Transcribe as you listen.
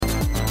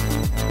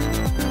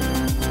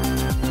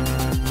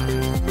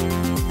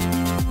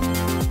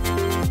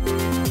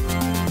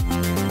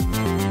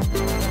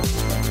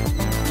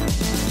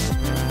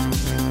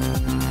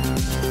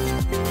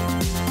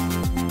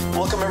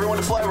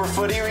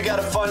Footy. We got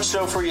a fun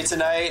show for you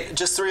tonight.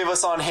 Just three of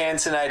us on hand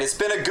tonight. It's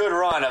been a good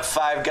run of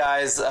five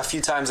guys a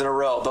few times in a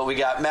row, but we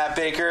got Matt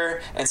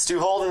Baker and Stu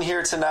Holden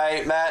here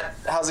tonight. Matt,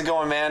 how's it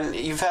going, man?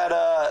 You've had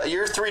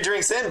you're 3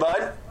 drinks in,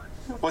 bud.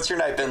 What's your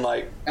night been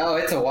like? Oh,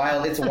 it's a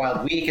wild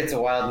week. It's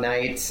a wild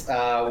night.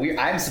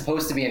 I'm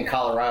supposed to be in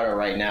Colorado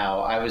right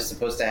now. I was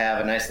supposed to have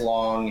a nice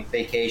long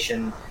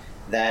vacation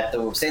that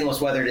the St.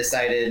 Louis weather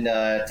decided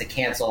to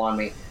cancel on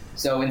me.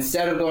 So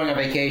instead of going on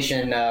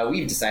vacation,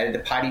 we've decided to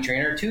potty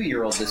train our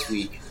 2-year-old this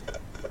week.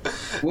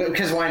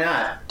 Because why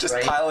not? Just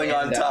right? piling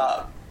on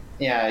top.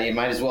 Yeah, you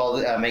might as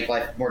well make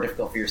life more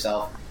difficult for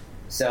yourself.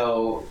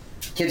 So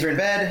kids are in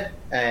bed,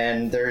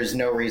 and there's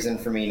no reason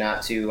for me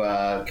not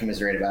to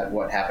commiserate about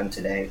what happened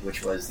today,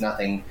 which was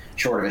nothing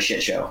short of a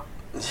shit show.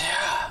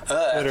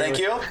 Yeah, thank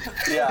you.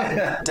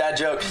 Yeah, dad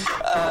joke.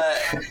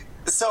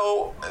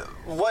 So,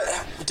 what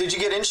did you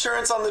get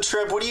insurance on the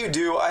trip? What do you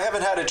do? I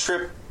haven't had a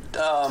trip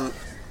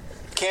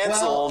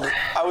canceled. Well,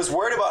 I was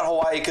worried about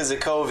Hawaii because of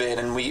COVID,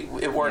 and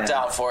it worked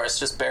out for us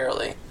just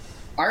barely.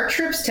 Our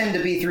trips tend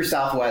to be through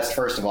Southwest,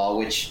 first of all,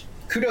 which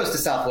kudos to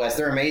Southwest.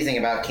 They're amazing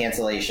about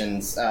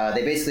cancellations.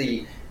 They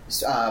basically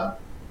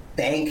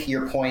bank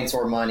your points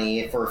or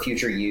money for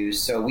future use.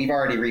 So we've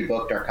already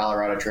rebooked our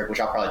Colorado trip, which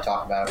I'll probably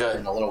talk about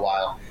in a little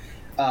while.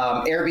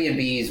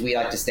 Airbnbs we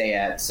like to stay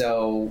at,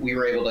 so we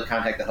were able to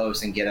contact the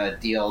host and get a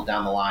deal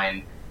down the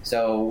line.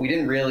 So we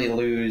didn't really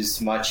lose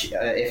much,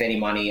 if any,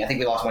 money. I think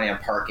we lost money on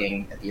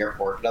parking at the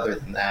airport, but other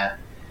than that,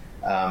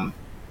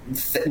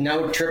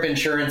 no trip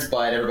insurance,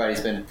 but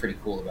everybody's been pretty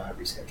cool about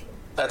rescheduling.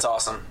 That's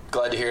awesome.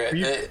 Glad to hear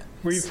it.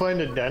 Were you flying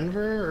to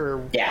Denver?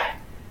 Or Yeah.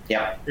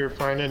 Yep. You were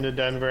flying into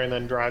Denver and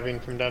then driving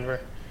from Denver?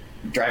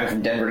 Driving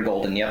from Denver to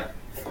Golden, yep.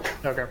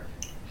 Okay.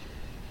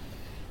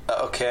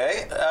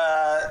 Okay.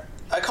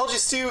 I called you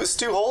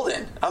Stu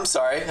Holden. I'm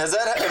sorry. Am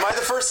I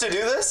the first to do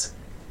this?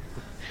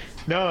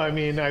 No, I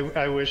mean,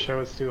 I wish I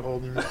was Stu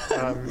Holden.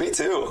 Me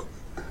too.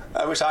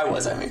 I wish I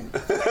was,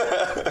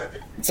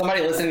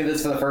 Somebody listening to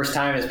this for the first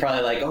time is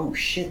probably like, oh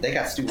shit, they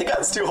got Stu Holden. They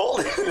got Stu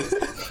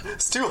Holden.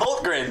 Stu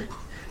Holtgren.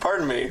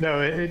 Pardon me.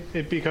 No,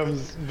 it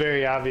becomes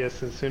very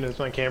obvious as soon as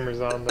my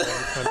camera's on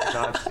that I'm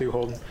not Stu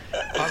Holden.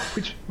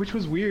 Which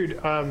was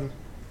weird.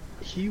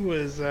 He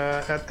was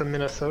at the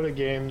Minnesota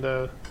game,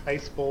 the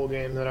Ice Bowl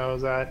game that I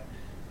was at,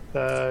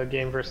 the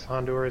game versus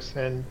Honduras,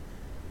 and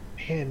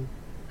man,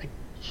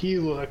 he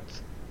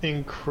looked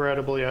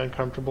incredibly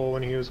uncomfortable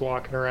when he was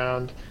walking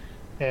around,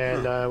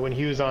 and when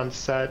he was on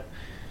set,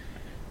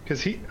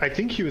 because I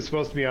think he was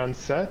supposed to be on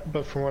set,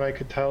 but from what I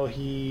could tell,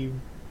 he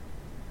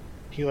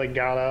like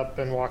got up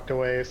and walked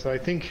away. So I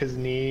think his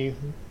knee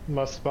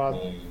must have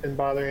been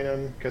bothering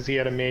him, because he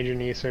had a major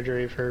knee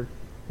surgery, for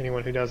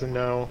anyone who doesn't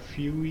know, a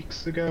few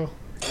weeks ago.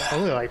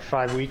 Only like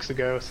 5 weeks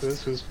ago. So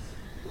this was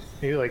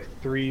maybe like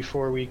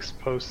 3-4 weeks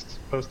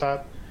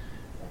post-op.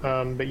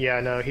 But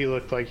yeah, no, he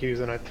looked like he was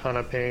in a ton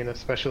of pain,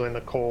 especially in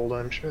the cold.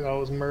 I'm sure that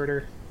was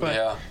murder. But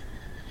yeah.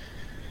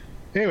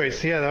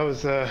 Anyways, yeah, that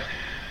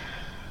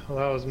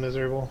was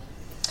miserable.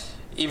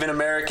 Even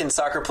American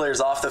soccer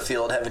players off the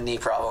field having knee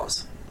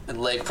problems and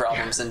leg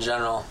problems in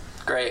general.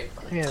 Great.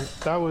 Man,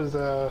 that was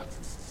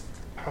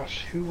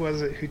gosh, who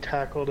was it who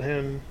tackled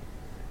him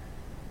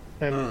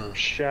and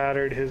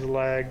shattered his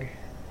leg?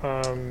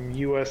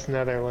 U.S.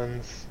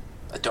 Netherlands.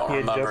 I don't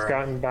remember. He had just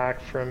gotten back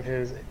from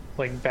his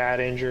bad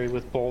injury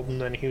with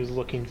Bolton, and he was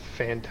looking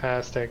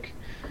fantastic.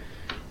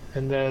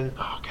 And then,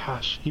 oh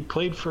gosh, he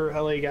played for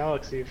LA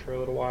Galaxy for a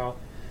little while.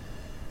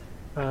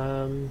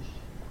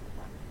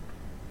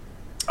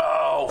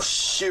 Oh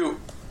shoot!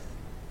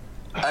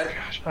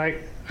 I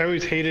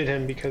always hated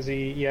him because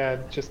he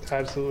just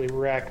absolutely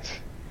wrecked.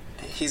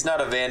 He's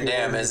not a Van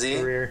Damme, is he?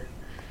 Career.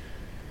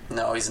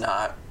 No, he's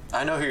not.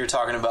 I know who you're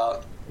talking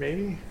about.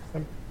 Maybe.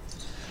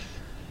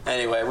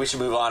 Anyway, we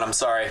should move on. I'm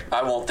sorry.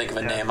 I won't think of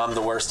a name. I'm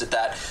the worst at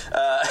that.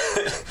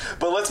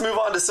 But let's move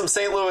on to some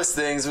St. Louis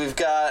things. We've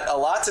got a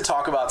lot to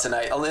talk about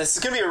tonight. This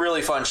is going to be a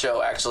really fun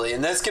show, actually.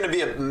 And that's going to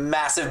be a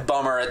massive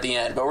bummer at the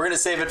end. But we're going to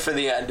save it for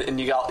the end. And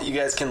you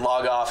guys can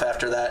log off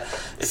after that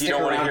if you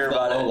don't want to hear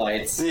about it.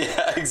 Lights.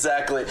 Yeah,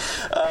 exactly.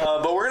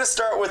 But we're going to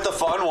start with the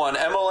fun one.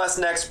 MLS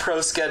Next Pro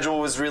schedule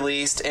was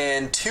released.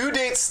 And 2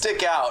 dates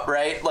stick out,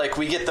 right? Like,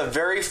 we get the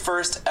very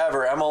first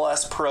ever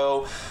MLS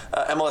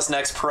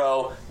Next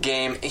Pro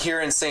game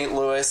here in St.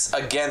 Louis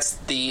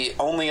against the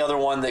only other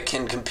one that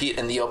can compete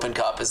in the Open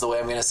Cup, is the way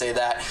I'm going to say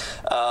that.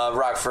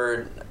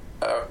 Rockford,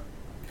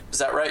 is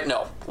that right?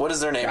 No. What is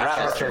their name?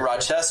 Rochester,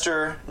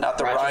 not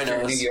the Rochester,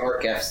 Rhinos. New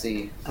York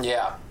FC.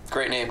 Yeah,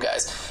 great name,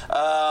 guys.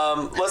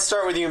 Let's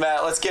start with you,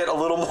 Matt. Let's get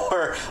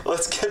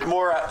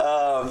more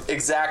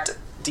exact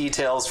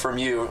details from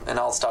you, and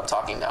I'll stop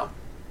talking now.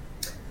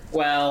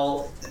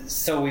 Well,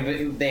 so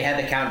they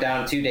had the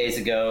countdown 2 days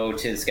ago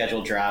to the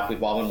scheduled drop.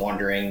 We've all been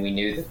wondering. We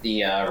knew that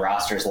the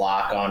rosters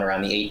lock on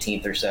around the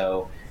 18th or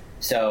so.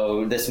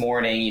 So this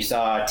morning you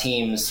saw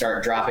teams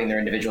start dropping their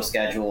individual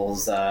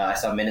schedules. I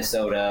saw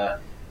Minnesota.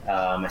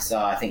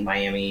 I think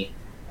Miami.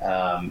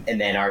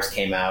 And then ours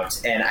came out.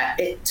 And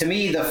to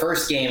me, the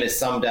first game is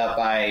summed up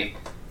by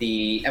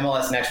the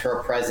MLS Next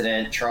Pro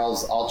president,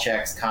 Charles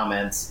Alczek's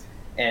comments.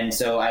 And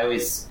so I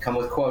always come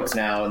with quotes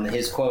now, and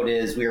his quote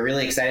is, "We are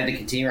really excited to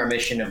continue our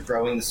mission of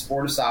growing the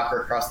sport of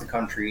soccer across the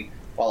country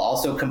while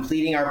also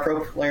completing our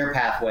pro player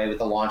pathway with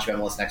the launch of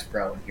MLS Next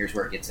Pro." And here's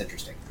where it gets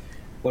interesting.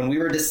 "When we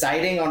were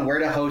deciding on where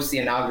to host the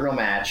inaugural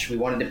match, we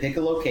wanted to pick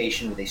a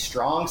location with a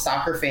strong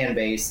soccer fan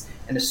base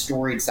and a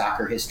storied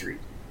soccer history.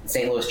 And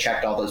St. Louis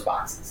checked all those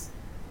boxes."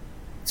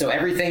 So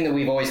everything that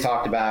we've always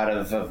talked about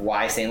of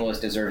why St. Louis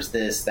deserves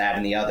this, that,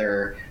 and the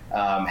other,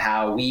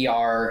 how we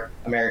are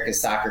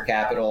America's soccer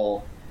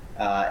capital,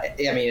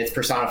 it's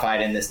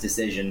personified in this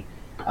decision.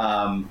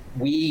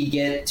 We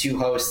get to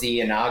host the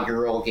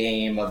inaugural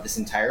game of this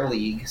entire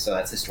league, so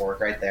that's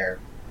historic right there.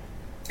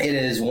 It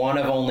is one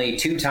of only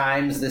 2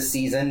 times this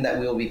season that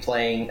we will be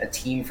playing a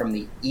team from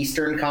the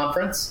Eastern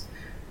Conference.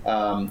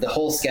 The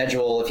whole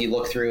schedule, if you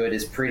look through it,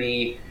 is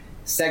pretty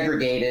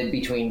segregated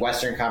between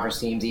Western Conference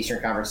teams,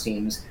 Eastern Conference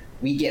teams.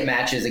 We get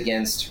matches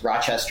against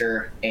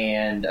Rochester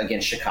and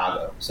against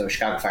Chicago, so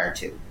Chicago Fire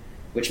 2,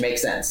 which makes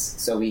sense.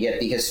 So we get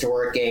the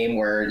historic game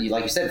where,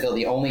 like you said, Phil,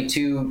 the only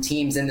 2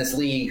 teams in this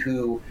league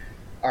who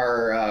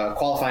are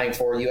qualifying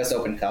for U.S.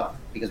 Open Cup,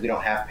 because we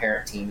don't have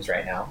parent teams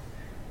right now,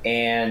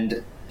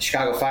 and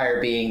Chicago Fire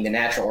being the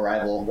natural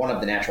rival, one of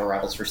the natural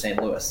rivals for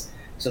St. Louis.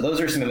 So those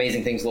are some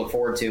amazing things to look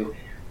forward to.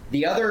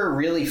 The other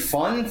really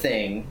fun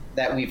thing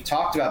that we've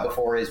talked about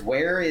before is,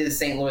 where is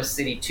St. Louis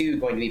City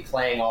 2 going to be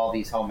playing all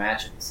these home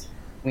matches?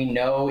 We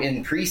know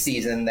in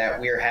preseason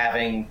that we're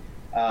having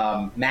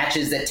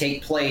matches that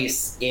take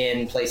place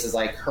in places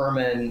like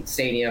Herman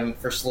Stadium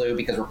for SLU,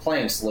 because we're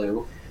playing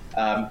SLU.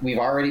 We've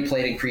already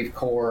played in Creve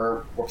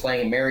Coeur. We're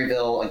playing in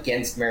Maryville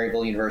against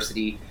Maryville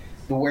University.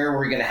 But where are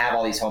we going to have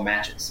all these home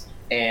matches?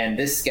 And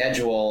this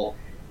schedule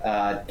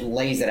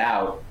lays it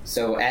out.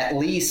 So at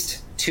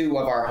least 2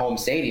 of our home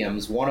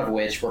stadiums, one of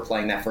which we're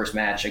playing that first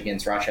match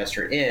against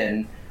Rochester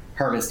in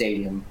Herman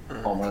Stadium,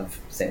 home of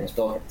St. Louis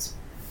Billikens.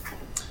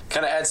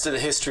 Kind of adds to the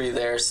history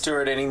there.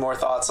 Stuart, any more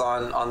thoughts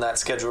on that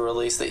schedule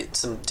release,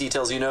 some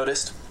details you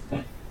noticed?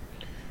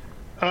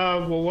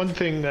 Well, one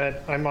thing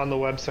that, I'm on the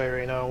website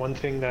right now, one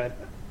thing that,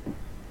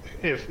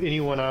 if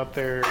anyone out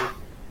there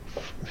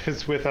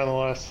is with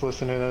MLS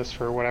listening to this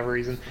for whatever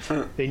reason,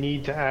 they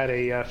need to add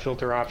a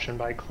filter option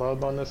by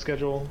club on the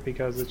schedule,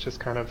 because it's just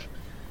kind of,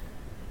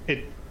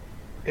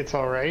 it's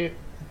all right,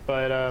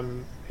 but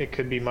it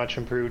could be much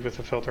improved with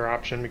a filter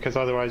option, because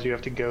otherwise you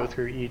have to go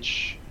through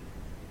each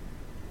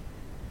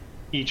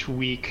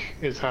week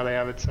is how they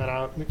have it set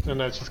out, and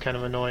that's just kind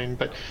of annoying.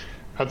 But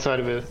outside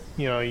of a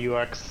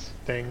UX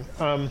thing,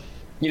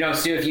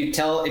 Stu, if you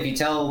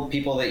tell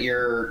people that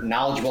you're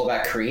knowledgeable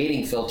about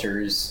creating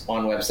filters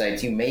on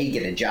websites, you may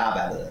get a job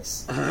out of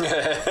this.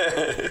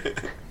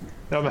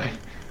 No,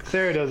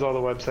 Sarah does all the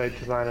website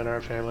design in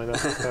our family.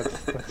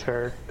 That's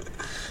her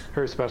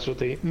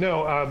specialty.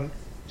 No,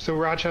 so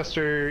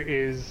Rochester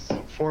is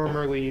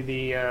formerly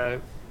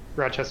the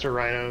Rochester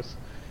Rhinos,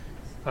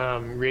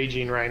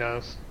 Raging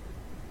Rhinos.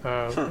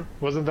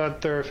 Wasn't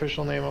that their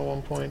official name at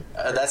one point?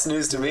 That's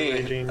news to me.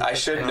 Raging, I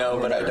should know,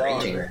 but I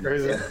don't.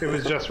 It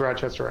was just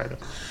Rochester Rhinos.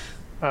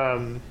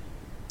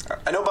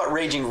 I know about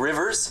Raging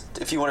Rivers,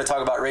 if you want to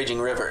talk about Raging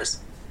Rivers.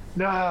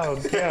 No,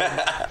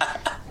 yeah.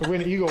 I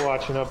went eagle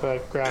watching up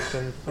at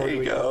Grafton. There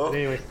you go. But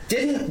anyway.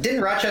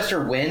 Didn't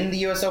Rochester win the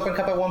U.S. Open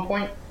Cup at one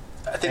point?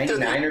 I think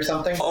 99 or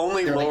something?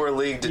 Only lower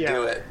league to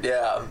do it,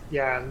 yeah.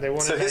 Yeah, they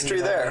won. So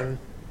history there.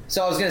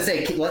 So I was going to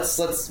say,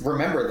 let's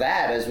remember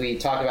that as we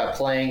talk about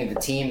playing the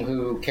team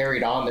who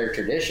carried on their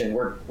tradition.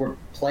 We're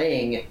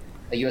playing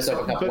a U.S.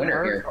 Open Cup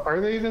winner here. Are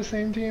they the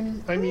same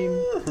team? I mean,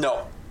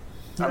 no.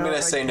 I'm going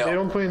to say no. They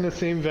don't play in the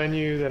same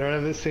venue. They don't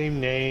have the same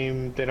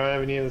name. They don't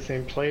have any of the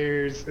same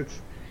players. It's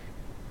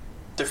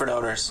different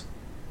owners.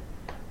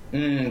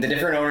 The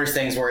different owners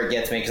thing's where it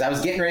gets me, because I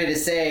was getting ready to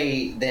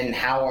say, then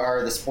how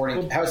is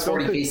Sporting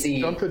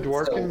PC? Don't the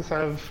Dworkins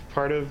have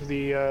part of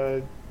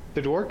the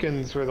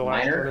Dworkins were the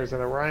last owners of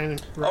the Ryan?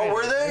 Oh,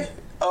 were they?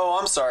 Oh,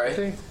 I'm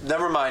sorry.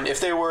 Never mind.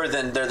 If they were,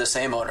 then they're the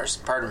same owners.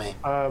 Pardon me.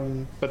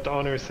 But the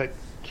owners that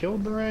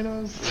killed the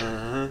Rhinos.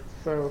 Mm-hmm.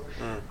 So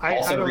I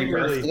don't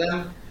really.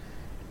 Them?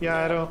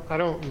 Yeah, I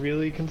don't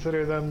really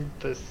consider them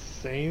the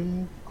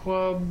same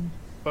club,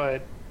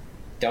 but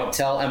don't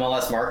tell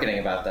MLS marketing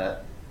about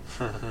that.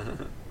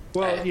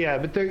 Well, yeah,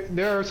 but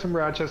there are some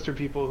Rochester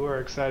people who are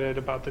excited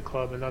about the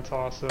club, and that's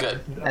awesome.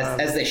 Good.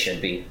 As they should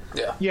be.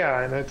 Yeah.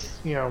 Yeah, and it's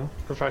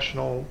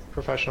professional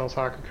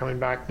soccer coming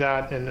back.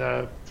 That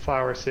and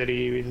Flower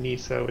City in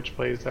Nisa, which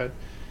plays at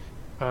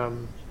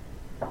the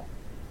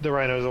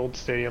Rhinos' old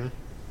stadium.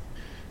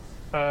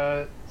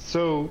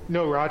 So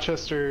no,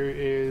 Rochester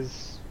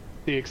is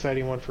the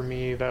exciting one for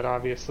me. That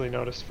obviously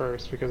noticed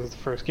first because it's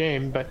the first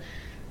game, but.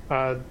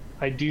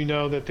 I do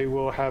know that they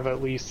will have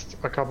at least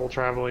a couple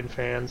traveling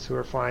fans who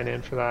are flying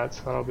in for that,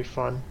 so that'll be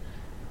fun.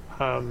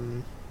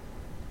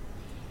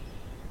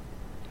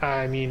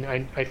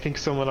 I think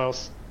someone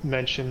else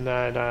mentioned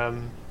that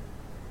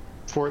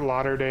Fort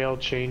Lauderdale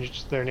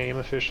changed their name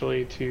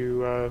officially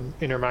to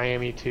Inter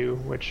Miami 2,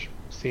 which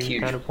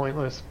seemed kind of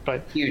pointless,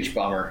 but huge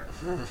bummer.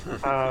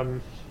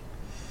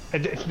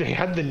 They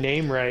had the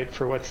name right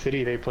for what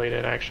city they played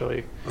in,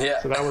 actually.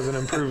 Yeah. So that was an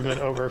improvement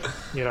over,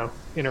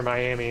 Inter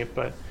Miami,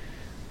 but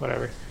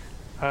whatever.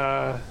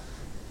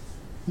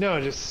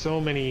 No, just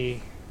so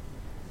many.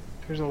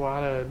 There's a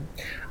lot of.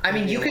 I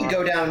mean, you could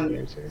go down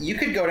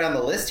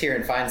the list here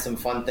and find some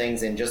fun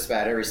things in just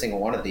about every single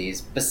one of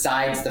these.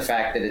 Besides the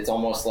fact that it's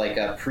almost like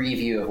a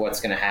preview of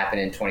what's going to happen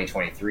in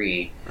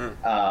 2023.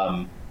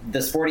 The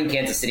Sporting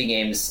Kansas City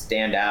games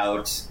stand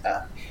out,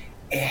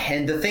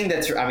 and the thing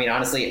that's, I mean,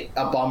 honestly,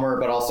 a bummer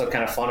but also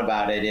kind of fun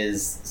about it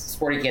is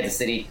Sporting Kansas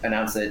City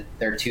announced that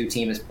their 2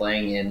 team is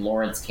playing in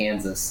Lawrence,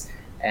 Kansas.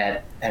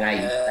 I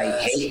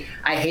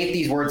hate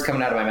these words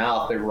coming out of my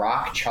mouth, but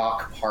Rock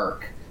Chalk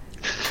Park,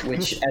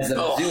 which as a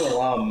Mizzou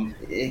alum,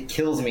 it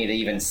kills me to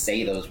even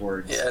say those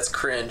words. Yeah, it's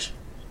cringe.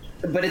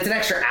 But it's an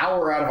extra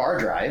hour out of our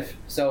drive,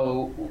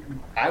 so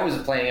I was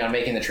planning on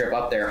making the trip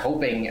up there,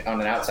 hoping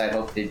on an outside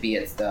hope it'd be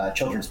at the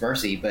Children's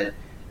Mercy, but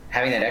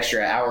having that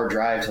extra hour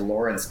drive to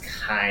Lawrence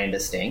kind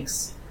of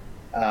stinks.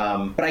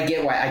 But I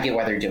get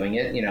why they're doing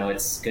it.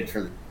 It's good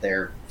for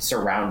their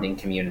surrounding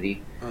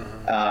community.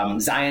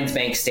 Zions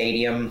Bank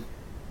Stadium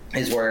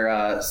is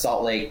where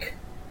Salt Lake.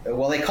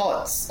 Well, they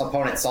call it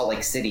opponent Salt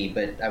Lake City,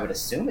 but I would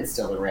assume it's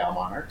still the Real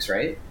Monarchs,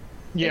 right?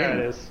 Yeah,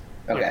 it is.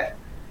 Okay.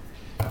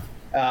 Yeah.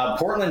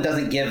 Portland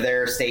doesn't give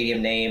their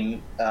stadium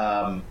name,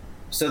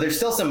 so there's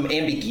still some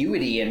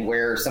ambiguity in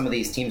where some of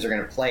these teams are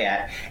going to play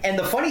at. And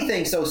the funny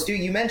thing, so Stu,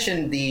 you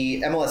mentioned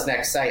the MLS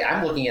Next site.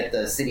 I'm looking at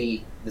the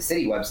city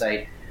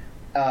website.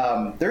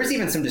 There's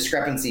even some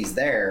discrepancies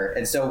there,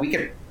 and so we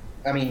could.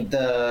 I mean,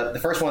 the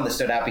first one that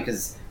stood out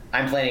because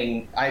I'm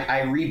planning.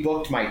 I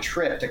rebooked my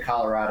trip to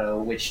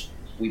Colorado, which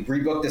we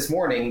rebooked this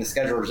morning. The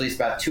schedule was released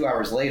about 2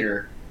 hours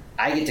later.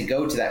 I get to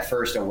go to that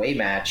first away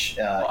match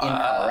in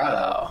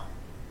Colorado.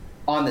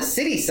 On the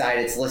city side,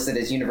 it's listed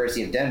as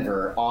University of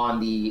Denver. On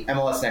the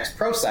MLS Next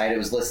Pro side, it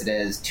was listed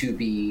as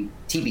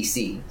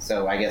TBC.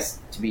 So I guess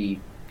to be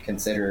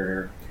considered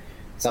or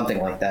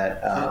something like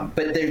that.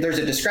 But there's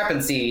a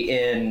discrepancy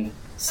in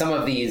some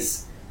of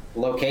these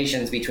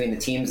locations between the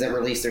teams that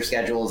release their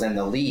schedules and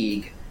the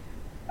league.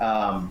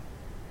 I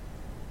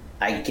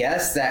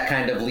guess that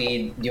kind of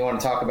lead. Do you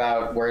want to talk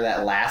about where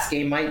that last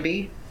game might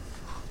be?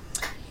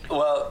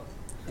 Well,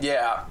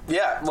 yeah.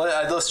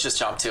 Let's just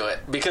jump to it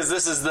because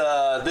this is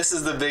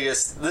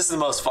the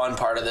most fun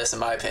part of this, in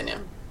my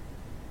opinion.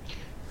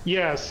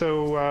 Yeah.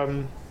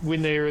 So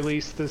when they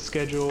released the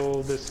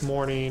schedule this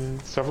morning,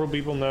 several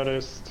people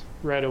noticed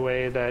right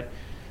away that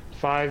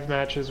 5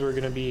 matches were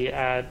going to be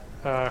at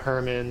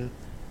Herman.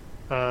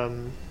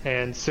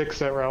 And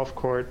 6 at Ralph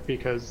Court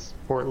because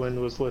Portland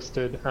was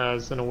listed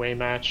as an away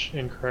match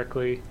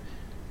incorrectly.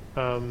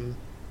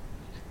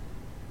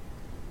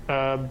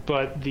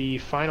 But the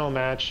final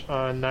match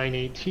on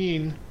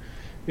 9/18,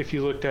 if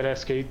you looked at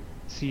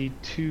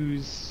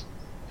SKC2's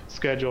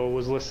schedule,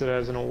 was listed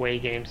as an away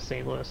game to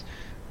St. Louis,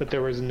 but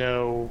there was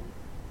no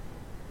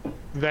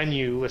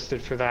venue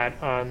listed for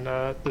that on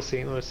the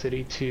St. Louis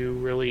City 2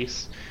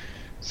 release.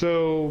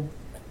 So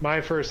my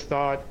first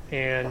thought,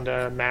 and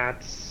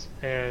Matt's,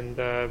 and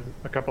a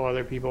couple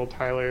other people,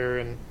 Tyler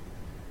and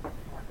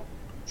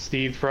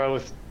Steve,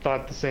 probably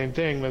thought the same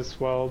thing, was,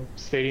 well,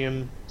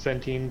 Centene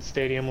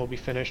Stadium will be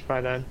finished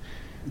by then.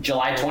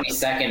 July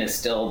 22nd is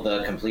still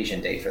the completion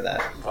date for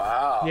that.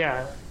 Wow.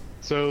 Yeah.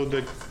 So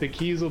the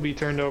keys will be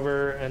turned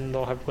over, and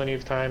they'll have plenty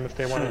of time if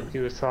they want to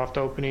do a soft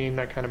opening.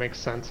 That kind of makes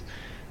sense.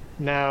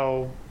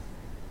 Now,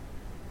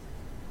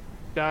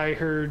 I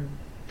heard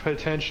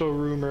potential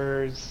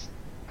rumors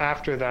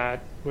after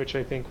that, which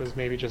I think was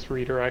maybe just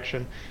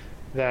redirection,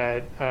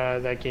 that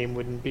that game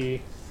wouldn't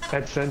be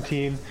at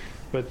Centene.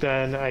 But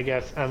then I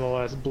guess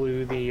MLS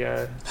blew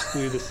the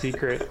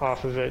secret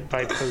off of it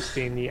by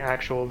posting the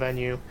actual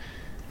venue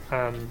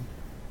on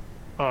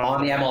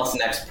the MLS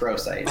Next Pro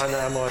site. On the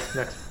MLS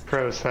Next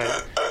Pro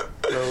site.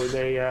 So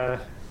they. I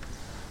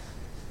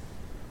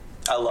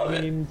love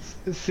it. mean,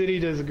 the city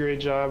does a great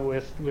job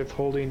with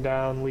holding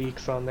down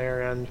leaks on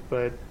their end,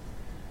 but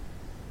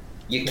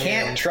you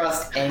can't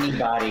trust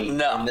anybody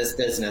in this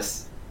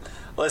business.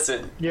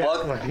 Listen,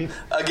 yeah,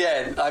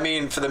 again, I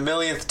mean, for the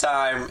millionth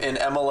time in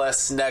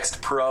MLS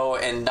Next Pro,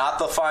 and not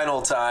the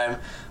final time,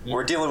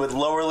 we're dealing with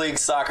lower league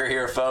soccer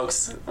here,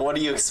 folks. What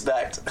do you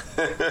expect?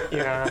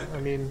 Yeah,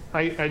 I mean,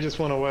 I just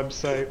want a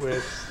website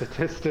with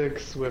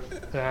statistics, with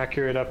an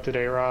accurate,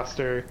 up-to-date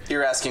roster.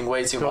 You're asking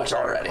way too much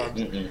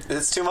already.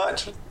 It's too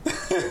much.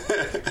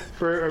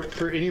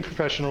 For any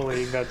professional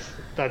league,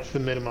 that's the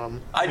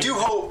minimum. I do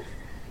hope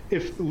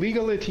if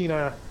Liga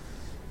Latino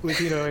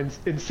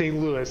in St.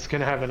 Louis can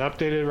have an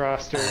updated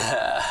roster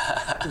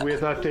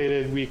with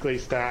updated weekly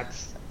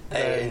stats,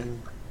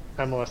 then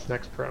MLS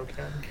Next Pro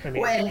can. I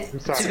mean,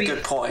 that's a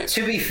good point.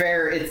 To be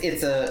fair,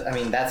 I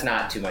mean, that's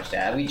not too much to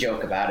add. We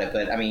joke about it,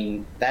 but I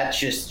mean, that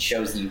just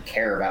shows that you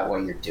care about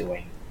what you're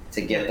doing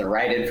to get the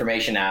right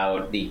information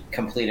out, the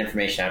complete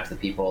information out to the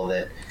people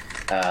that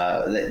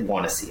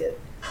want to see it.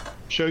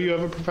 Show you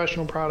have a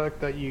professional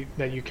product that you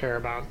care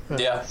about.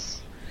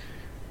 Yes.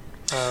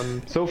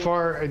 So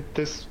far,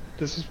 this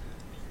is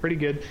pretty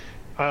good.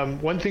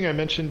 One thing I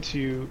mentioned to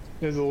you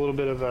is a little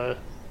bit of a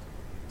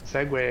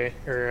segue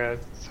or a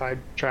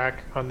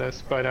sidetrack on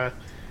this, but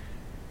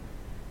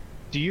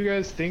do you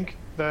guys think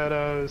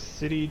that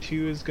City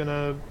 2 is going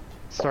to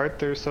start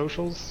their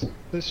socials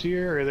this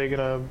year, or are they going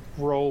to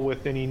roll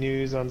with any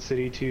news on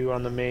City 2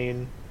 on the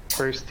main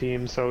first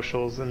team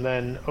socials and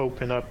then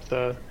open up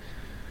the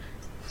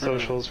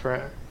socials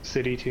for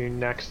City 2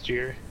 next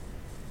year?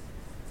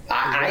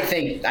 I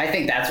think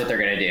that's what they're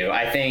going to do.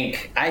 I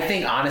think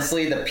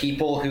honestly, the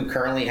people who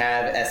currently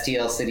have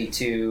STL City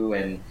 2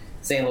 and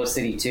St. Louis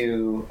City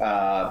 2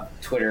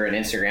 Twitter and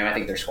Instagram, I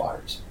think they're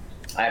squatters.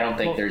 I don't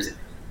think there's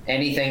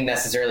anything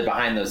necessarily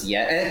behind those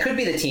yet. And it could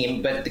be the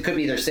team, but it could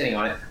be they're sitting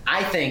on it.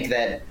 I think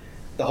that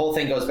the whole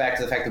thing goes back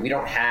to the fact that we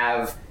don't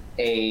have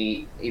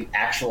a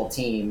actual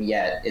team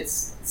yet.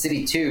 It's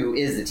City 2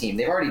 is the team.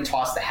 They've already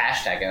tossed the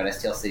hashtag out,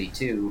 STL City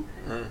 2.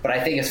 But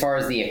I think as far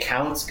as the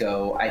accounts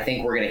go, I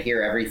think we're going to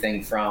hear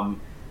everything from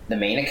the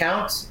main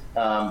account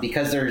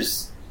because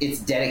it's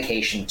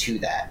dedication to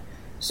that.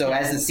 So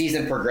as the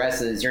season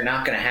progresses, you're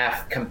not going to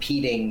have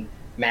competing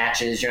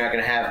matches. You're not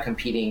going to have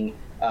competing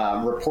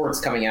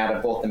reports coming out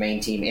of both the main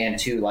team and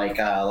I don't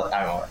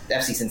know,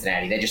 FC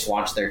Cincinnati. They just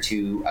launched their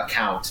 2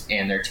 account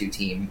and their 2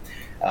 team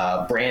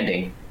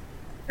branding.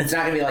 It's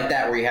not going to be like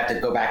that where you have to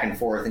go back and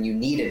forth and you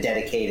need a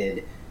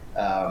dedicated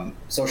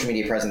social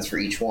media presence for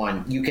each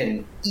one. You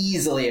can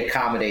easily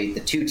accommodate the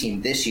 2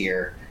 team this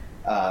year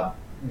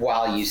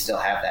while you still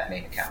have that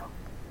main account.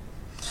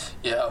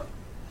 Yeah.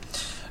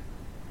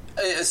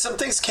 Some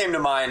things came to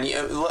mind.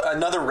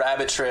 Another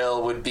rabbit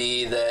trail would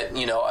be that,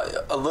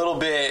 a little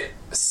bit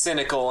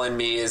cynical in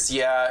me is,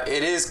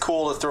 it is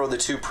cool to throw the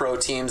 2 pro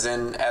teams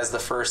in as the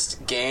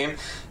first game.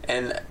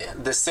 And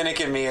the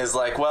cynic in me is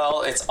like,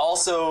 well, it's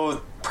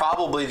also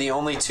probably the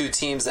only 2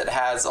 teams that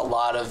has a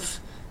lot of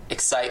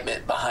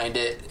excitement behind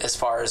it as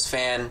far as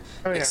fan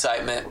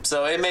excitement.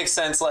 So it makes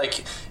sense.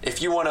 Like,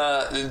 if you want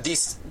to,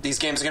 these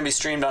games are going to be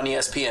streamed on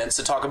ESPN.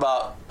 So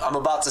I'm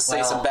about to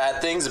say some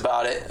bad things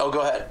about it. Oh,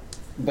 go ahead.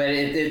 But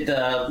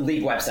the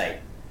league website,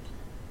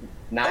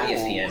 not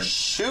ESPN.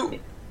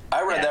 Shoot.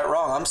 I read that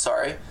wrong. I'm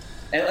sorry.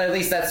 At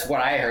least that's what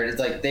I heard. It's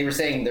like they were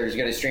saying there's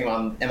going to stream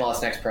on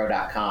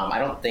MLSNextPro.com. I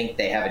don't think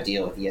they have a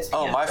deal with ESPN.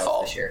 Oh, my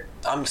fault. This year.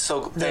 I'm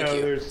so thank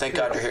you. Thank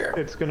God you're here.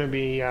 It's going to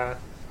be so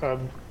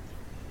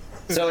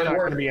it's not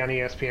going to be on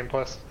ESPN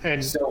Plus.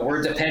 And so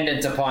we're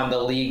dependent upon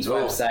the league's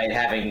website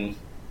having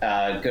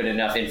good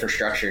enough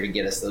infrastructure to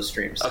get us those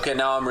streams. Okay,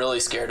 now I'm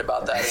really scared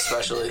about that,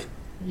 especially.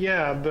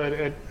 Yeah, but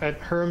at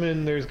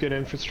Herman, there's good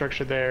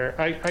infrastructure there.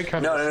 I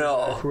kind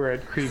of if we're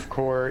at Creve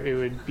Coeur, it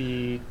would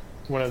be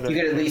one of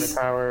the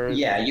towers.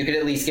 Yeah, you could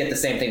at least get the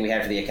same thing we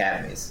have for the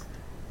academies.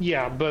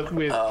 Yeah, but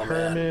with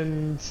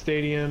Herman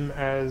Stadium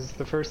as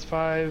the first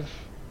 5,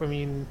 I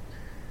mean,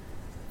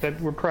 that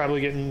we're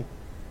probably getting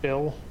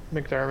Bill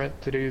McDermott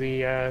to do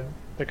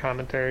the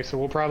commentary. So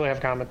we'll probably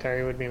have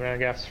commentary, would be my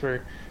guess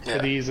for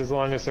these, as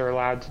long as they're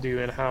allowed to do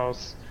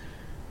in-house.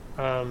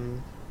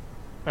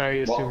 I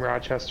assume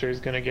Rochester is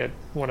going to get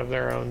one of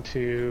their own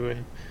too,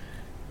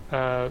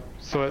 and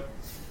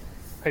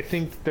I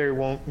think there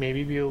won't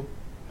maybe be a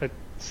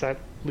set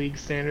league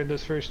standard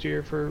this first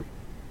year for.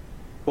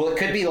 Well, it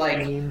could be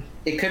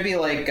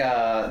like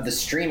the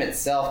stream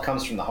itself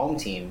comes from the home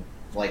team,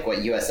 like what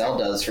USL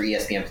does for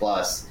ESPN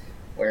Plus,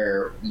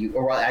 where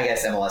I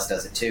guess MLS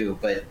does it too,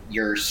 but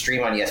your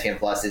stream on ESPN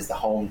Plus is the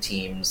home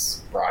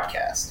team's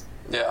broadcast.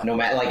 Yeah. No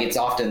matter, like, it's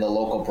often the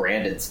local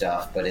branded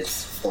stuff, but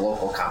it's the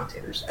local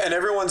commentators. And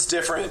everyone's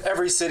different.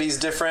 Every city's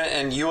different.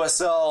 And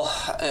USL,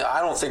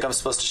 I don't think I'm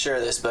supposed to share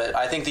this, but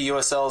I think the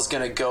USL is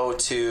going to go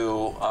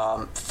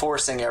to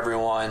forcing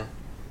everyone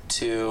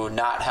to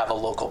not have a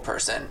local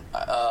person.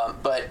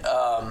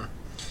 Well,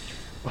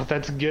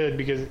 that's good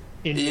because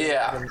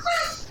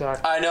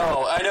I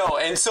know.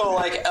 And so,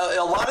 like,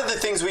 a lot of the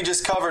things we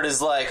just covered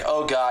is like,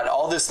 oh God,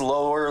 all this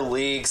lower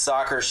league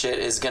soccer shit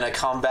is going to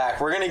come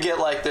back. We're going to get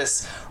like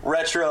this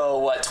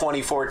retro,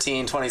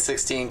 2014,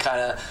 2016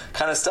 kind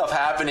of stuff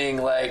happening.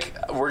 Like,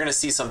 we're going to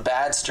see some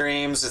bad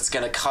streams. It's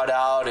going to cut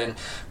out, and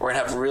we're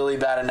going to have really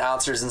bad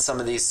announcers in some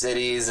of these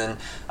cities. And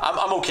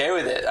I'm okay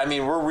with it. I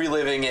mean, we're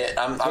reliving it.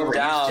 I'm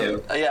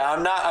down. Yeah,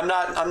 I'm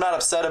not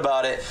upset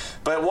about it.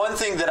 But one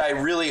thing that I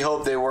really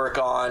hope they work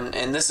on,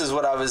 and this is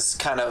what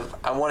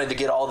I wanted to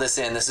get all this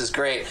in. This is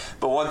great.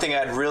 But one thing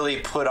I'd really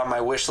put on my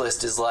wish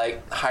list is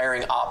like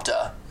hiring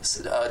Opta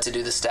to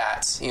do the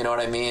stats. You know what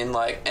I mean?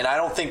 Like, and I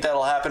don't think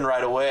that'll happen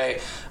right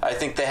away. I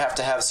think they have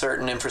to have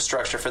certain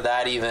infrastructure for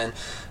that even.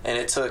 And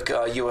it took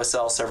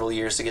USL several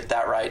years to get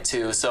that right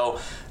too. So,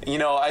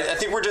 I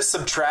think we're just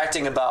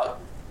subtracting about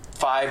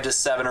 5 to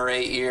 7 or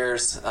 8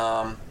 years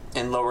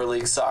in lower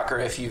league soccer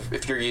if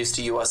you're used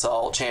to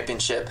USL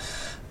Championship.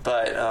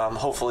 But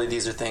hopefully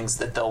these are things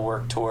that they'll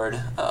work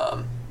toward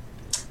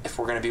if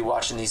we're going to be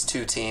watching these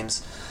 2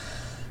 teams.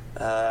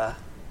 Opta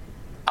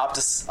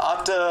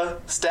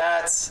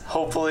stats,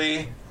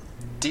 hopefully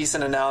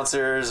decent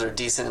announcers or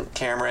decent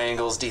camera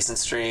angles, decent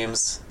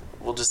streams.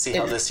 We'll just see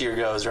how this year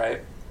goes,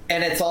 right?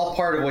 And it's all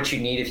part of what you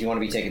need if you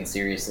want to be taken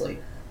seriously.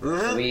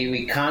 So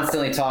we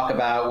constantly talk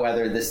about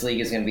whether this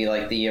league is going to be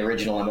like the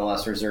original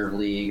MLS Reserve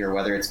League or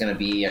whether it's going to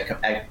be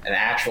an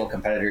actual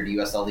competitor to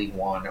USL League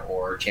One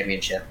or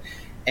Championship.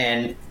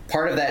 And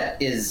part of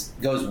that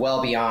goes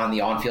well beyond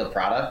the on-field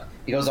product.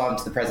 It goes on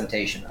to the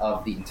presentation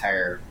of the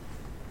entire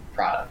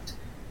product.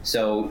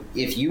 So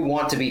if you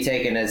want to be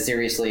taken as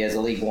seriously as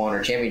a League One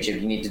or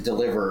Championship, you need to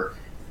deliver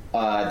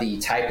the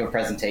type of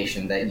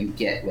presentation that you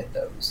get with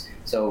those.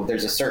 So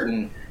there's a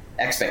certain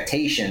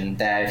expectation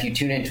that if you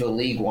tune into a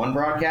League One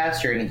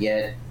broadcast, you're going to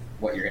get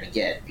what you're going to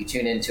get. If you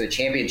tune into a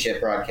Championship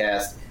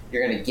broadcast,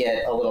 you're going to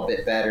get a little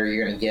bit better.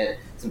 You're going to get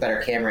some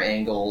better camera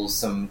angles,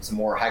 some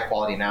more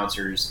high-quality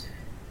announcers.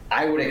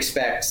 I would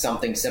expect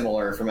something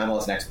similar from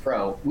MLS Next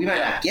Pro. We might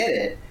not get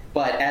it,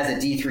 but as a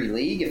D3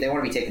 league, if they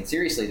want to be taken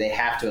seriously, they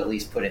have to at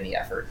least put in the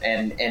effort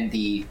and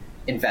the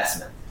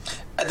investment.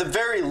 At the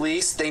very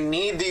least, they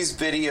need these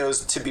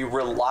videos to be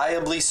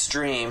reliably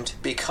streamed,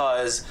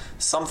 because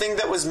something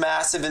that was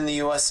massive in the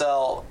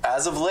USL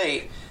as of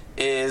late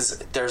is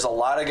there's a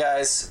lot of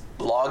guys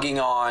logging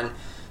on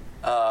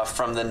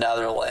from the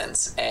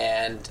Netherlands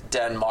and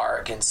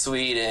Denmark and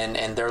Sweden,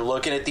 and they're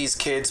looking at these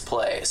kids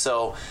play.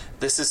 So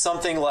this is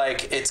something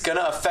like, it's going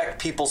to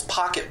affect people's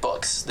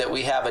pocketbooks that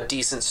we have a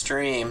decent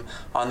stream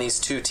on these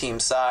two team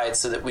sides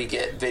so that we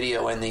get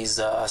video in these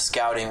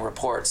scouting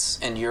reports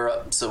in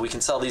Europe so we can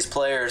sell these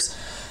players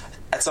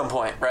at some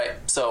point, right?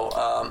 So,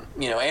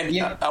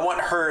 I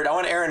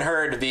want Aaron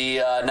Hurd to be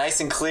nice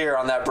and clear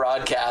on that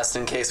broadcast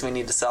in case we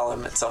need to sell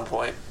him at some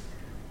point.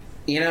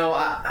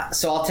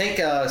 So I'll take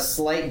a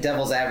slight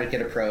devil's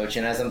advocate approach,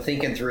 and as I'm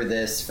thinking through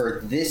this for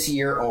this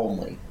year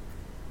only,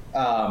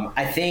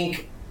 I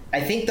think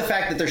the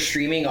fact that they're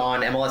streaming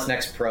on MLS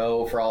Next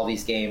Pro for all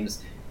these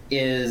games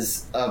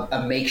is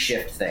a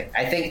makeshift thing.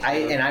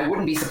 I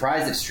wouldn't be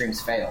surprised if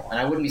streams fail, and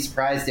I wouldn't be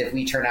surprised if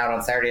we turn out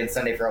on Saturday and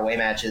Sunday for away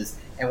matches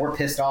and we're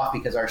pissed off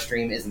because our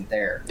stream isn't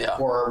there. Yeah.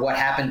 Or what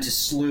happened to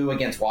SLU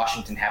against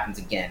Washington happens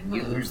again.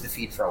 You lose the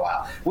feed for a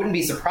while. Wouldn't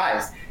be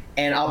surprised.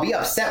 And I'll be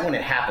upset when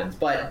it happens.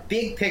 But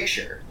big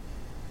picture,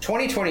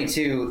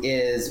 2022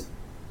 is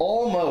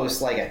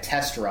almost like a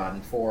test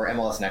run for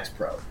MLS Next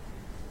Pro,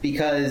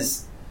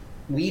 because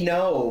we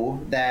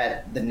know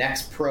that the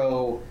Next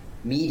Pro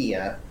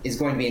media is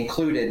going to be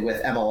included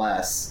with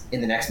MLS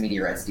in the next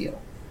media rights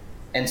deal.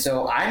 And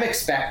so I'm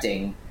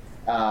expecting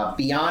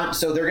beyond,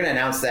 so they're going to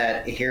announce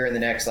that here in the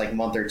next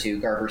month or two.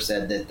 Garber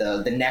said that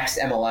the next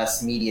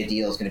MLS media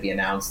deal is going to be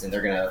announced, and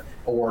they're going to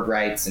award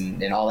rights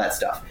and all that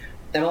stuff.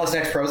 MLS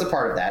Next Pro is a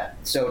part of that.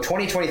 So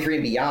 2023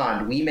 and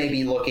beyond, we may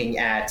be looking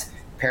at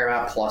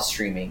Paramount Plus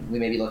streaming. We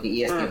may be looking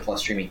at ESPN Plus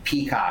streaming,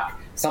 Peacock,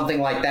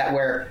 something like that,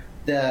 where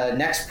the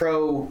Next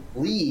Pro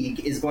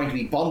League is going to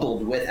be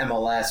bundled with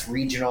MLS,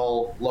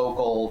 regional,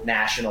 local,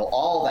 national,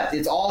 all that.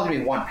 It's all going to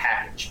be one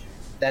package.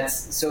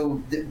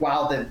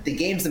 While the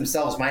games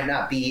themselves might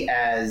not be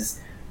as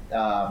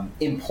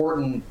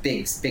important,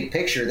 big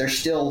picture, they're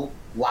still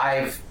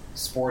live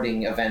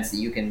sporting events that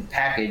you can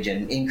package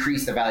and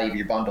increase the value of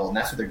your bundle, and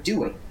that's what they're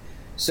doing.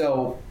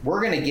 So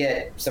we're going to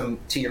get some,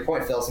 to your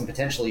point, Phil, some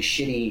potentially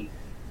shitty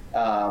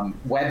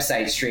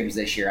website streams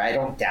this year. I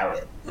don't doubt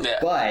it. Yeah.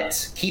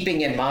 But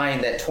keeping in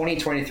mind that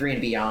 2023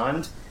 and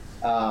beyond,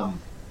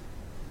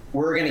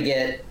 we're going to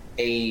get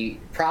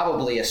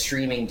probably a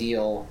streaming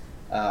deal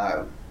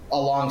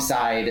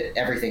alongside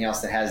everything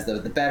else that has the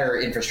better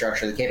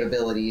infrastructure, the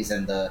capabilities,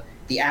 and the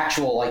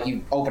actual, like,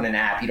 you open an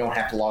app, you don't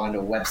have to log into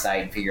a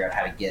website and figure out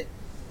how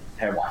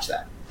to watch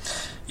that.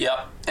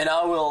 Yep. And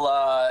I will,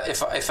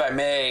 if I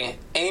may,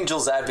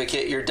 angel's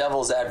advocate your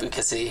devil's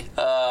advocacy,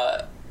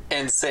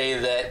 and say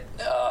that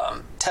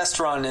test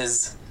run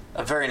is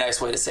a very nice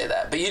way to say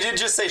that. But you did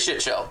just say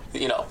shit show,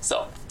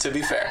 so to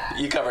be fair,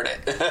 you covered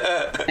it.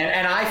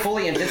 and I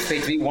fully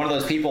anticipate to be one of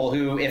those people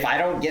who, if I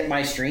don't get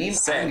my stream,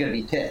 I'm going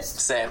to be pissed.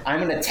 Same. I'm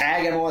going to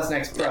tag MLS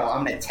Next Pro. Yep.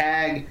 I'm going to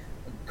tag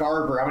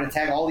Garber. I'm going to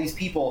tag all these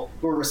people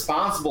who are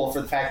responsible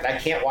for the fact that I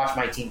can't watch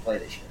my team play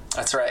this year.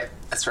 That's right.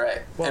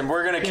 Well, and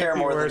we're going to care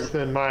more worse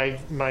than my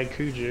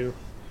Kuju.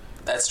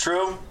 That's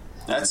true.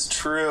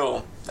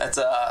 That's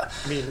I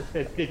mean,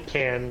 it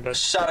can, but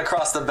shot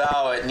across the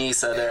bow at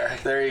Nisa there.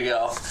 There you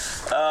go.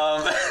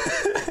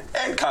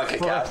 And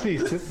CONCACAF. Well,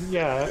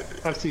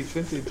 FC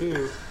Cincy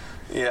too.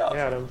 Yeah. I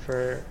had him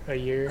for a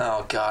year.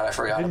 Oh God, I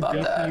forgot about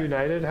Didn't that. DC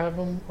United have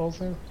him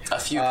also? A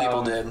few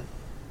people did.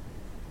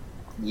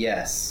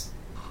 Yes.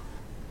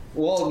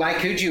 Well, my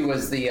Kuju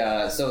was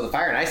so the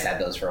Fire and Ice had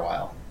those for a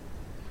while.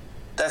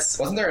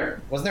 Wasn't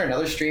there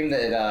another stream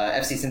that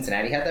FC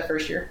Cincinnati had that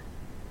first year?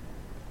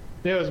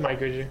 Yeah, it was my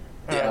Kuju.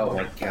 Oh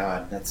my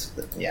God, that was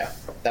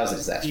a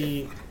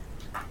disaster.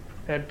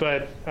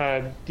 But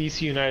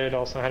DC United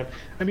also had him.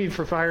 I mean,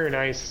 for Fire and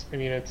Ice, I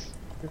mean, it's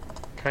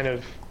kind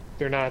of,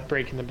 they're not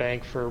breaking the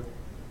bank for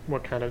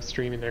what kind of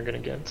streaming they're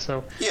going to get.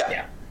 So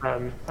yeah.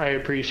 I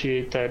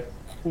appreciate that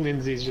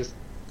Lindsay's just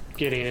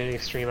getting any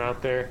stream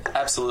out there.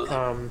 Absolutely.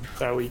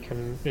 That we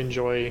can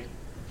enjoy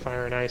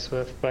Fire and Ice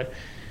with. But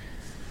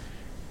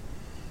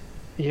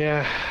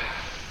yeah,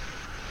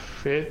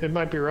 it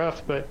might be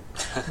rough, but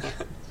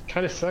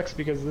kind of sucks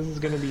because this is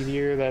going to be the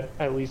year that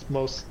at least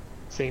most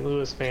St.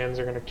 Louis fans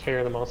are going to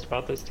care the most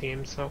about this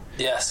team. So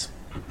yes,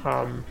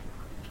 um,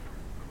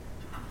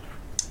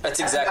 that's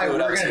exactly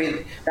what I was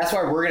saying. That's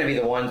why we're going to be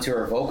the ones who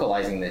are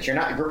vocalizing this. We're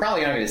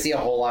probably not going to see a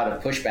whole lot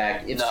of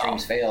pushback if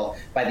streams fail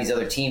by these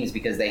other teams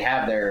because they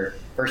have their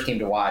first team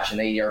to watch and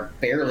they are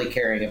barely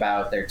caring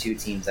about their two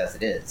teams as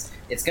it is.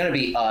 It's going to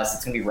be us.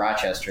 It's going to be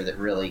Rochester that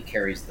really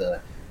carries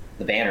the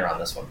banner on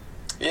this one.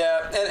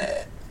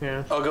 Yeah.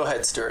 Yeah. Oh, go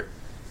ahead, Stuart.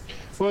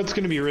 Well, it's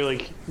going to be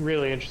really,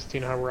 really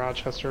interesting how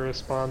Rochester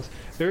responds.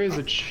 There is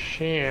a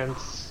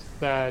chance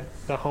that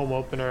the home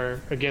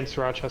opener against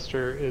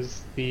Rochester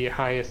is the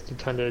highest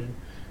attended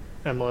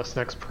MLS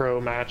Next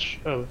Pro match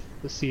of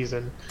the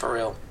season. For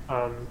real.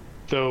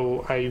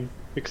 Though I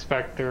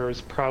expect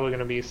there's probably going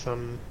to be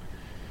some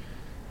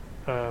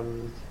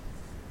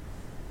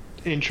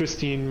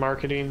interesting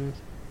marketing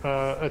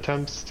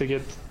attempts to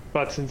get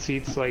butts in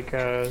seats, like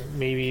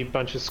maybe a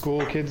bunch of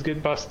school kids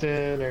get bussed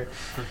in, or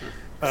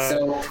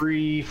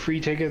free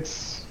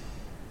tickets,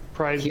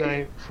 prize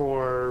night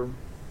for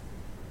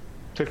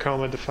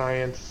Tacoma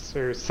Defiance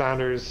or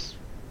Sounders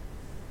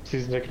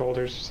season ticket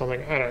holders or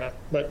something. I don't know.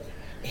 But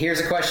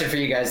here's a question for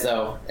you guys,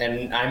 though,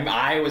 and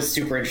I was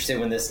super interested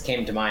when this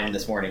came to mind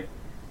this morning.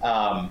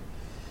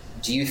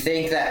 Do you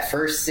think that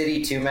first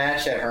City 2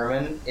 match at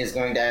Herman is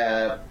going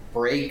to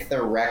break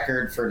the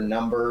record for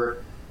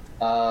number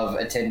of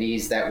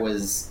attendees that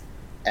was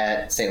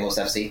at St. Louis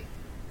FC?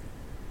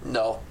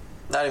 No,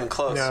 not even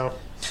close. No.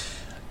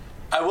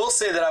 I will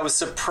say that I was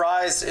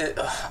surprised.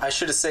 I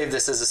should have saved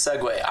this as a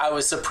segue. I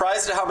was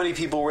surprised at how many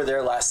people were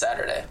there last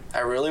Saturday. I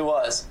really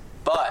was.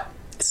 But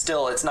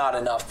still, it's not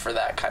enough for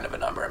that kind of a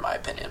number, in my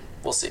opinion.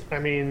 We'll see. I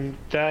mean,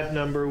 that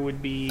number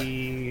would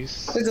be...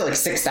 Is it like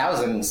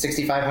 6,000,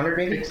 6,500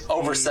 maybe?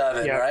 Over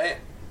 7, yeah, right?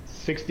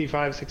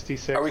 65,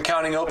 66. Are we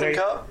counting Open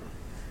Cup?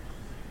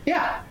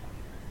 Yeah.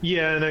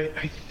 Yeah, and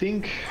I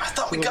think... I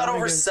thought we got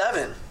over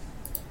 7.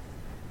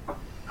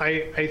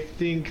 I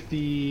think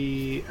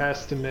the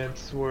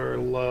estimates were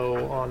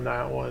low on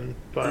that one,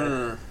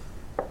 but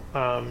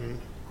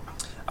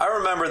I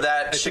remember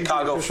that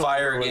Chicago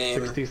Fire game.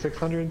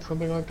 6,600,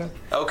 something like that.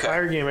 Okay.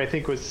 Fire game, I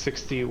think, was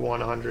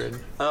 6,100.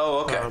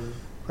 Oh, okay.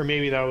 Or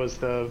maybe that was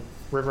the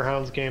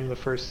Riverhounds game the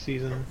first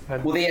season.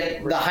 Well,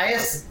 the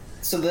highest.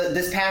 So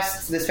this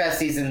past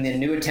season, the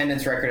new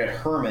attendance record at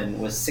Herman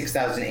was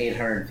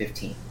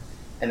 6,815.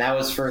 And that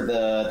was for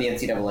the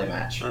NCAA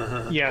match.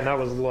 Yeah, and that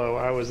was low.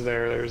 I was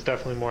there. There was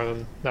definitely more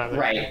than that.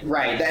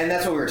 Right, and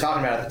that's what we were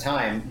talking about at the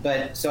time.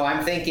 But so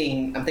I'm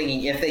thinking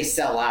if they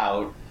sell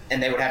out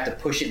and they would have to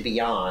push it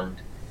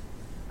beyond.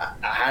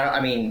 I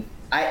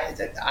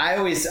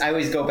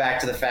always go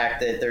back to the fact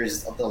that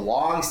there's the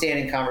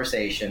long-standing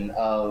conversation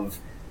of,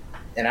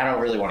 and I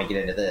don't really want to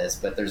get into this,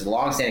 but there's a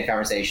long-standing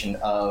conversation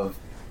of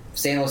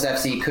St. Louis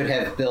FC could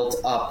have built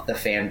up the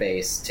fan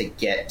base to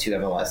get to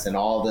MLS and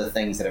all the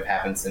things that have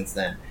happened since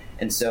then.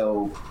 And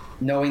so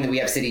knowing that we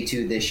have City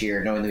 2 this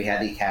year, knowing that we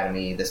had the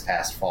Academy this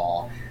past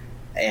fall,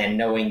 and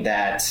knowing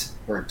that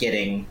we're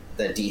getting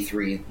the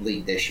D3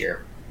 league this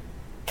year,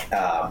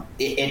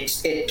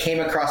 it came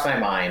across my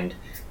mind,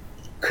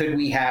 could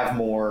we have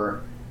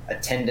more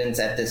attendance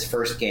at this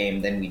first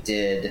game than we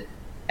did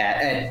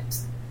at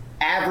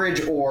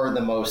average or the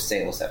most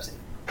St. Louis FC?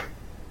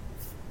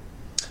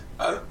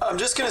 I'm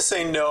just going to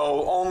say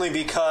no, only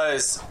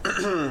because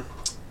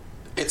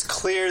it's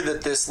clear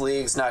that this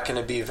league's not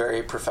going to be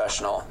very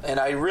professional.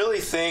 And I really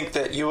think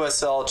that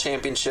USL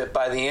Championship,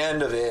 by the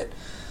end of it,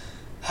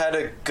 had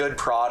a good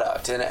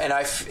product. And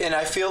I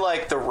feel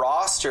like the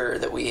roster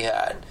that we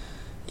had,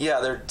 yeah,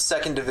 they're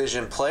second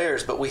division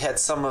players, but we had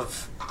a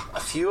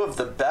few of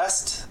the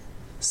best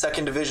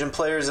second division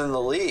players in the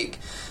league.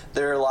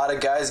 There are a lot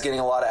of guys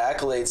getting a lot of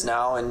accolades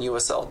now in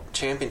USL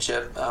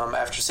Championship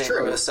after St.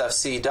 Louis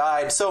FC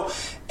died. So,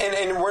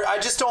 and I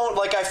just don't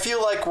like. I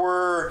feel like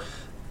we're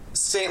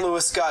St.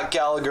 Louis Scott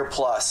Gallagher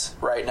plus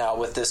right now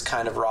with this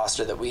kind of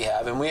roster that we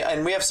have, and we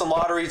have some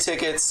lottery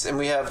tickets, and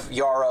we have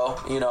Yarrow,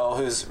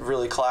 who's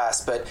really class.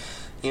 But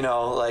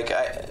like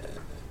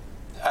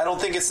I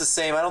don't think it's the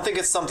same. I don't think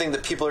it's something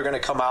that people are going to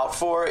come out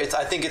for.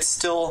 I think it's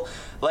still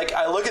like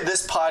I look at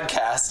this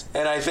podcast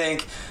and I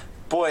think,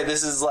 boy,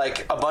 this is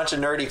like a bunch of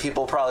nerdy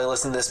people probably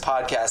listen to this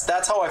podcast.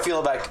 That's how I feel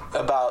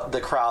about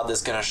the crowd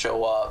that's going to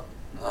show up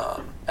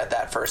at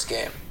that first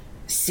game.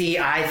 See,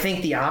 I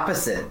think the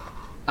opposite.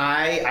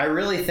 I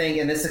really think,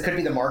 and this could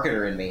be the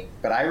marketer in me,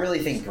 but I really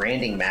think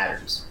branding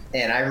matters.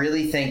 And I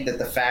really think that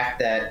the fact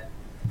that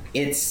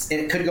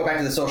it could go back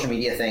to the social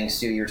media thing,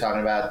 Stu, you were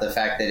talking about the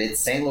fact that it's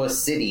St.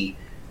 Louis City.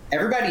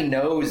 Everybody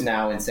knows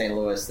now in St.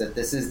 Louis that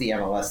this is the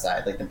MLS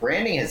side. Like the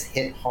branding has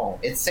hit home.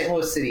 It's St.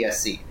 Louis City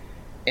SC.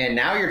 And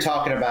now you're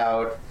talking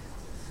about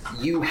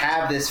you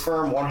have this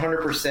firm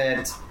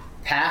 100%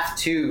 path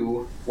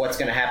to what's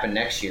going to happen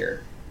next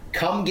year.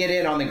 Come get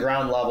in on the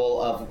ground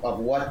level of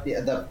what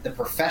the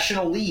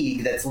professional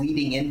league that's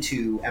leading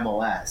into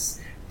MLS.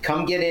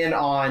 Come get in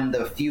on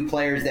the few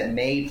players that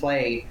may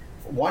play,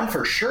 one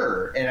for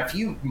sure, and a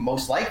few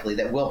most likely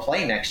that will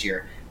play next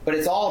year. but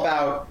it's all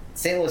about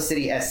St. Louis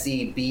City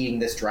SC being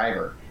this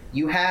driver.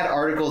 You had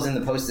articles in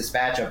the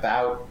Post-Dispatch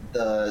about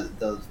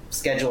the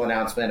schedule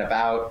announcement,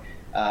 about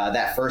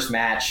that first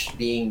match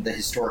being the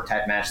historic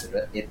type match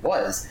that it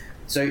was.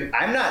 So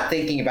I'm not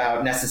thinking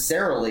about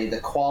necessarily the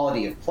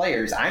quality of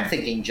players. I'm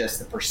thinking just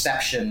the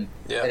perception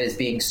that is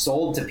being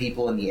sold to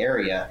people in the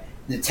area.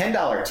 The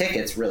 $10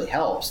 tickets really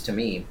helps to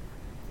me.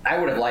 I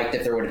would have liked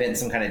if there would have been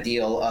some kind of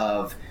deal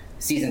of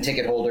season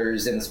ticket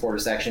holders in the supporter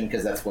section,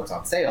 because that's what's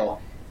on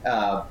sale,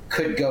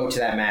 could go to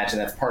that match,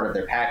 and that's part of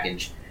their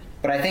package.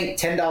 But I think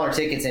 $10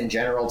 tickets in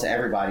general to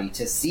everybody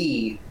to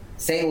see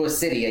St. Louis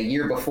City a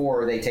year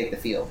before they take the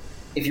field.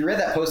 If you read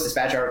that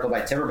Post-Dispatch article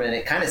by Timmerman,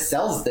 it kind of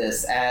sells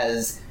this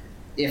as,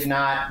 if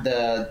not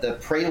the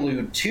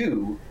prelude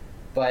to,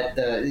 but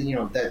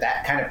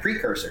that kind of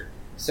precursor.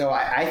 So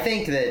I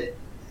think that,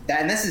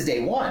 and this is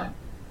day one.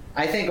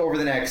 I think over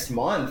the next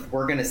month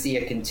we're going to see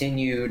a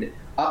continued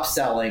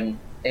upselling,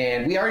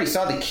 and we already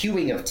saw the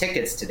queuing of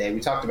tickets today. We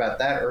talked about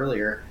that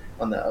earlier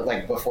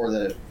before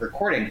the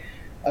recording,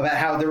 about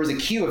how there was a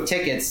queue of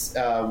tickets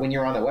when you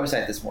were on the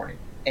website this morning.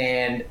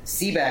 And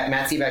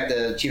Matt Seaback,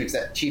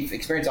 the chief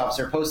experience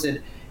officer,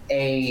 posted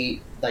a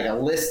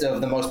list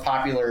of the most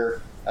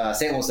popular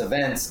St. Louis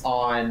events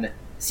on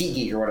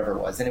SeatGeek or whatever it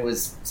was, and it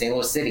was St.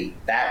 Louis City.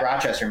 That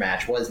Rochester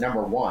match was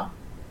number one.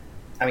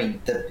 I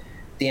mean, the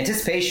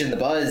anticipation, the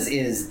buzz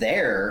is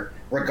there,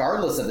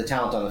 regardless of the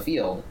talent on the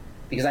field.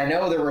 Because I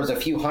know there was a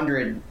few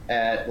hundred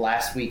at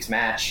last week's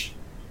match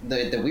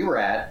that we were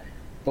at,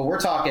 but we're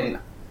talking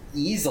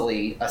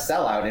easily a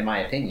sellout, in my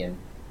opinion.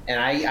 And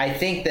I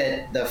think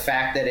that the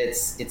fact that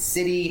it's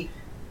City,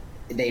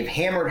 they've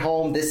hammered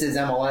home, this is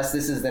MLS,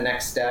 this is the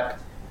next step.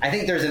 I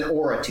think there's an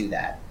aura to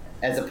that,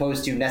 as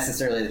opposed to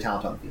necessarily the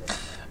talent on the field.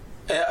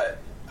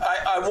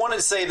 I want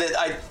to say that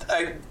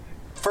I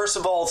first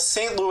of all,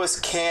 St. Louis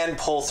can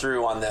pull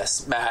through on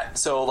this, Matt.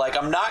 So,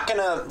 I'm not going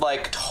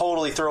to,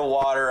 totally throw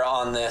water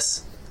on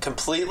this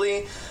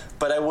completely,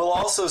 but I will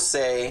also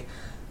say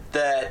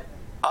that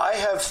I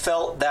have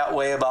felt that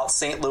way about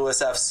St.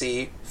 Louis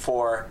FC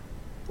for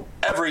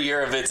every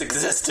year of its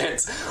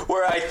existence,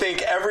 where I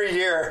think every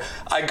year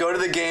I go to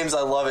the games,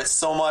 I love it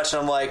so much,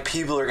 and I'm like,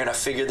 people are going to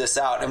figure this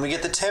out. And we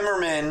get the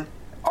Timmerman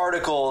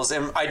articles,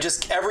 and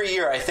every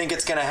year I think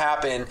it's going to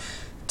happen.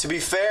 To be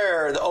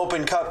fair, the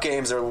Open Cup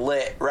games are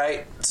lit,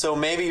 right? So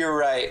maybe you're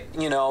right,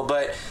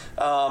 but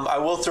I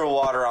will throw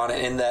water on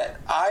it in that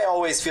I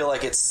always feel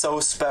like it's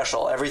so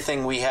special,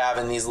 everything we have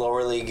in these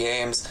lower league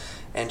games,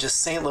 and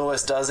just St.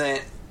 Louis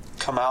doesn't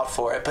come out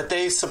for it. But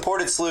they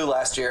supported SLU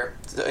last year.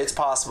 It's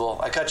possible.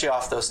 I cut you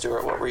off, though,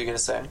 Stuart. What were you going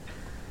to say?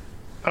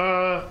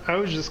 I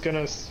was just going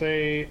to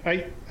say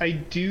I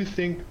do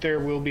think there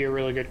will be a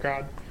really good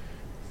crowd.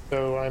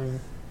 So I'm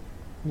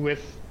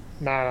with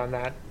Matt on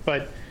that.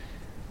 But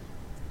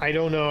I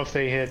don't know if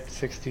they hit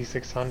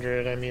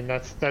 6,600. I mean,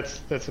 that's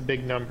a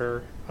big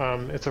number.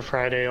 It's a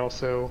Friday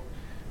also,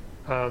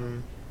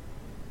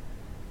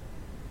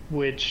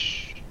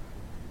 which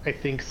I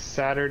think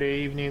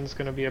Saturday evening is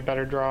going to be a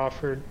better draw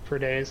for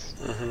days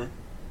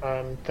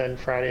than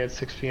Friday at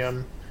 6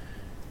 p.m.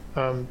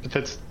 But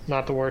that's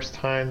not the worst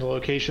time. The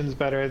location's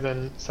better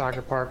than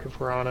Soccer Park, if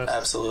we're honest.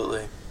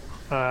 Absolutely.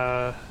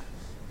 But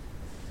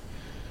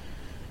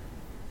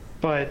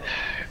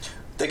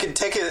they could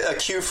take a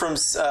cue from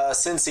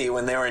Cincy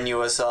when they were in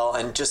USL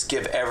and just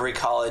give every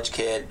college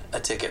kid a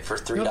ticket for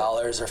 $3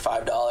 or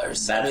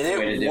 $5. I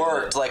mean, it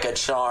worked like a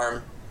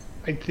charm.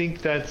 I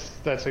think that's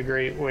a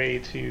great way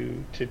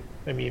to.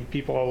 I mean,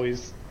 people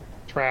always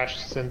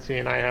trash Cincy,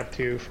 and I have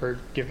to, for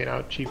giving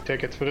out cheap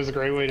tickets, but it's a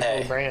great way to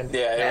build a brand.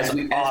 Yeah, as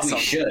we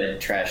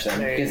should trash them,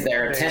 because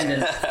their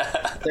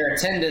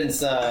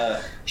attendance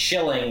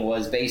shilling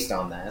was based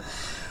on that.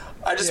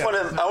 I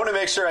want to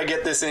make sure I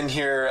get this in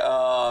here.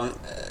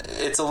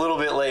 It's a little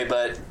bit late,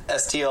 but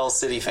STL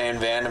City Fan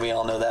Van, we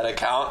all know that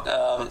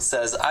account,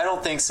 says, I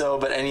don't think so,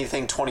 but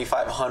anything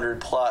 2,500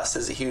 plus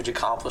is a huge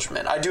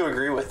accomplishment. I do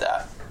agree with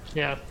that.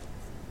 Yeah.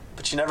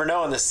 But you never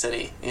know in this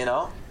city, You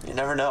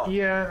never know.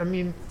 Yeah, I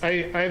mean,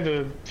 I have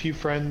a few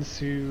friends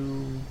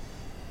who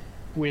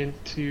went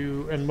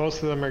to, and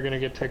most of them are going to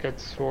get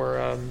tickets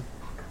for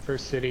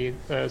City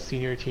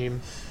senior team.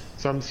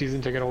 Some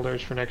season ticket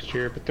holders for next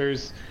year, but I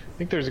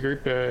think there's a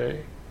group of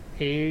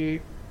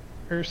 8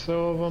 or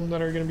so of them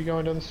that are going to be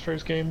going to this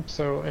first game.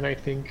 So, and I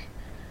think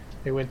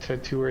they went to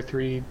 2 or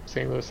 3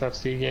 St. Louis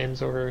FC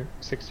games over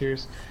 6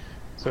 years.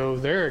 So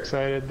they're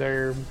excited.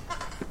 They're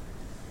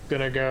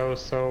going to go.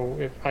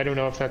 So I don't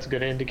know if that's a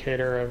good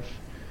indicator of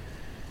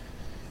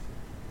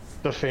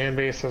the fan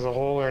base as a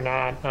whole or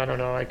not. I don't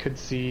know. I could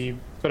see,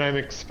 but I'm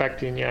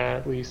expecting,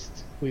 at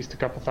least a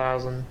couple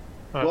thousand.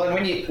 Well,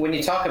 and when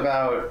you talk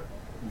about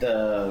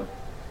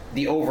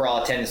the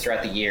overall attendance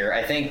throughout the year,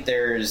 I think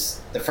there's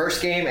the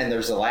first game and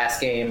there's the last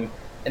game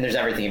and there's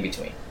everything in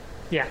between.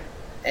 Yeah.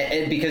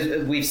 And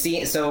because we've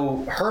seen,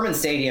 so Herman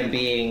Stadium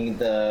being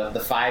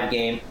the 5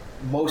 game,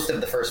 most of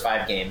the first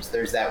 5 games,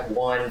 there's that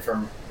one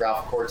from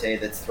Ralph Corte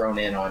that's thrown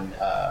in on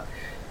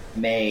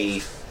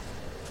May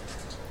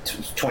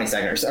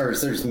 22nd, or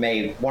there's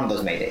one of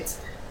those May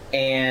dates.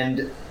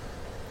 And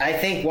I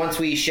think once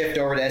we shift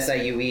over to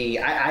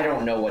SIUE, I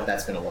don't know what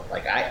that's going to look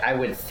like. I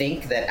would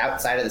think that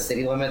outside of the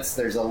city limits,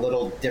 there's a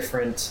little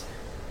different.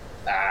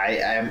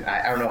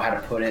 I don't know how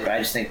to put it, but I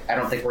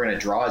don't think we're going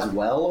to draw as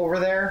well over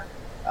there.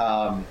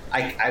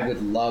 I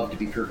would love to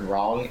be proven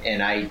wrong,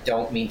 and I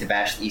don't mean to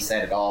bash the East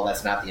Side at all.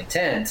 That's not the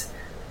intent.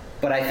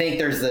 But I think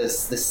there's the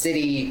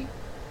city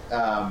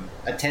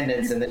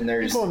attendance, and then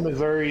there's people in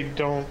Missouri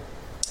don't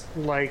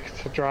like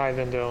to drive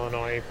into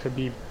Illinois. To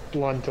be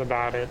blunt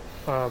about it,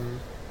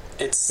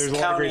 there's a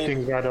lot of great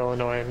things about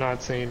Illinois. I'm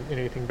not saying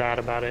anything bad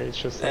about it. It's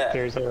just like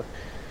there's a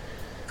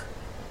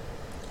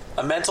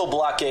mental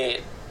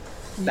blockade.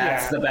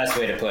 That's the best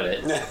way to put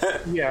it.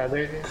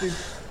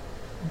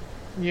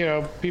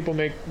 Yeah, people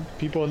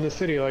in the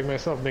city like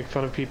myself make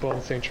fun of people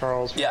in St.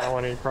 Charles for not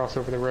wanting to cross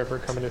over the river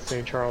coming to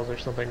St. Charles or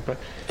something. But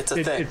it's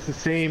a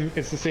thing.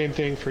 It's the same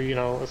thing for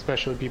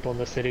especially people in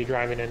the city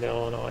driving into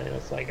Illinois. And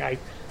it's like I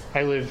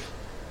live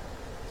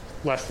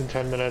less than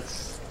 10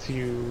 minutes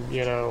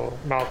to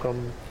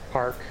Malcolm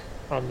Park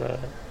on the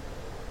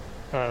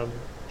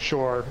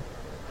shore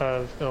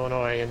of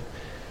Illinois, and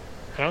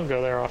I don't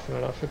go there often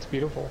enough. It's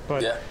beautiful,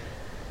 but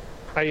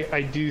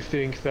I do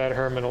think that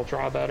Herman will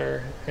draw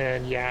better,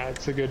 and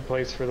it's a good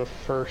place for the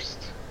first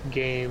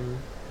game,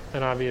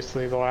 and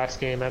obviously the last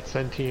game at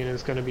Centene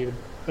is going to be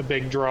a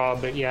big draw.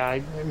 But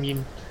I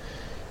mean,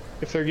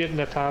 if they're getting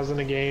 1,000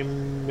 a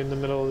game in the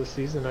middle of the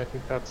season, I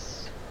think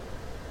that's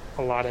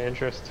a lot of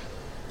interest,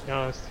 to be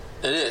honest.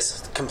 It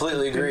is.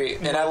 Completely agree.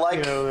 And I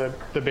like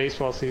the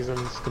baseball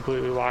season's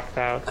completely locked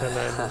out, and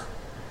then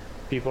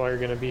people are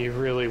going to be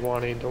really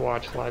wanting to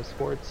watch live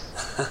sports.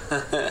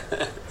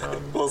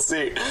 We'll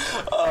see.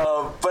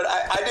 But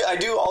I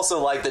do also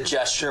like the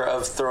gesture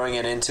of throwing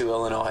it into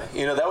Illinois.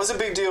 That was a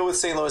big deal with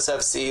St. Louis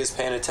FC, is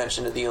paying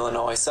attention to the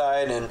Illinois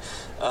side, and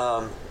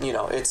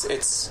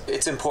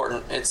it's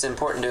important. It's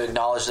important to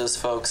acknowledge those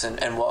folks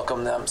and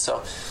welcome them.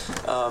 So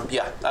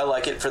I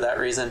like it for that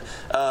reason.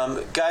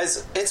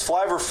 Guys, it's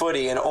Flyover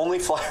Footy, and only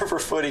Flyover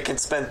Footy can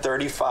spend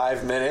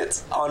 35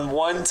 minutes on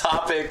one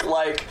topic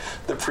like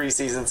the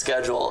preseason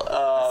schedule.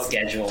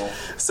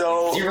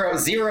 So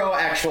zero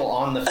actual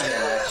on the field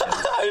action.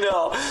 I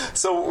know.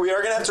 So we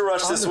are going to have to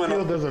rush this one. On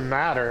the field doesn't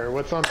matter.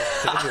 What's on the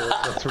schedule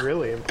that's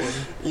really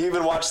important. You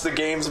even watch the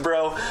games,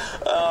 bro.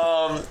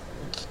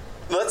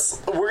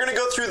 We're going to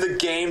go through the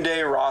game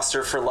day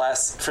roster for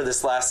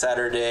this last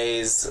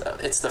Saturday's.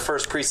 It's the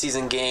first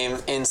preseason game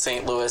in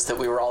St. Louis that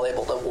we were all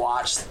able to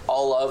watch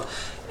all of.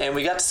 And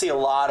we got to see a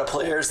lot of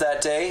players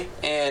that day.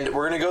 And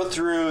we're going to go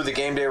through the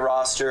game day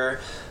roster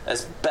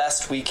as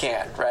best we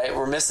can, right?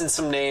 We're missing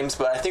some names,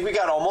 but I think we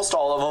got almost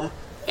all of them.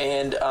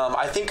 And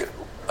I think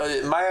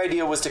my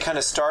idea was to kind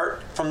of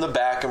start from the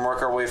back and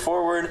work our way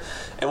forward,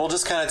 and we'll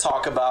just kind of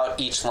talk about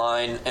each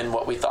line and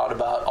what we thought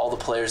about all the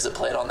players that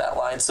played on that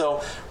line.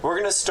 So we're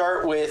going to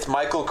start with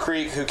Michael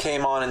Creek, who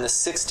came on in the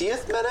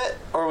 60th minute,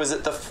 or was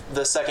it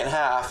the second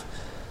half?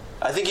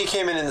 I think he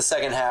came in the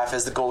second half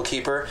as the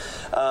goalkeeper.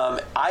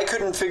 I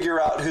couldn't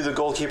figure out who the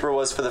goalkeeper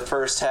was for the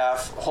first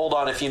half. Hold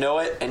on if you know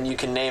it, and you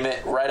can name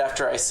it right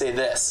after I say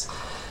this.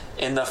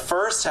 In the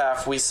first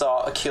half, we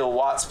saw Akil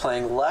Watts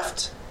playing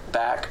left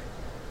back,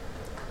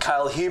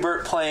 Kyle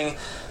Hebert playing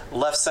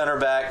left center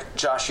back,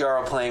 Josh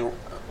Yarrow playing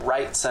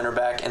right center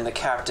back, and the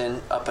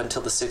captain up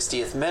until the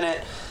 60th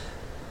minute.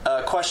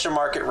 Question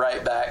mark at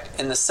right back.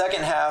 In the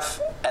second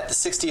half, at the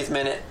 60th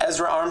minute,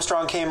 Ezra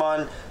Armstrong came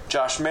on,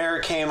 Josh Mayer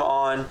came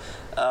on,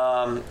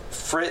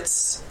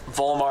 Fritz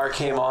Volmar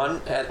came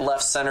on at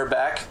left center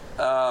back,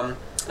 and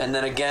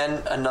then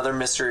again another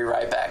mystery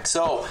right back.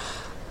 So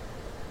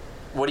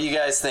what do you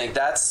guys think?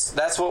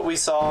 That's what we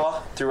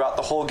saw throughout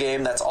the whole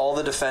game. That's all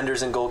the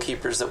defenders and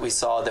goalkeepers that we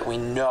saw that we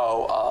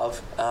know of.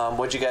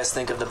 What do you guys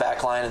think of the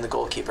back line and the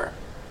goalkeeper?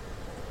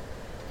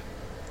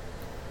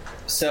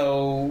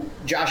 So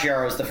Josh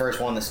Yarrow was the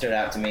first one that stood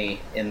out to me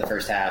in the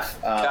first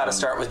half. Got to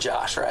start with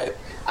Josh, right?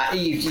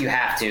 You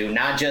have to,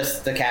 not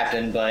just the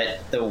captain, but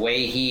the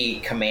way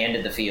he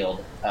commanded the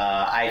field.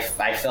 I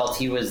felt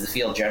he was the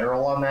field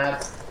general on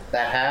that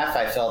half.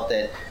 I felt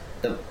that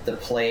the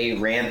play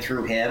ran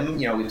through him.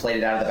 We played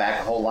it out of the back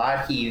a whole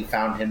lot. He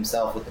found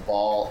himself with the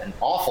ball an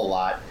awful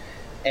lot.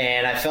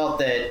 And I felt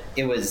that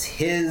it was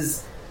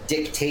his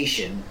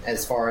dictation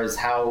as far as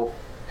how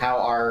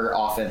our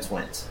offense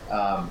went.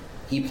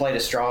 He played a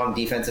strong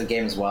defensive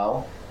game as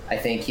well. I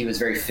think he was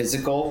very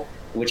physical,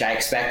 which I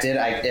expected.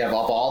 Of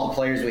all the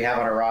players we have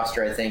on our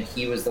roster, I think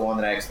he was the one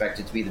that I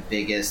expected to be the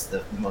biggest,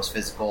 the most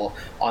physical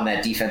on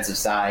that defensive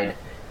side.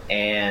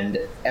 And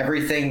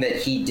everything that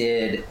he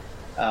did,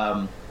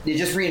 it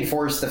just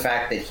reinforced the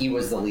fact that he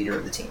was the leader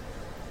of the team.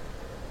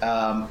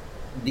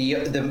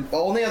 The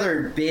only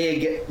other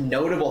big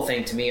notable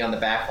thing to me on the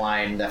back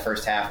line that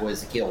first half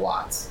was Akil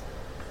Watts.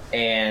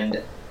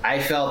 And I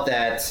felt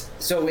that,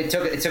 so it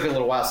took a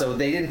little while. So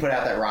they didn't put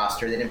out that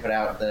roster. They didn't put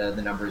out the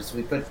numbers.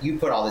 You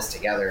put all this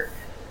together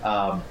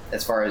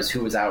as far as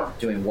who was out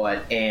doing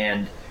what.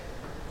 And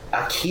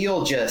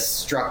Akil just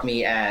struck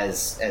me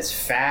as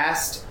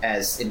fast,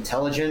 as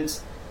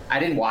intelligent. I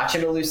didn't watch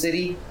him at Lou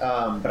City,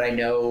 but I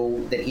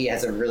know that he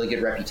has a really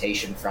good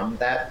reputation from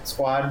that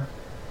squad.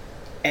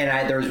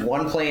 And there was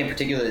one play in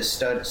particular that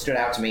stood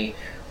out to me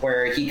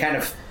where he kind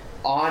of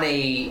on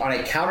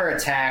a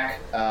counterattack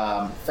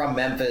from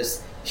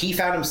Memphis, he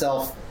found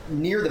himself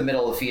near the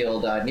middle of the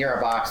field, near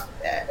our box,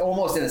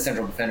 almost in the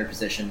central defender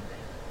position.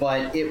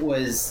 But it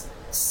was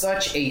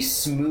such a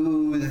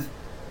smooth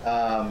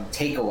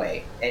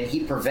takeaway, and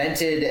he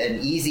prevented an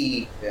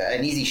easy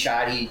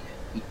shot. He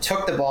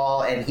took the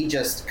ball and he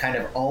just kind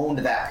of owned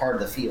that part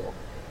of the field.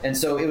 And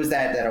so it was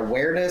that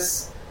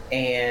awareness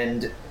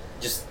and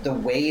just the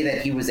way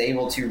that he was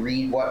able to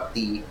read what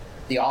the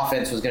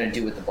offense was going to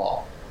do with the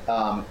ball.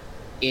 I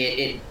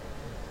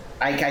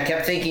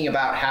kept thinking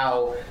about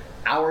how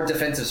our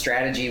defensive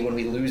strategy when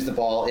we lose the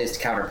ball is to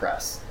counter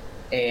press.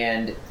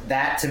 And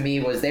that to me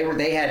was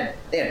they had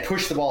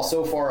pushed the ball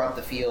so far up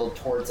the field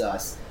towards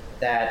us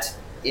that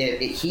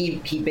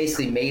he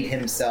basically made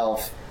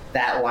himself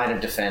that line of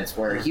defense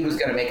where he was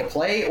going to make a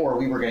play or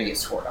we were going to get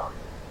scored on.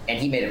 And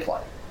he made a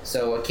play.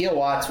 So Akil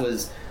Watts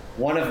was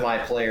one of my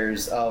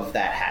players of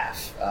that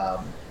half.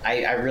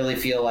 I really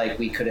feel like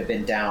we could have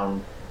been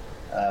down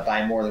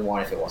by more than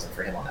one if it wasn't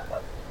for him on that play.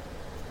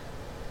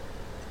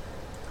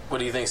 What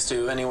do you think,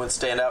 Stu? Anyone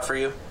stand out for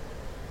you?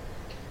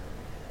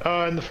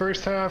 In the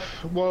first half,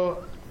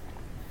 well,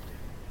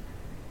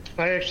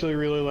 I actually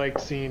really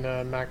liked seeing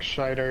Max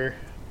Schneider,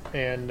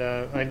 and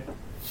I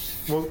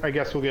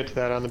guess we'll get to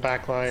that on the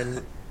back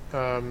line.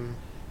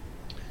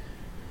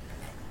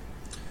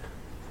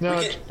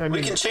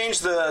 We can change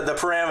the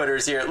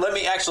parameters here. Let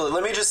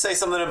me just say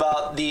something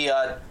about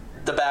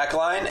the back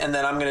line, and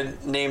then I'm going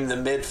to name the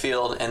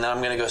midfield, and then I'm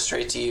going to go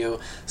straight to you,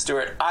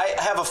 Stuart. I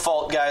have a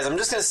fault, guys. I'm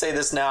just going to say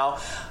this now.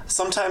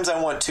 Sometimes I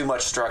want too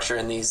much structure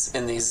in these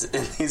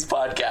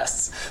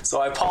podcasts,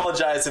 so I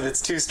apologize if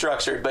it's too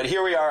structured. But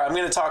here we are. I'm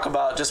going to talk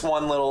about just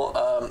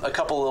a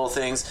couple little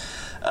things.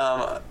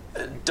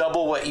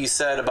 Double what you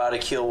said about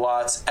Akil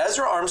Watts.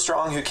 Ezra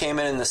Armstrong, who came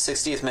in the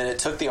 60th minute,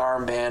 took the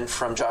armband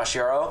from Josh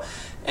Yarrow,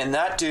 and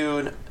that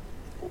dude,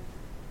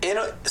 in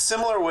a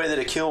similar way that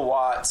Akil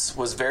Watts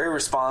was very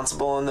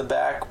responsible in the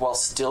back while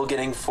still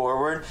getting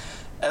forward,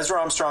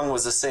 Ezra Armstrong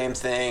was the same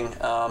thing,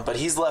 but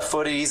he's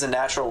left-footed. He's a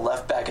natural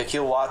left back.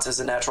 Akil Watts is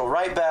a natural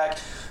right back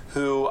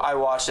who I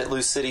watched at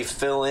Lou City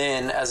fill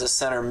in as a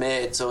center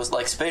mid, so it's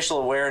like spatial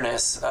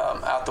awareness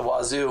out the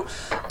wazoo.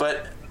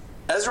 But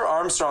Ezra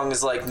Armstrong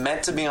is like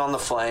meant to be on the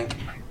flank.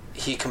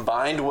 He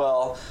combined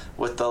well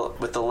with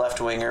the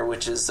left winger,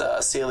 which is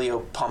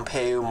Celio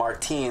Pompeu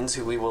Martins,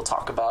 who we will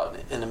talk about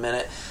in a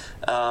minute.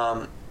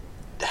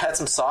 Had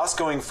some sauce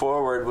going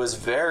forward, was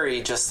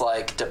very just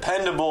like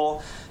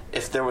dependable.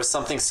 If there was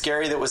something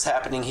scary that was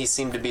happening, he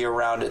seemed to be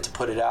around it to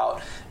put it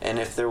out. And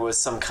if there was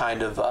some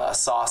kind of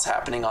sauce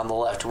happening on the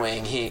left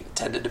wing, he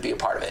tended to be a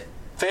part of it.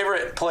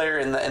 Favorite player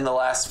in the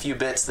last few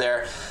bits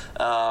there,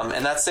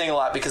 and that's saying a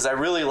lot because I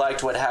really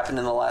liked what happened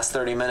in the last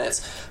 30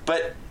 minutes.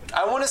 But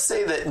I want to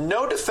say that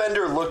no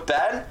defender looked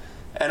bad,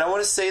 and I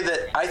want to say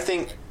that I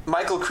think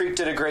Michael Creek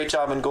did a great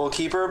job in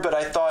goalkeeper, but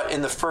I thought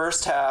in the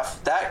first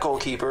half, that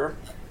goalkeeper,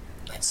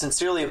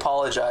 sincerely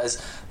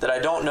apologize that I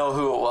don't know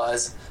who it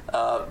was,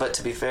 but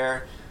to be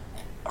fair,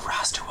 a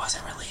roster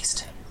wasn't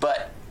released.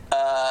 But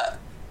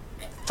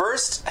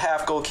first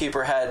half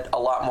goalkeeper had a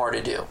lot more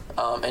to do,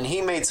 and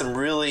he made some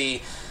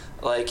really,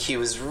 he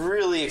was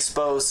really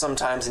exposed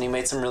sometimes, and he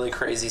made some really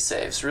crazy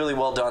saves. Really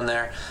well done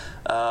there.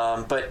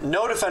 But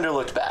no defender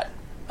looked bad.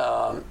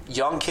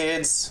 Young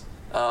kids,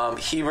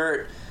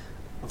 Hebert,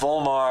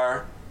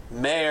 Volmar,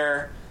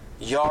 Mayer,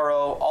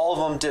 Yarrow, all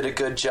of them did a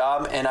good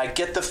job, and I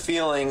get the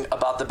feeling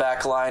about the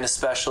back line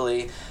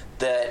especially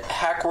that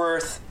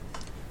Hackworth,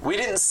 we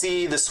didn't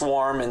see the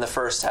swarm in the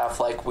first half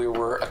like we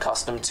were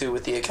accustomed to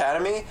with the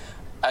academy.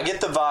 I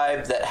get the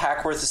vibe that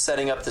Hackworth is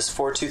setting up this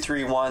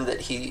 4-2-3-1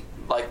 that he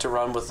liked to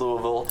run with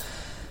Louisville,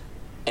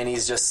 and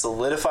he's just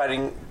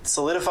solidifying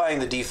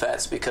the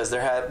defense because they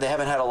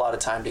haven't had a lot of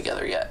time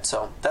together yet.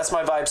 So that's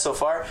my vibe so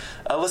far.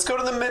 Let's go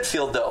to the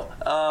midfield,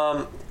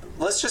 though.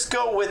 Let's just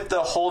go with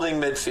the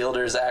holding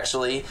midfielders,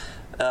 actually.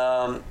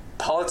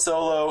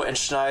 Palazzolo and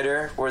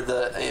Schneider were,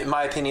 in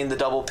my opinion, the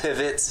double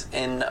pivots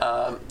in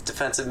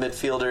defensive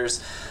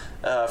midfielders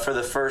for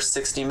the first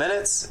 60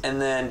 minutes. And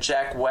then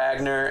Jack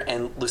Wagner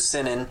and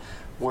Lucinin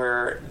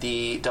were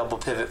the double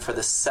pivot for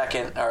the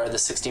second, or the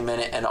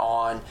 60-minute and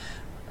on.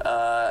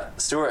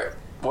 Stuart,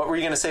 what were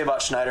you going to say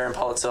about Schneider and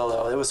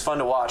Palazzolo? It was fun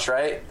to watch,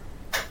 right?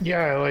 Yeah,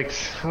 I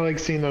like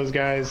seeing those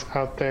guys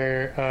out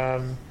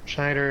there.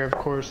 Schneider, of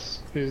course,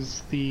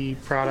 is the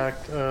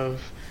product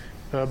of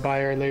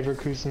Bayer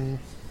Leverkusen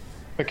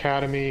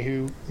Academy,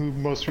 who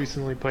most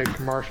recently played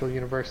for Marshall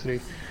University,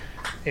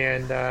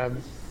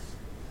 and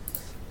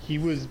he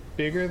was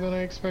bigger than I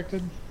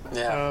expected.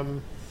 Yeah.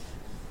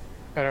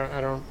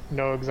 I don't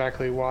know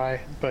exactly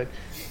why, but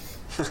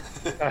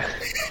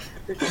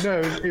no,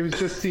 it was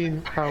just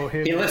seeing how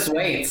him. He lifts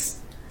weights.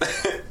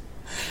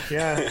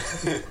 Yeah.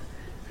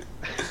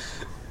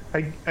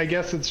 I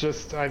guess it's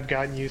just I've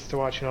gotten used to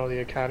watching all the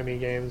academy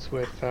games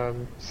with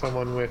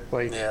someone with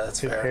like that's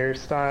his fair.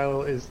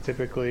 hairstyle is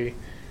typically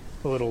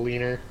a little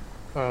leaner,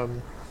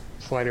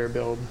 slighter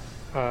build.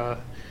 But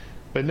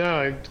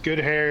no, good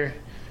hair,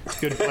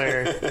 good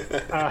player.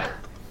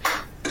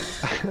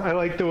 I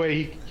like the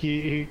way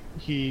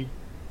he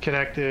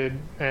connected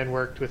and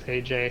worked with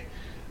AJ.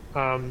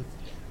 I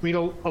mean,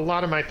 a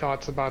lot of my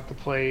thoughts about the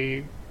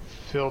play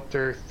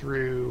filter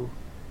through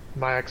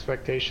my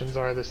expectations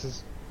are this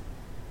is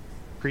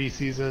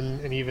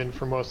preseason, and even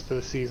for most of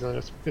the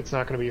season, it's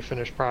not going to be a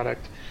finished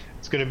product.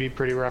 It's going to be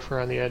pretty rough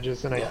around the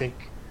edges, and I think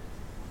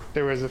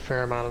there was a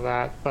fair amount of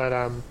that. But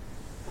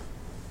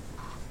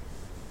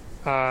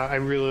I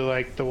really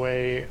like the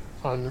way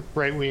on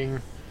right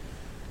wing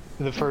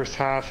in the first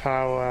half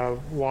how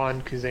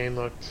Juan Kuzain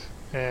looked,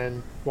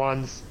 and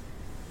Juan's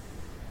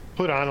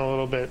put on a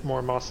little bit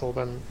more muscle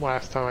than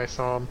last time I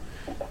saw him.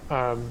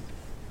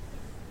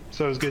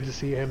 So it was good to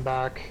see him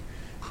back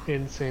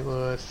in St.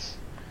 Louis.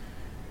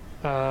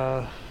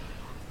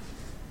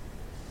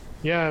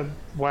 Yeah,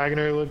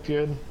 Wagner looked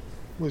good.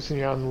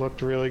 Lucian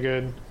looked really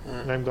good,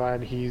 and I'm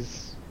glad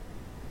he's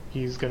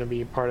going to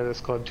be part of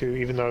this club too,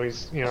 even though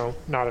he's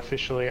not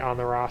officially on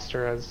the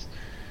roster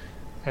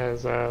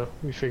as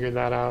we figured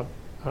that out.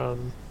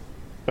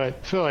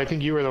 But Phil, I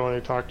think you were the one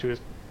who talked to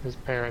his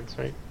parents,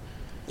 right?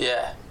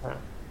 Yeah.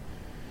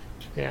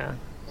 Yeah.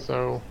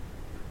 So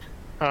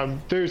I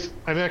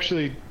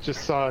actually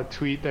just saw a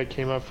tweet that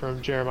came up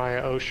from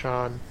Jeremiah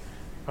Oshan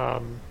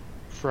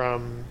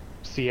from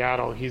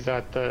Seattle. He's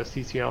at the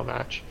CCL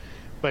match,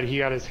 but he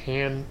got his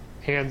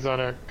hands on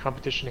a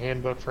competition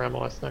handbook for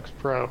MLS Next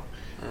Pro.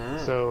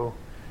 So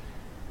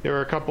there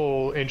were a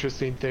couple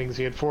interesting things.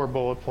 He had 4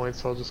 bullet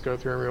points, so I'll just go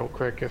through them real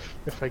quick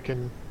if I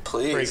can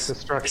break the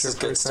structure. This is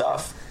good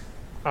stuff.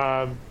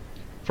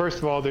 First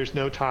of all, there's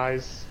no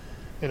ties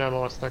in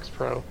MLS Next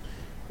Pro.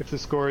 If the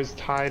score is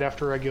tied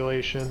after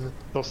regulation,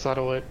 they'll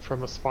settle it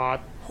from a spot.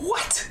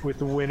 What? With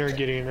the winner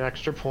getting an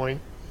extra point.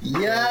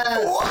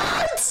 Yes!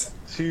 What?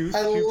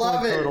 I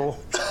love it. Total.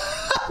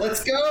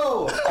 Let's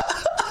go!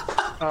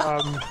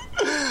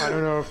 I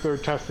don't know if they're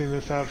testing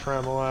this out for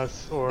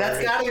MLS or...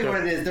 That's gotta be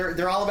what it is.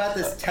 They're all about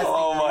this testing.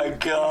 Oh my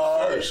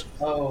gosh.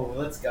 Oh,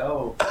 let's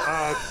go.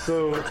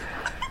 So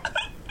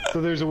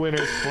there's a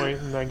winner's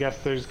point, and I guess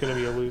there's going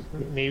to be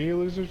maybe a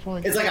loser's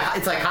point. It's like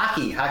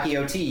hockey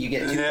OT. You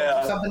get 2 points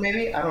or something,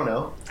 maybe. I don't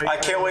know. I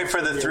can't wait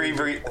for the 3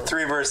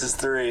 versus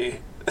 3.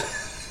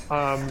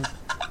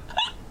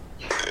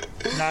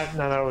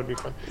 That would be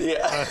fun.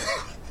 Yeah.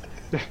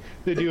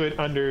 They do it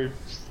under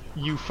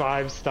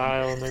U5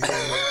 style, and they're going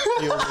to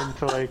field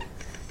into like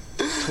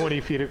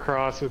 20 feet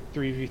across with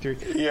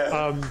 3v3.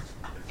 Yeah.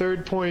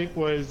 Third point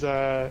was,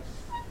 or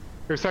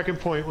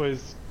second point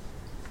was,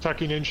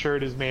 tucking in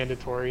shirt is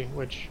mandatory,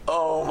 which...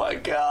 Oh my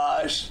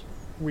gosh.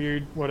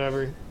 Weird,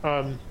 whatever.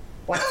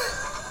 What?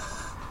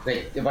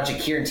 Wait, a bunch of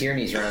Kieran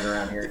Tierney's running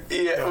around here.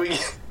 Yeah, we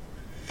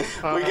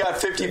got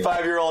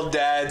 55-year-old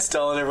dads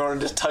telling everyone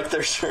to tuck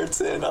their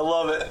shirts in. I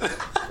love it.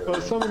 Well,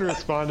 someone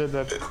responded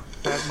that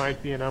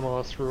might be an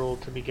MLS rule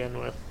to begin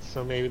with,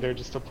 so maybe they're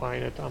just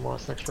applying it to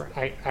MLS Next Pro.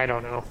 I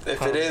don't know.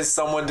 If it is,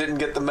 someone didn't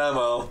get the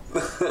memo.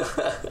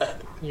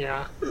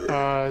 Yeah.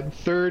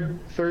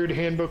 Third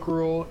handbook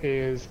rule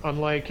is,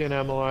 unlike in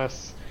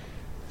MLS,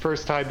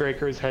 first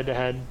tiebreaker is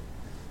head-to-head.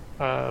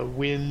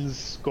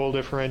 Wins, goal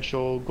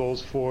differential,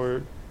 goals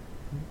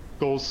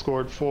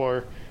scored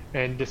for,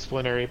 and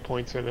disciplinary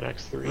points are the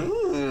next 3.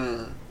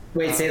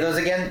 Wait, say those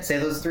again. Say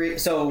those 3.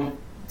 So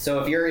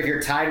if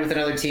you're tied with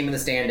another team in the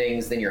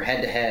standings, then you're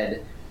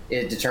head-to-head.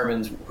 It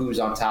determines who's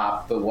on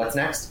top. But what's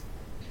next?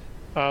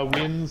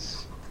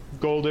 Wins,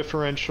 goal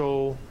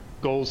differential,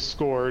 goals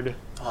scored,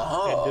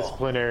 and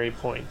disciplinary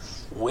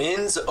points.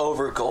 Wins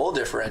over goal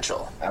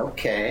differential.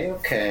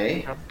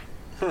 Okay. Yep.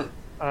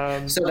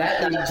 So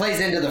that plays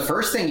into the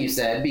first thing you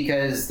said,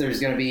 because there's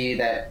going to be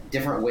that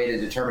different way to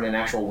determine an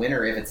actual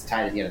winner if it's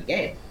tied at the end of the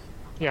game.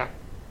 Yeah.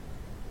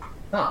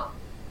 Huh.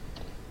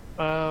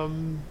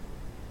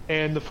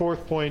 And the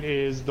fourth point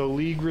is the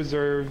league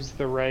reserves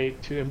the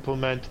right to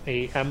implement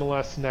a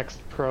MLS Next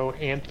Pro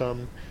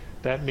anthem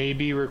that may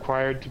be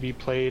required to be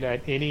played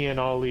at any and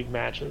all league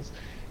matches,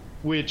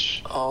 which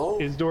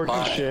is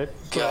dorky shit.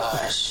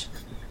 Gosh.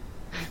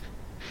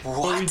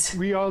 What?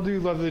 We all do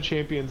love the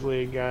Champions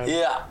League.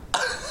 Yeah.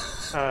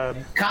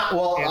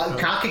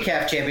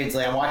 CONCACAF Champions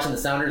League. I'm watching the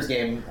Sounders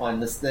game on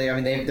this. They've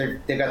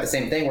got the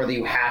same thing where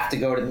you have to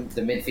go to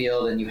the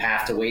midfield and you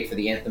have to wait for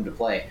the anthem to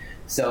play.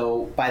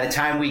 So by the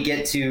time we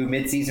get to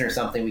midseason or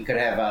something, we could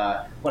have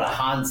a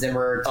Hans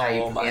Zimmer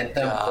type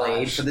anthem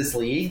played for this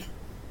league.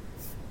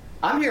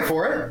 I'm here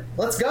for it.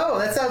 Let's go.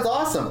 That sounds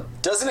awesome.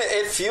 Doesn't it?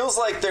 It feels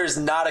like there's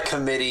not a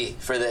committee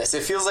for this.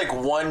 It feels like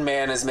one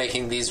man is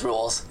making these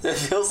rules. It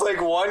feels like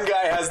one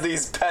guy has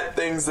these pet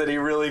things that he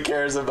really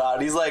cares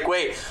about. He's like,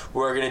 wait,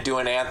 we're going to do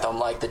an anthem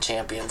like the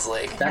Champions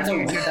League.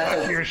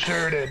 Your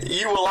shirt in.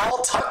 You will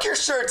all tuck your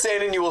shirts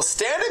in and you will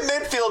stand in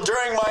midfield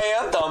during my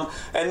anthem,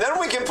 and then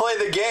we can play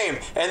the game,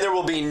 and there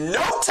will be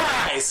no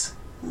ties.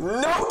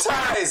 No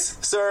ties,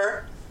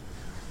 sir.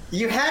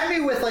 You had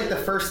me with like the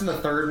first and the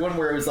third one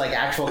where it was like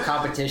actual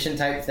competition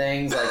type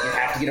things, like you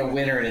have to get a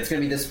winner and it's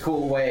going to be this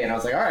cool way, and I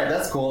was like, all right,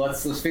 that's cool.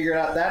 Let's figure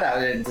that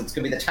out. And it's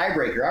going to be the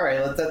tiebreaker. All right,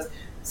 that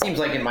seems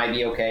like it might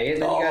be okay.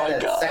 And then you got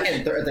that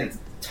second, third, like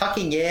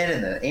tucking in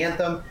and the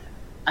anthem.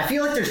 I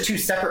feel like there's two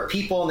separate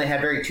people and they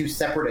had two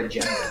separate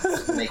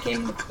agendas when they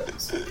came with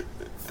those.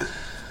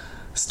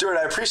 Stuart,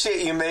 I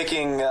appreciate you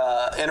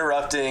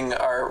interrupting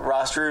our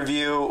roster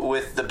review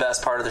with the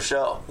best part of the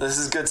show. This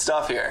is good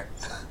stuff here.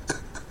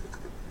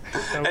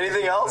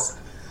 Anything else?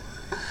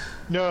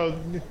 No,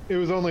 it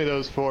was only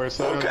those four,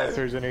 so I don't know if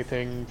there's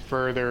anything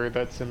further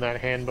that's in that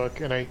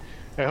handbook. And I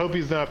hope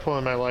he's not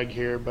pulling my leg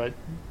here, but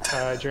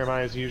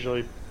Jeremiah's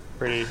usually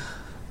pretty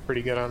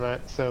good on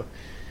that. So,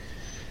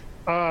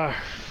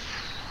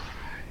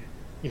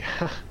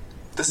 yeah.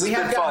 This has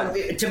been fun.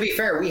 To be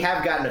fair, we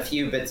have gotten a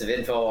few bits of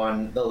info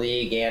on the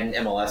league and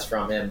MLS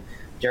from him.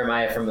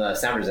 Jeremiah from the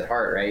Sounders at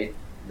Heart, right?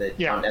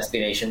 On SB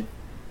Nation.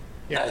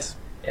 Yeah. Nice.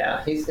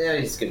 Yeah, he's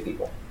good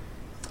people.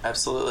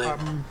 Absolutely.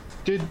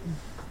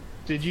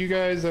 Did you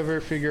guys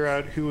ever figure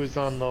out who was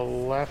on the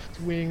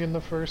left wing in the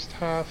first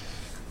half?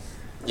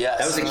 Yes.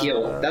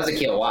 That was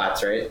Akil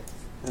Watts, right?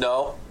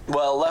 No.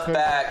 Well, left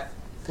back.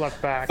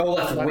 Left back. Oh,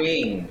 left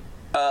wing.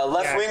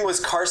 Left wing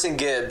was Carson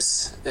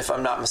Gibbs, if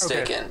I'm not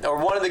mistaken.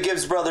 Or one of the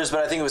Gibbs brothers,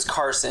 but I think it was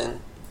Carson.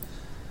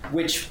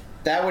 Which,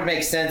 that would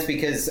make sense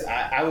because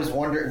I was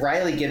wondering,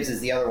 Riley Gibbs is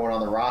the other one on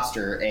the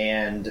roster,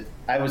 and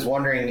I was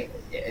wondering,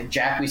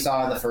 Jack we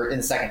saw in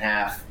the second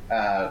half,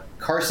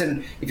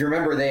 Carson, if you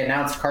remember, they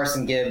announced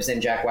Carson Gibbs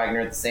and Jack Wagner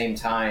at the same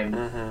time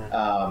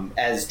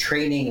as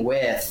training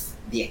with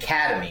the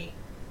Academy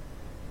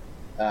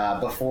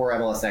before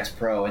MLS Next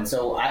Pro. And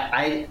so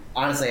I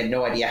honestly had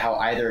no idea how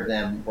either of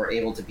them were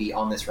able to be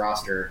on this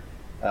roster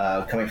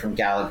coming from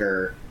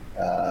Gallagher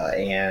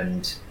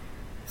and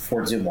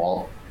Fort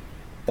Zumwalt.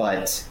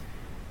 But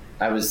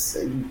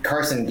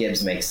Carson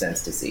Gibbs makes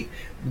sense to see.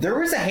 There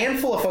was a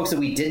handful of folks that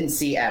we didn't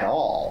see at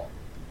all.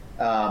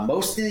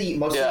 Mostly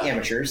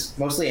amateurs,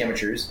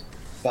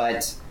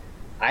 but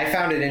I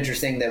found it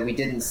interesting that we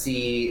didn't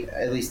see,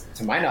 at least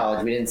to my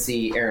knowledge, we didn't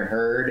see Aaron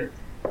Hurd,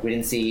 we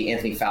didn't see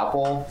Anthony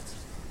Falpel.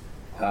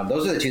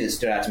 Those are the two that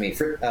stood out to me.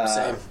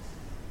 Same.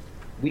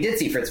 We did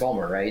see Fritz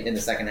Vollmer, right, in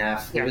the second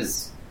half. Yeah. He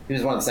was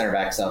one of the center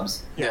back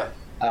subs. Yeah.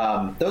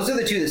 Those are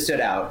the two that stood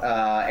out,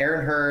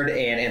 Aaron Hurd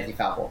and Anthony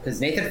Falpel, because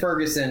Nathan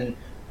Ferguson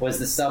was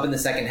the sub in the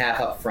second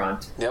half up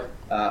front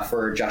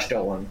for Josh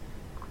Dolan.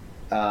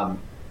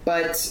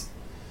 But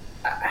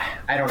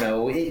I don't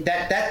know.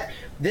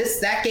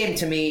 That game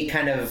to me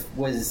kind of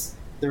was,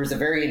 there was a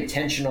very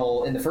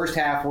intentional, in the first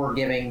half we're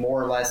giving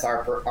more or less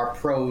our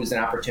pros an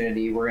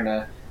opportunity. We're going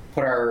to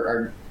put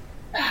our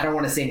I don't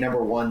want to say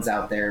number ones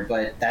out there,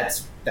 but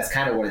that's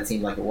kind of what it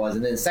seemed like it was.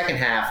 And then the second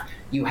half,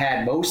 you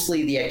had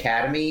mostly the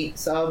academy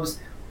subs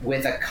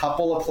with a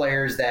couple of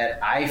players that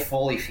I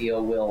fully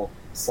feel will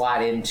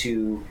slide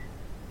into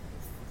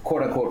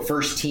quote-unquote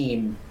first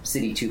team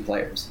City 2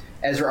 players.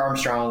 Ezra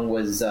Armstrong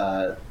was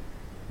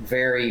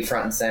very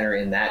front and center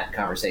in that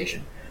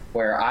conversation,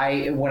 where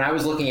when I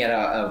was looking at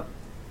a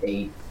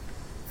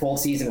full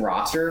season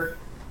roster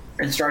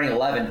and starting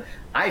 11,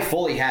 I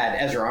fully had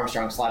Ezra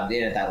Armstrong slotted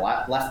in at that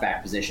left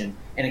back position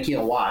and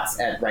Akil Watts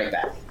at right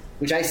back,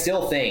 which I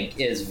still think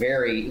is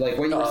very, like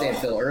what you were saying,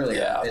 Phil,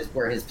 earlier, is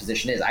where his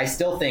position is. I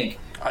still think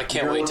I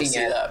can't wait to see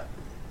that.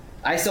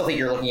 I still think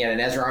you're looking at an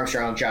Ezra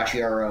Armstrong, Josh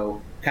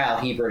Yarrow, Kyle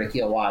Hebert,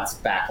 Akil Watts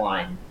back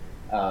line.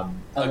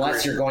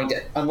 Unless you're going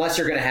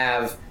to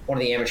have one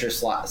of the amateurs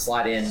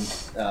slot in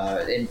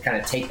and kind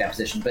of take that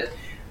position. But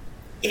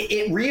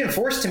it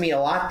reinforced to me a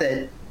lot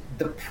that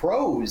the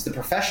pros, the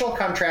professional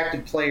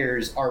contracted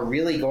players, are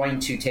really going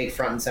to take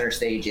front and center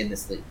stage in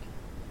this league.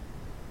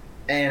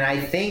 And I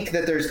think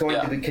that there's going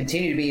to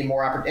continue to be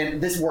more opportunity.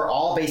 And we're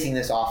all basing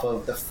this off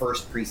of the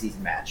first preseason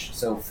match,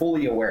 so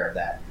fully aware of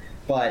that.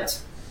 But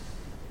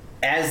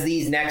as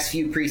these next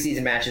few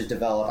preseason matches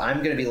develop, I'm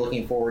going to be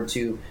looking forward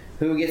to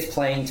who gets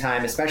playing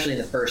time, especially in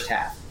the first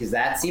half, because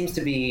that seems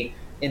to be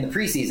in the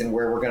preseason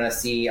where we're going to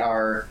see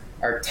our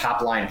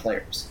top line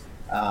players.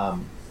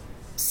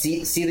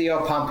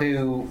 Celio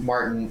Pompu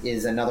Martin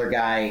is another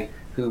guy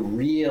who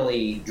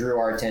really drew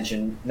our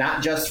attention,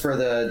 not just for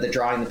the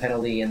drawing the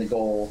penalty and the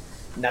goal,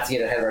 not to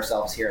get ahead of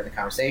ourselves here in the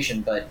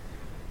conversation, but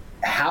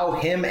how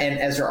him and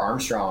Ezra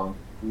Armstrong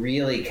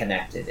really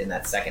connected in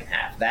that second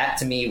half. That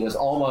to me was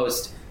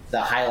almost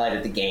the highlight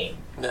of the game.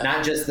 Yeah.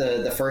 Not just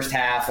the first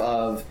half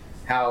of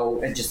how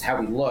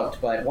we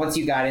looked, but once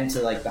you got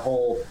into like the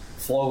whole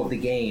flow of the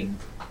game,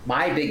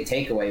 my big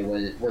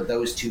takeaway were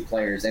those two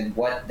players and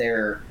what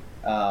their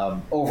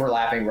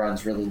overlapping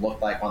runs really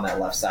looked like on that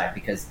left side,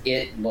 because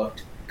it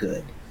looked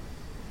good.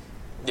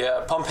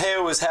 Yeah,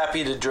 Pompeo was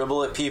happy to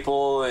dribble at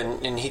people,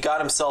 and he got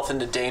himself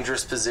into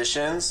dangerous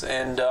positions.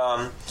 And,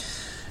 I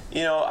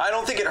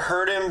don't think it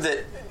hurt him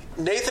that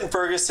Nathan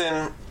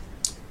Ferguson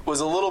was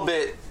a little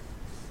bit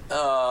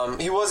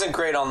he wasn't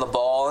great on the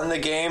ball in the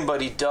game, but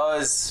he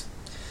does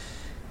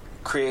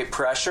create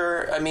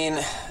pressure. I mean,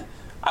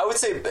 I would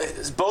say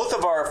both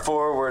of our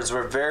forwards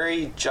were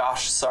very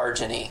Josh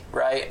Sargent-y,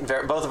 right?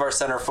 Both of our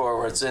center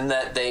forwards, in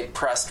that they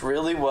pressed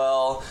really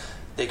well,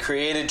 they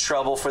created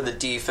trouble for the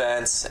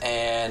defense,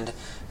 and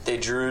they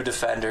drew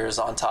defenders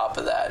on top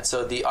of that.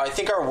 So I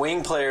think our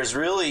wing players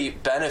really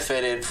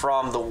benefited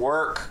from the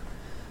work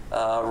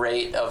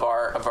rate of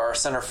our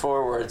center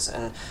forwards,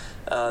 and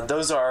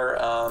those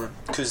are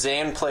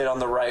Kuzan played on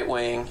the right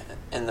wing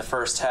in the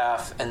first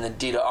half, and then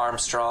Dita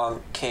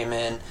Armstrong came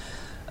in.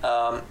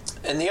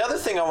 And the other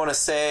thing I want to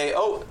say,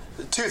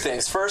 two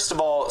things. First of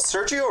all,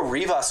 Sergio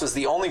Rivas was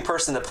the only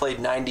person that played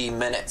 90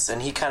 minutes,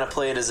 and he kind of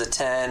played as a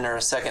 10 or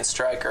a second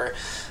striker.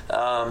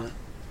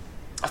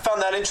 I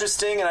found that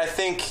interesting, and I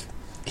think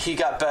he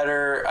got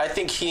better. I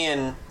think he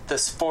and the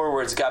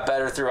forwards got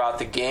better throughout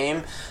the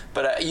game,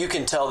 but you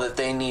can tell that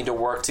they need to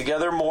work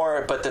together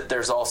more, but that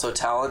there's also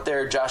talent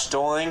there. Josh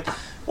Doling,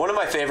 one of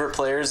my favorite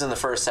players in the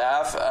first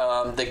half.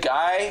 The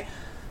guy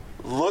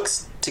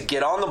looks to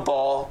get on the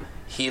ball.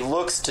 He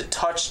looks to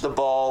touch the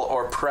ball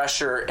or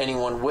pressure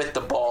anyone with the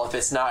ball if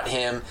it's not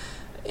him,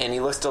 and he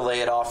looks to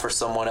lay it off for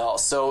someone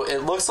else. So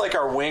it looks like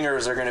our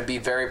wingers are going to be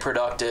very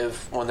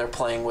productive when they're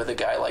playing with a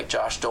guy like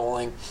Josh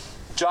Doling.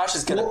 Josh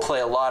is going to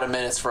play a lot of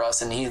minutes for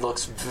us, and he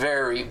looks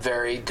very,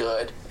 very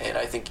good. And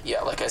I think,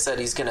 like I said,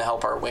 he's going to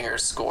help our wingers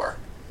score.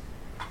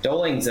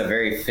 Doling's a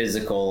very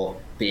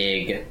physical,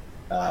 big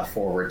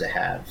forward to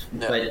have.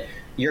 Yeah. But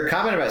your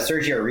comment about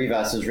Sergio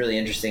Rivas was really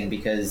interesting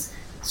because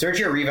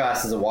Sergio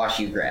Rivas is a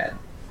WashU grad,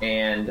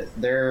 and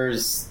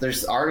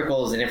there's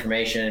articles and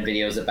information and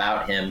videos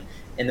about him.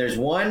 And there's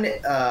one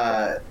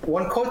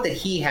quote that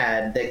he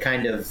had that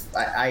kind of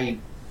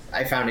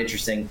I found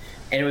interesting,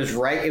 and it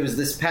was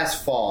this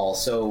past fall,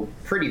 so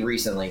pretty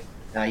recently.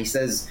 He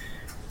says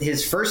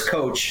his first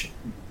coach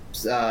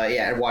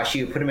at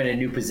WashU put him in a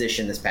new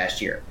position this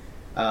past year.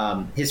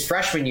 His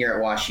freshman year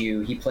at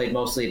WashU, he played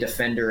mostly a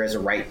defender as a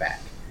right back.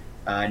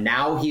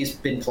 Now he's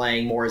been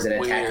playing more as an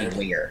attacking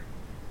winger.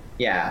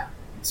 Yeah.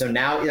 So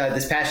now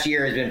this past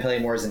year has been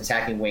playing more as an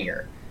attacking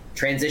winger,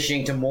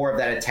 transitioning to more of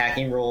that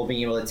attacking role,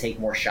 being able to take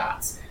more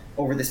shots.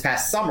 Over this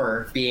past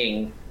summer,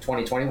 being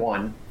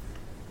 2021,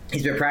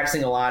 he's been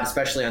practicing a lot,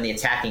 especially on the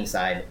attacking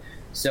side.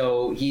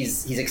 So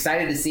he's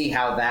excited to see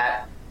how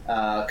that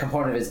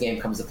component of his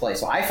game comes to play.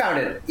 So I found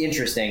it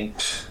interesting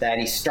that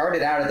he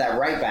started out at that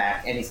right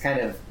back, and he's kind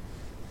of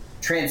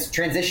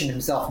transitioned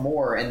himself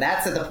more. And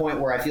that's at the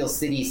point where I feel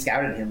City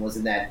scouted him, was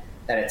in that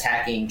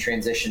attacking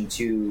transition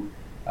to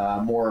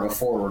more of a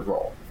forward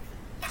role.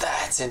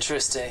 That's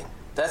interesting.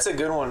 That's a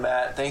good one,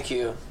 Matt. Thank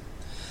you.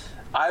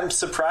 I'm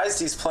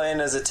surprised he's playing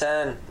as a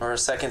 10 or a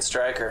second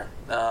striker.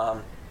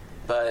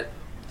 But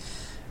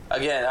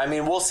again, I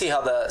mean, we'll see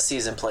how the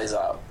season plays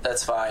out.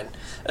 That's fine.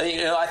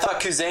 I thought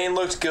Kuzan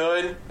looked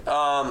good.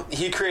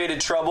 He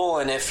created trouble,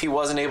 and if he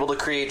wasn't able to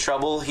create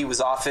trouble, he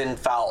was often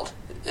fouled.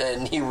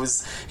 And he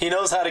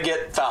knows how to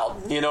get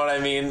fouled. You know what I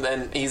mean?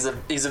 And he's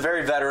a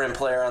very veteran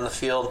player on the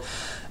field.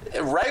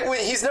 Right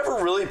wing, he's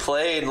never really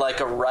played like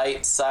a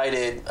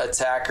right-sided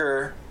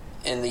attacker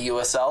in the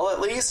USL,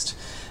 at least.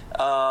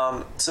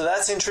 So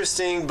that's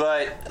interesting,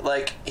 but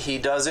like he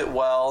does it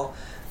well.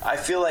 I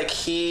feel like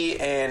he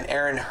and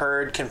Aaron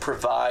Hurd can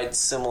provide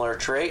similar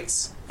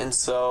traits, and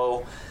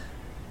so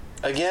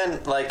again,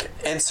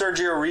 and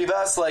Sergio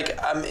Rivas,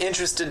 I'm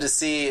interested to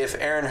see if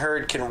Aaron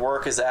Hurd can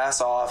work his ass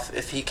off,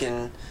 if he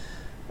can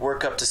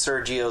work up to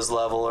Sergio's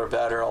level or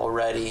better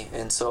already.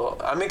 And so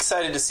I'm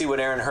excited to see what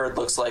Aaron Hurd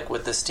looks like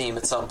with this team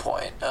at some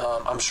point.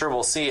 I'm sure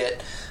we'll see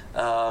it.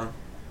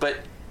 But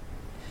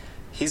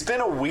he's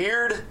been a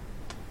weird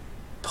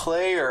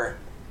player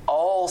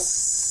all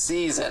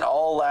season,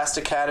 all last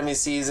academy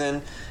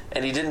season,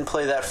 and he didn't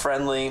play that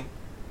friendly.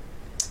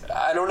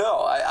 I don't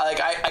know.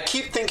 I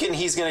keep thinking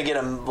he's going to get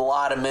a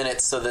lot of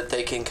minutes so that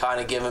they can kind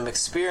of give him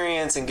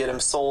experience and get him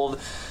sold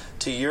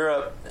to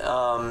Europe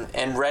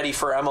and ready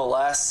for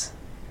MLS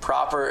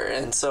proper.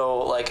 And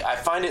so I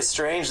find it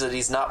strange that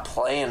he's not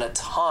playing a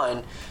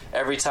ton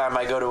every time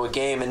I go to a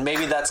game, and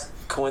maybe that's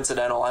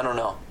coincidental. I don't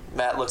know.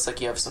 Matt, looks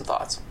like you have some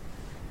thoughts.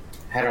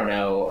 I don't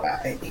know.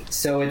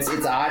 So it's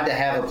odd to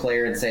have a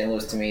player in St.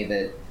 Louis to me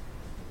that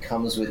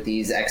comes with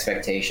these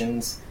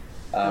expectations,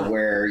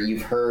 where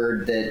you've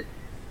heard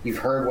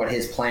what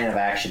his plan of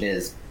action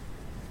is.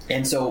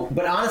 And so,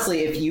 but honestly,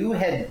 if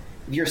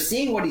you're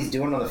seeing what he's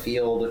doing on the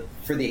field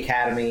for the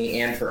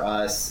academy and for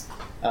us,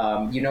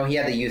 he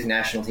had the youth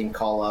national team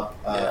call up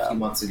a few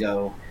months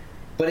ago.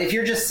 But if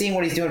you're just seeing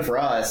what he's doing for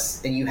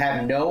us and you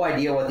have no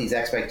idea what these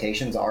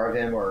expectations are of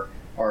him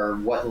or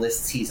what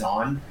lists he's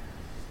on,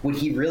 would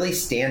he really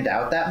stand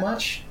out that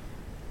much?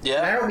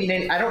 Yeah.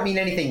 And I don't mean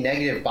anything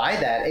negative by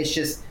that. It's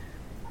just,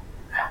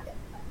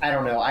 I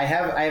don't know. I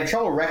have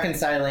trouble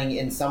reconciling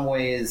in some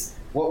ways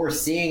what we're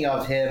seeing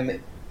of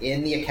him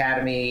in the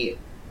academy,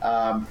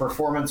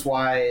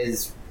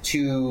 performance-wise,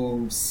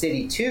 to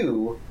City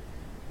 2,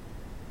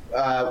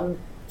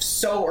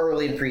 so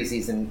early in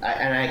preseason,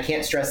 and I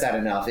can't stress that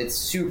enough. It's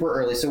super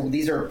early, so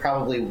these are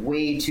probably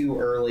way too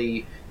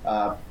early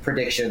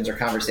predictions or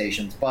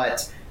conversations,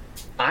 but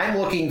I'm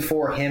looking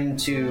for him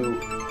to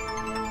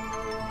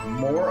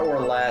more or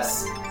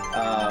less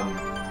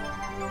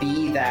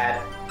be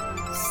that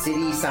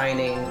City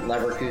signing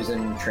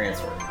Leverkusen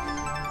transfer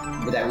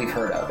that we've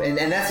heard of. And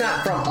that's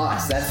not from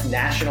us. That's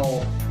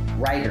national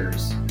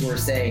writers who are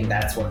saying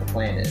that's what the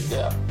plan is.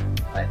 Yeah.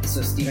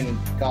 So Stephen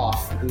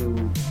Goff,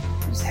 who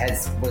was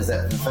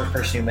the first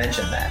person who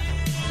mentioned that.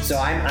 So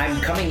I'm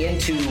coming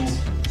into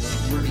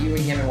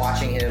reviewing him and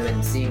watching him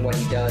and seeing what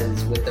he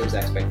does with those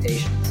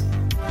expectations.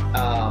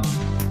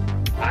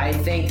 I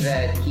think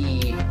that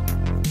he,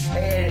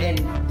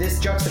 and this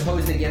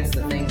juxtaposed against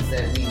the things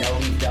that we know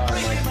he's done,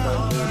 like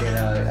Mood in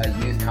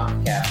a youth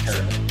CONCACAF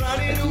tournament, but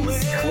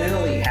he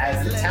clearly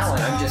has the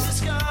talent.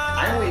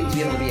 I'm waiting to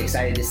be able to be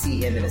excited to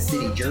see him in a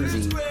City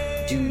jersey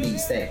do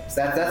these things.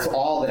 That's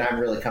all that I'm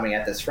really coming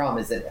at this from,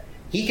 is that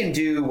he can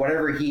do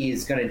whatever he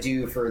is going to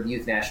do for the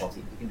youth national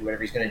team. He can do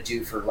whatever he's going to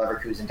do for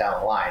Leverkusen down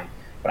the line.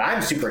 But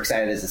I'm super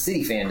excited as a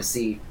City fan to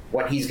see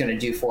what he's going to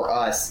do for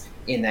us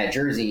in that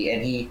jersey.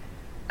 And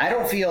I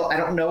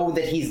don't know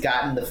that he's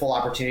gotten the full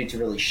opportunity to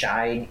really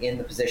shine in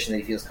the position that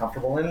he feels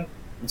comfortable in.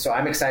 And so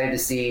I'm excited to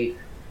see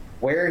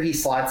where he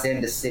slots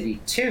into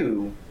City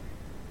 2,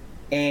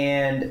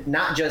 and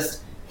not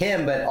just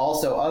him, but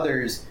also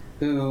others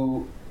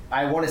who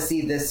I want to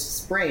see this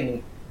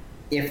spring.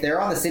 If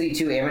they're on the City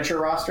 2 amateur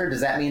roster,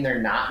 does that mean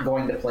they're not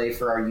going to play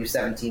for our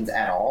U17s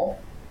at all?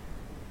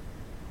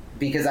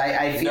 Because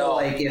I feel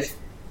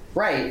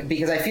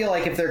because I feel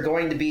like if they're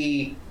going to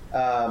be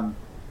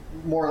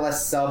more or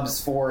less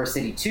subs for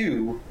City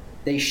 2,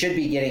 they should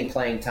be getting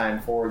playing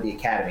time for the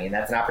academy, and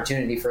that's an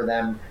opportunity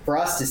for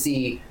us to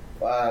see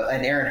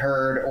an Aaron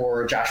Hurd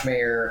or Josh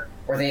Mayer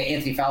or the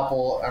Anthony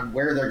Falpel on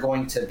where they're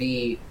going to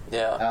be,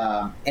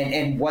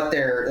 and what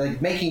they're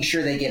like, making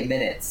sure they get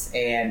minutes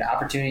and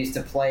opportunities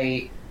to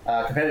play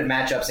competitive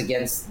matchups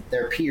against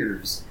their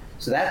peers.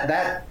 So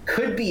that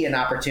could be an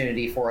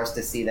opportunity for us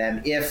to see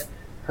them if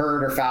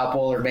Hurd or Falpel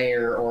or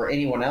Mayer or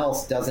anyone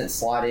else doesn't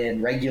slot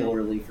in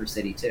regularly for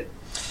City 2.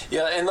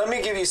 Yeah, and let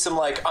me give you some,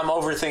 I'm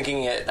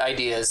overthinking it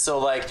ideas.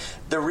 So,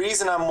 the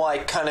reason I'm,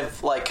 kind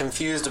of,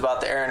 confused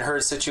about the Aaron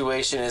Hurd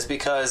situation is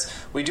because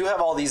we do have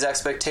all these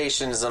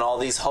expectations and all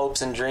these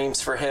hopes and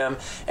dreams for him.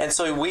 And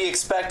so we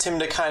expect him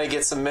to kind of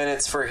get some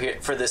minutes for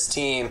this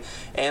team.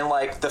 And,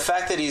 the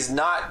fact that he's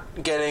not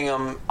getting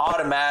them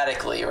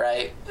automatically,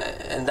 right?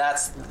 And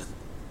that's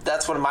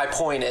what my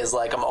point is.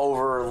 I'm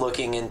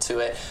overlooking into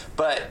it.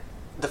 But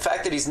the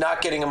fact that he's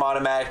not getting them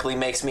automatically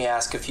makes me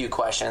ask a few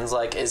questions.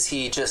 Is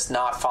he just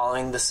not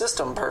following the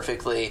system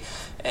perfectly?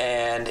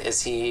 And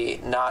is he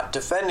not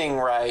defending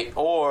right?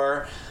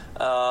 Or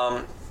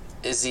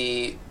is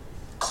he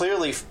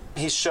clearly,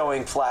 he's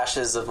showing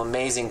flashes of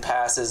amazing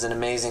passes and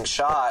amazing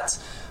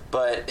shots,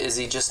 but is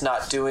he just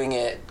not doing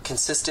it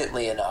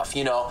consistently enough?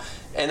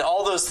 And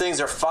all those things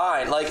are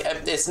fine.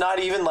 It's not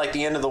even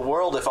the end of the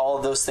world if all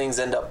of those things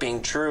end up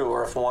being true,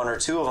 or if one or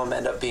two of them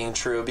end up being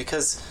true,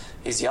 because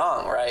he's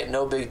young, right?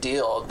 No big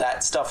deal.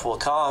 That stuff will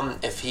come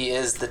if he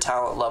is the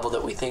talent level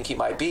that we think he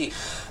might be.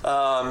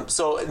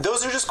 So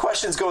those are just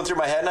questions going through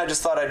my head, and I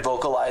just thought I'd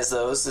vocalize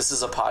those. This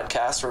is a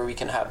podcast where we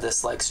can have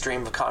this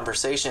stream of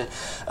conversation.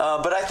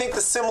 But I think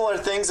the similar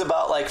things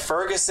about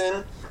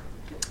Ferguson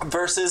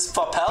versus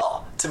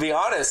Fapel, to be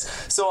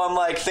honest. So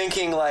I'm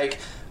thinking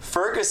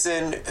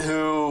Ferguson,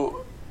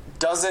 who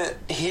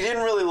he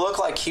didn't really look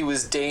like he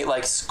was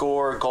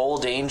score goal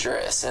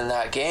dangerous in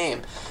that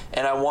game.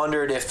 And I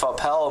wondered if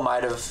Fapel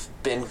might have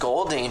been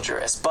goal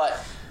dangerous. But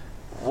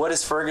what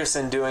is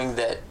Ferguson doing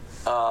that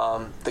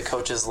the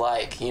coaches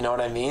like? You know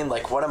what I mean?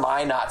 What am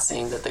I not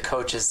seeing that the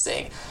coaches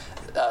see?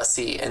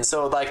 And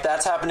so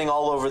that's happening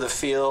all over the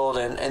field.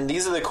 And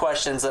these are the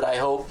questions that I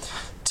hope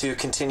to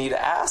continue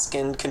to ask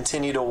and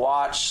continue to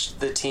watch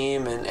the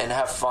team and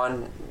have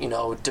fun,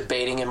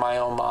 debating in my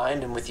own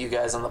mind and with you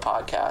guys on the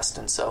podcast.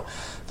 And so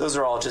those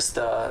are all just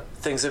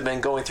things that have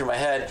been going through my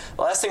head.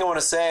 The last thing I want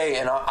to say,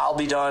 and I'll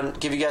be done,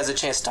 give you guys a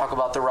chance to talk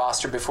about the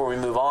roster before we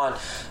move on.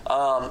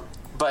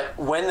 But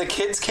when the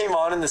kids came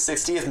on in the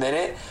 60th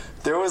minute,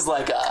 there was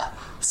a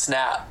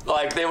snap.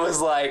 It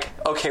was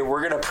okay,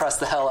 we're going to press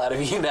the hell out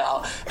of you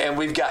now. And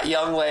we've got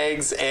young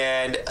legs,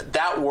 and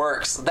that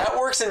works. That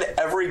works in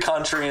every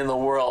country in the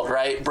world,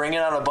 right? Bringing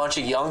on a bunch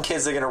of young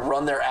kids that are going to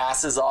run their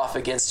asses off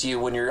against you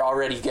when you're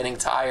already getting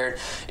tired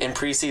in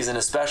preseason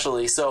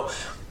especially. So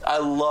I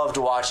loved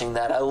watching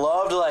that. I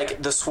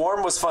loved, the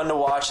Swarm was fun to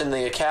watch in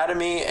the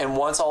academy, and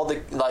once all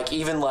the,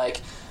 even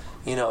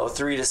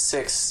 3 to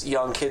 6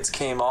 young kids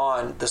came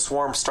on, the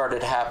Swarm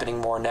started happening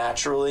more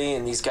naturally,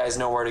 and these guys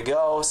know where to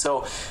go.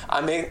 So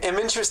I'm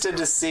interested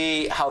to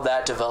see how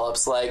that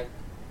develops.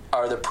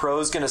 Are the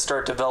pros going to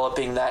start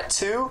developing that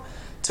too,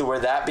 to where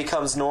that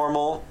becomes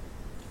normal?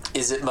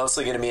 Is it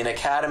mostly going to be an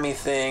academy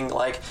thing?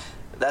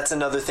 That's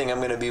another thing I'm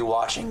going to be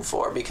watching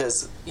for,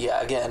 because,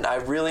 again, I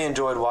really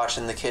enjoyed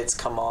watching the kids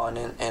come on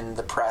and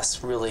the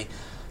press really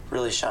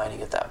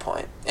shining at that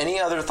point. Any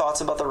other thoughts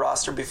about the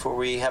roster before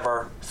we have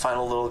our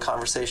final little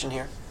conversation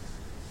here?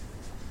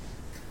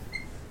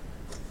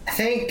 I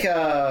think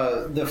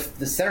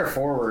the center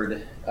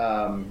forward,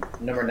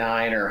 number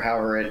 9, or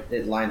however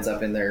it lines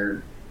up in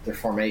their their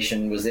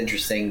formation was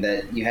interesting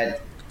that you had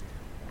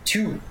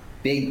two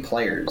big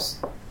players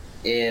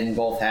in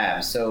both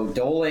halves. So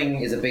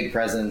Doling is a big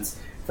presence.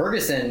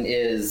 Ferguson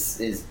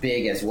is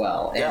big as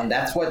well, and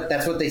that's what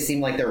they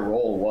seemed like their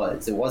role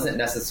was. It wasn't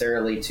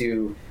necessarily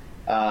to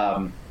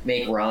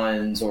make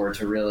runs or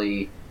to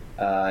really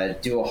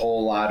do a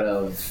whole lot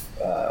of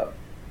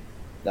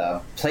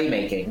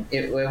playmaking.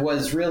 It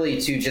was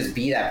really to just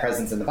be that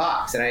presence in the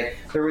box. And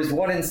there was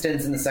one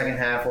instance in the second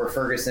half where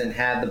Ferguson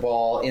had the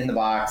ball in the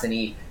box and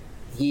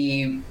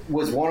he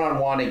was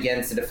one-on-one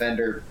against a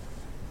defender,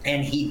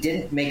 and he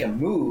didn't make a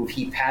move.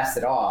 He passed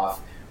it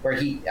off, where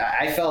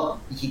I felt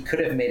he could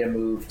have made a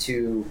move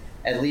to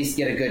at least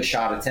get a good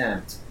shot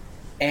attempt.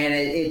 And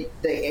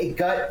a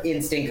gut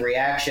instinct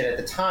reaction at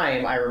the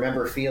time, I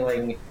remember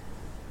feeling,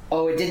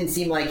 it didn't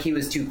seem like he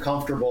was too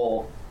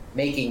comfortable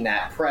making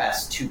that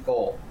press to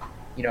goal.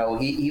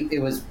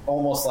 It was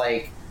almost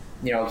like,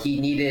 he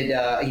needed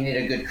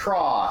a good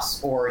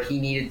cross, or he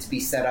needed to be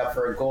set up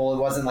for a goal. It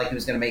wasn't like he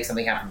was going to make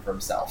something happen for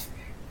himself.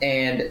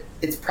 And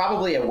it's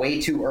probably a way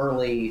too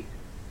early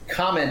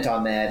comment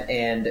on that,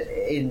 and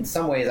in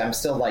some ways I'm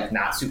still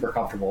not super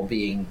comfortable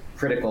being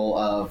critical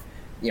of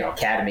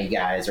academy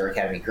guys or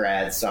academy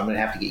grads, so I'm gonna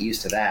have to get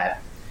used to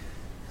that.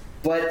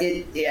 But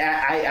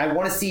I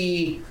want to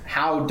see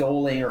how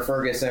Doling or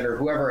Ferguson or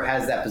whoever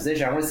has that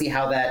position, I want to see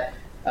how that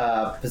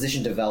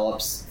position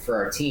develops for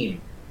our team.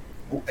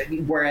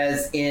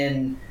 Whereas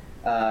in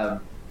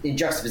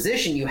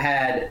juxtaposition, you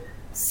had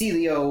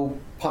Celio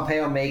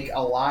Pompeo make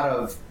a lot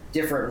of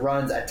different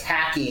runs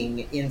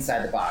attacking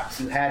inside the box.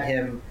 You had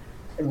him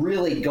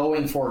really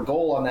going for a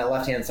goal on that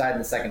left-hand side in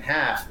the second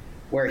half,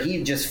 where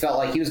he just felt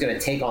like he was going to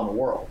take on the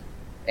world.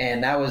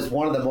 And that was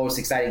one of the most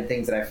exciting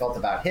things that I felt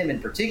about him in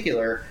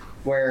particular,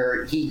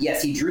 where he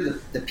drew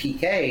the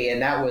PK,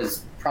 and that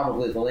was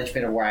probably the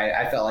linchpin of where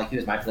I felt like he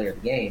was my player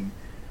of the game.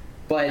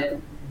 But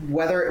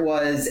whether it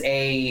was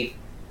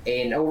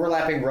an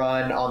overlapping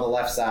run on the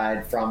left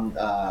side from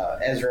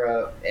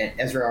Ezra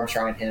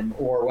Armstrong and him,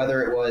 or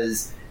whether it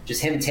was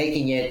just him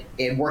taking it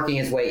and working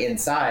his way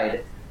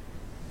inside,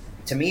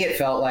 to me it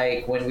felt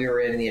like when we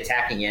were in the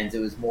attacking ends, it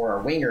was more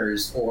our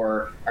wingers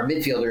or our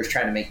midfielders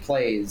trying to make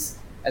plays,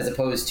 as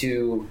opposed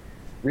to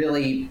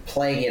really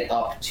playing it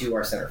up to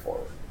our center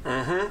forward.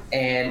 Mm-hmm.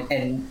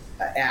 And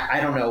I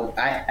don't know.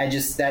 I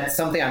just, that's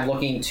something I'm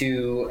looking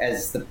to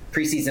as the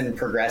preseason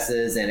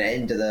progresses and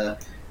into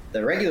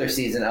the regular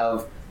season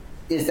of,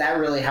 is that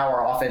really how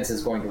our offense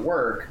is going to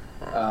work?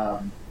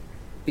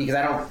 Because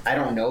I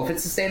don't know if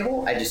it's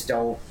sustainable. I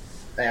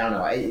don't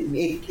know.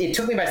 It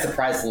took me by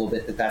surprise a little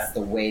bit that that's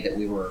the way that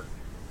we were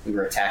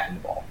attacking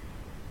the ball.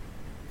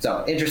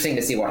 So interesting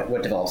to see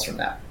what develops from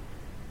that.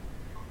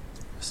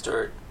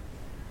 Stuart.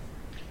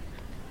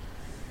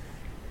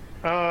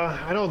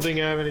 I don't think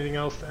I have anything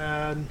else to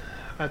add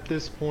at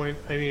this point.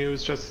 I mean, it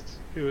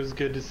was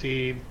good to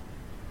see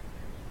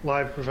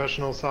live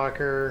professional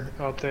soccer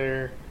out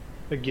there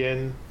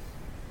again,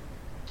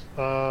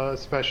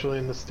 especially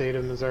in the state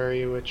of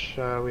Missouri, which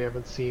we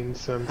haven't seen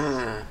since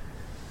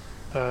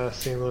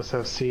St. Louis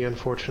FC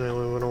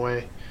unfortunately went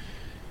away.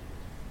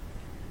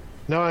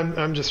 No,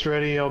 I'm just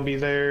ready. I'll be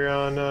there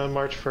on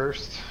March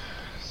 1st.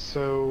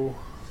 So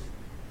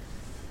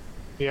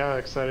yeah,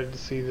 excited to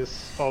see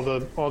all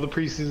the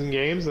preseason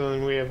games, and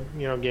then we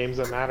have games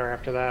that matter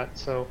after that.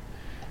 So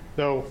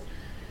though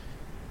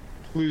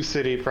Blue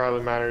City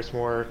probably matters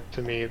more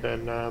to me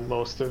than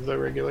most of the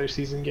regular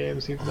season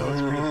games, even though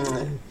it's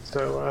preseason.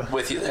 So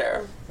with you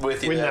there.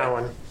 That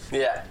one.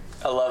 Yeah.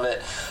 I love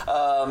it.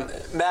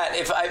 Matt,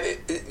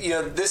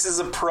 this is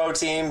a pro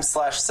team /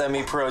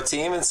 semi-pro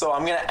team, and so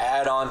I'm going to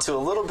add on to a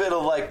little bit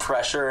of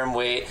pressure and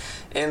weight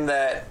in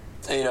that,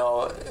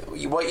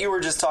 what you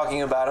were just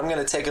talking about, I'm going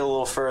to take it a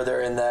little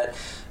further in that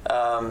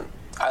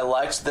I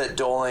liked that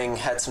Doling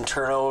had some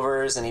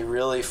turnovers and he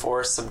really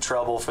forced some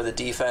trouble for the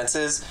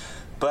defenses,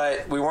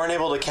 but we weren't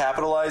able to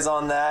capitalize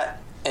on that.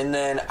 And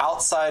then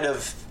outside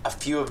of a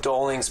few of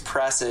Doling's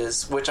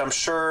presses, which I'm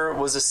sure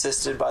was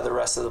assisted by the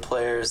rest of the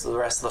players, the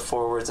rest of the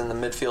forwards and the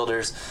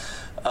midfielders,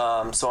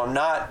 so I'm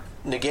not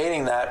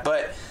negating that,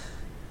 but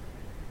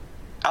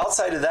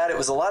outside of that, it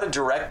was a lot of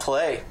direct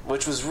play,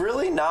 which was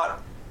really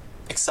not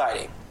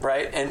exciting,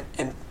 right?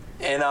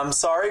 And I'm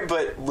sorry,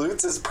 but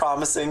Lutz is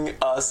promising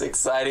us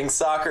exciting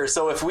soccer.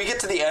 So if we get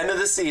to the end of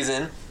the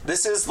season,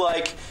 this is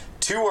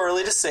too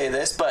early to say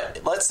this,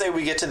 but let's say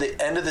we get to the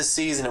end of the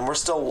season and we're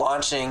still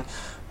launching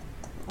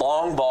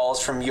long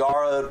balls from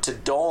Yarrow to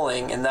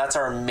Doling, and that's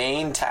our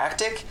main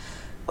tactic,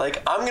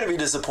 I'm going to be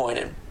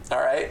disappointed. All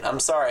right, I'm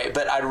sorry,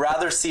 but I'd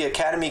rather see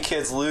academy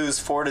kids lose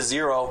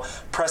 4-0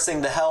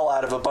 pressing the hell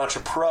out of a bunch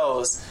of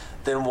pros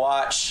than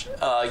watch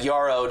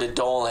Yarrow to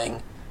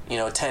Doling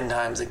 10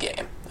 times a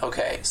game.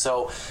 Okay,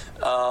 so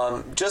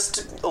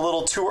just a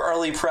little too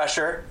early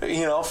pressure,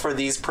 for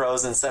these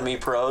pros and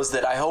semi-pros,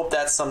 that I hope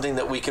that's something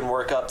that we can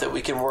work up,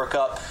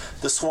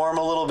 the swarm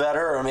a little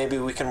better, or maybe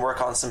we can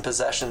work on some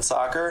possession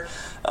soccer.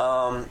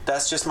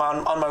 That's just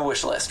on my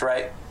wish list,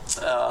 right?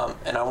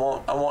 and I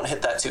won't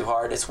hit that too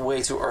hard. It's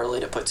way too early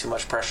to put too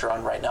much pressure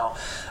on right now.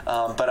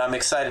 But I'm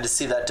excited to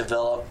see that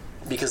develop,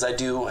 because I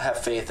do have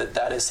faith that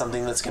that is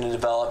something that's going to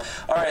develop.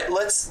 All right,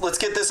 let's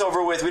get this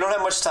over with. We don't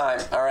have much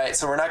time. All right,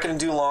 so we're not going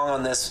to do long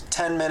on this.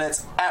 10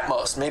 minutes at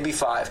most, maybe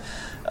 5.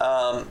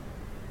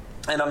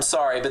 And I'm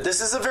sorry, but this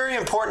is a very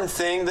important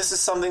thing. This is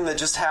something that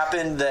just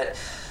happened that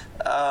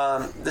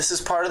this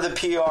is part of the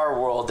PR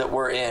world that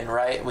we're in,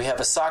 right? We have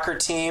a soccer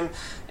team,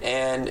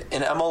 and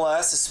in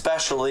MLS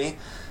especially,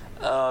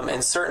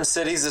 in certain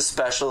cities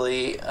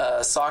especially,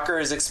 soccer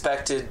is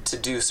expected to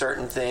do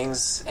certain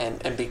things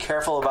and be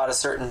careful about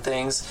certain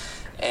things.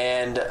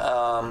 And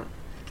I'm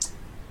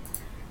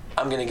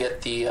going to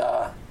get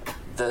the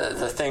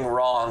thing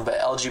wrong, but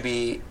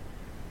LGBTQT,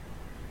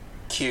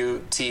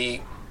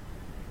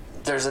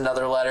 there's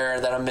another letter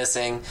that I'm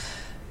missing.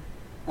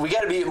 We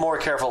got to be more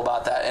careful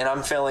about that, and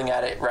I'm failing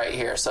at it right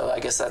here. So I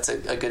guess that's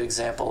a good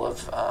example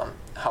of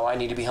how I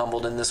need to be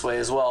humbled in this way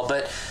as well.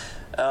 But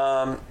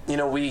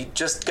we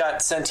just got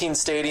Centene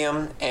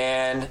Stadium,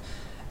 and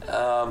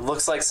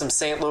looks like some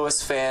St.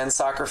 Louis fans,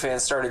 soccer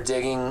fans, started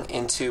digging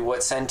into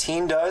what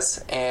Centene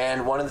does,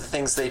 and one of the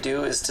things they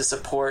do is to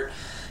support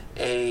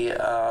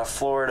a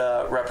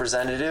Florida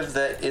representative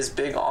that is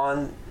big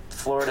on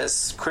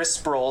Florida's. Chris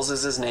Sproles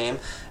is his name,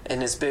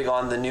 and is big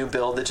on the new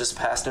bill that just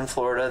passed in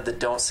Florida, the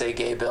Don't Say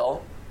Gay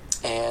bill,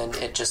 and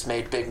it just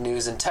made big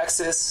news in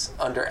Texas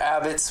under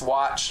Abbott's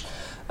watch.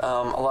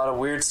 A lot of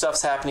weird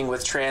stuff's happening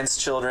with trans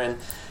children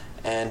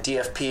and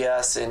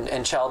DFPS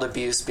and child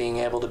abuse being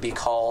able to be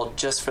called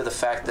just for the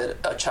fact that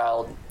a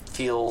child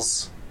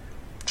feels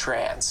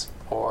trans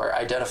or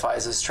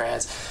identifies as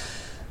trans.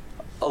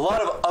 A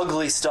lot of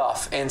ugly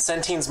stuff, and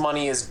Centene's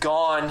money is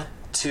gone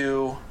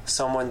to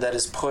someone that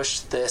has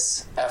pushed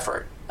this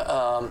effort.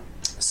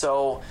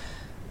 So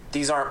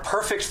these aren't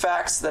perfect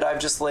facts that I've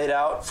just laid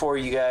out for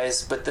you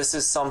guys, but this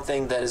is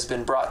something that has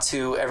been brought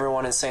to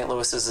everyone in St.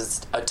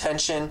 Louis's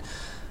attention.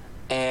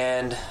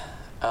 And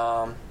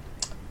I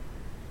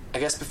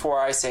guess before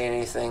I say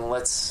anything,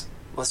 let's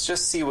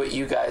just see what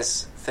you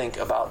guys think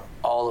about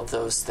all of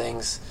those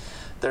things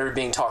that are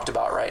being talked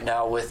about right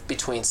now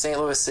between St.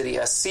 Louis City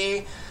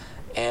SC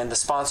and the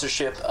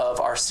sponsorship of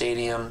our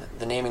stadium,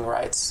 the naming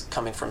rights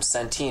coming from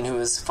Centene, who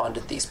has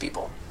funded these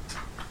people.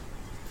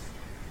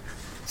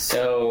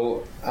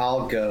 So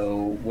I'll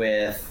go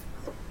with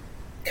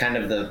kind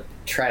of the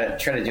try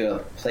to do a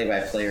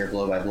play-by-play or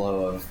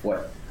blow-by-blow of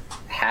what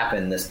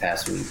happened this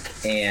past week.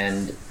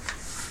 And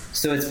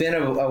so it's been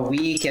a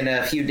week and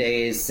a few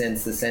days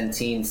since the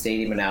Centene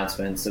Stadium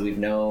announcement. So we've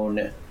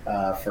known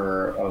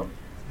for a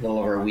little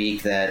over a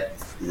week that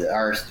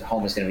our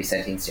home is going to be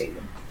Centene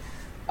Stadium.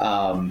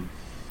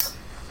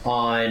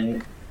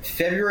 On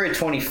February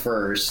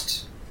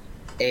 21st,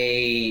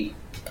 a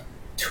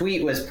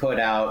tweet was put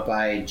out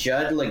by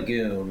Judd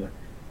Legume,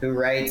 who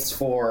writes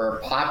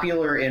for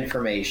Popular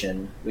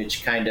Information,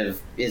 which kind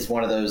of is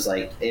one of those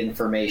like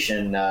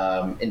information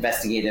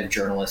investigative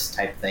journalist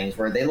type things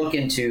where they look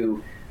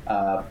into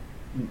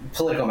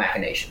political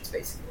machinations,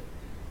 basically.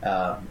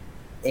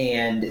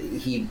 And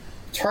he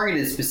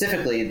targeted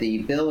specifically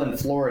the bill in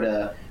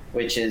Florida,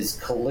 which is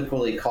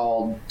colloquially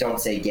called Don't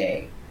Say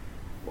Gay.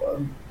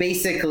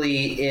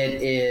 Basically,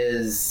 it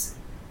is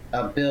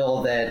a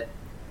bill that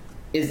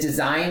is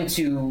designed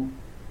to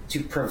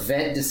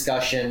prevent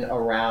discussion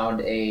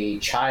around a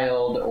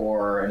child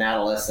or an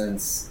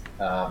adolescent's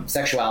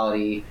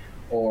sexuality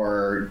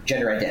or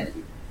gender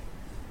identity.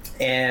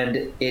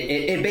 And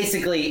it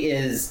basically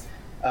is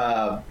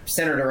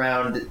centered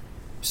around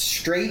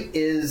straight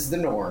is the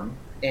norm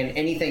and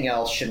anything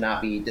else should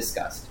not be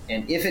discussed.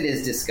 And if it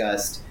is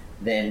discussed,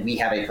 then we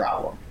have a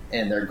problem,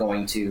 and they're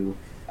going to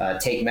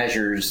take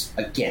measures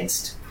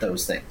against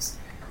those things.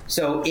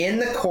 So in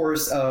the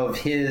course of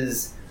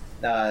his,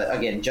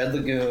 again, Judd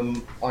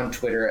Legume on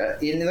Twitter,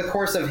 in the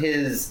course of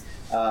his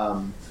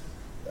outing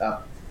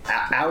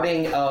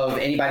of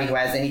anybody who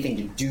has anything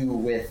to do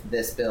with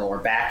this bill or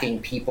backing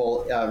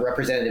people,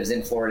 representatives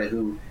in Florida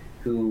who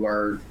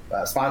are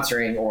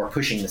sponsoring or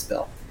pushing this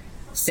bill,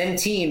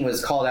 Centene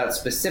was called out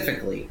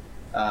specifically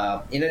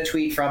in a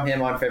tweet from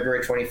him on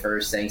February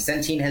 21st saying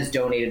Centene has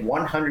donated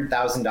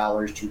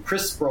 $100,000 to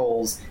Chris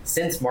Sproles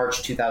since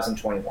March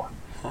 2021.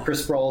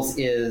 Chris Sproles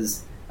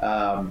is,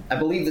 I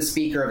believe, the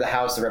Speaker of the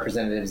House of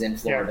Representatives in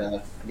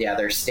Florida. Yeah,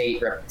 their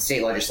state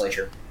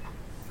legislature.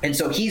 And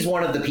so he's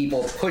one of the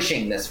people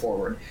pushing this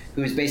forward,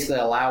 who's basically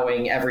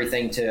allowing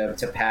everything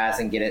to pass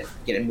and get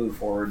it moved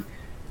forward.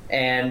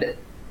 And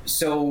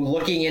so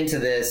looking into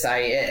this,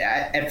 I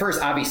at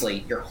first,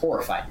 obviously, you're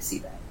horrified to see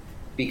that,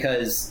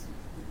 because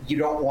you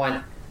don't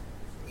want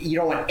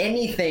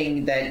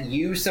anything that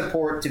you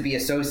support to be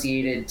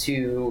associated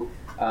to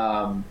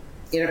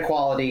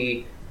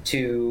inequality,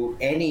 to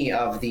any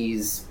of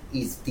these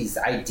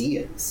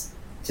ideas,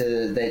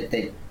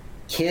 that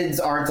kids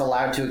aren't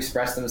allowed to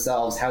express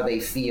themselves how they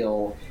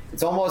feel.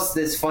 It's almost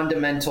this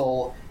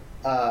fundamental,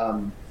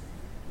 and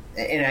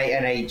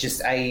I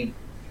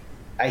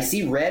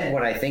see red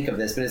when I think of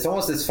this, but it's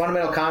almost this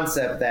fundamental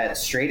concept that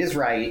straight is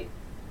right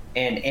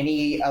and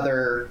any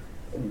other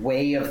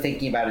way of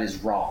thinking about it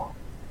is wrong.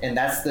 And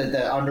that's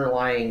the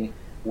underlying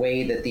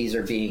way that these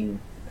are being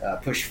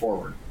pushed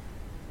forward.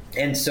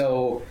 And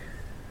so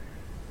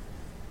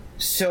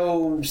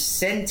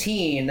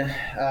Centene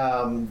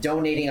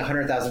donating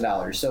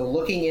 $100,000. So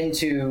looking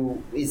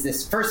into,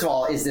 first of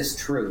all, is this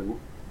true?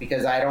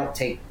 Because I don't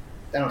take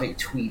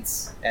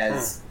tweets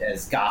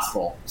as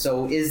gospel.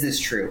 So is this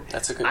true?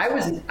 That's a good I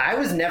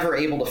was never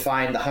able to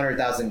find the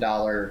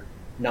 $100,000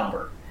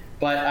 number,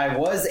 but I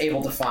was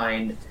able to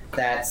find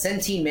that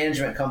Centene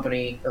Management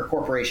Company or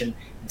Corporation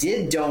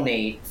did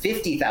donate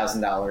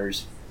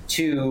 $50,000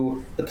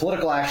 to the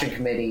Political Action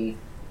Committee,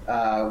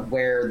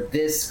 where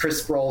Chris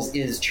Sproles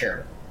is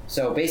chairman.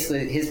 So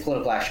basically his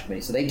Political Action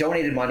Committee. So they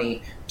donated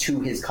money to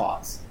his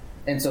cause.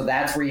 And so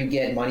that's where you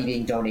get money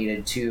being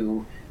donated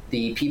to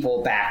the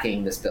people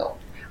backing this bill.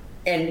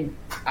 And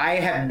I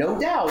have no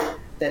doubt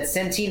that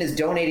Centene is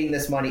donating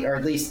this money, or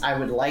at least I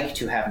would like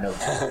to have no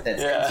doubt that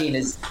Centene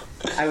is.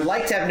 I would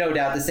like to have no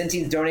doubt that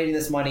Centene is donating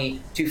this money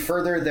to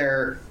further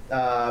their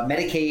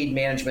Medicaid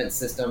management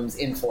systems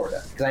in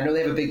Florida, because I know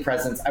they have a big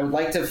presence. I would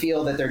like to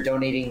feel that they're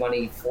donating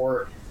money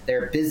for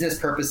their business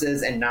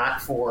purposes and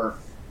not for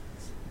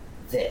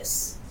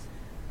this.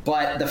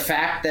 But the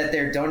fact that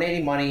they're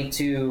donating money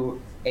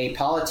to a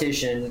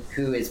politician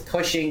who is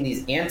pushing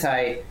these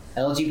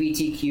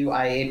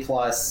anti-LGBTQIA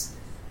plus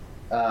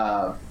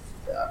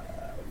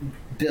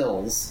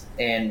bills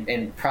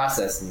and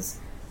processes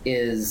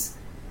is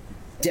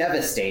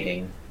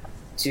devastating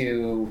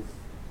to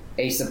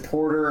a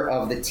supporter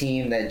of the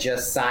team that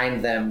just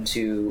signed them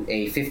to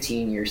a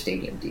 15-year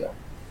stadium deal.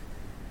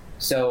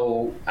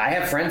 So I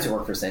have friends who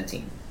work for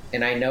Centene,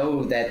 and I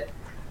know that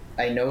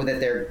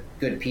they're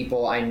good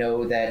people. I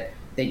know that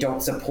they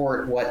don't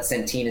support what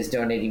Centene is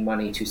donating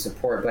money to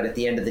support, but at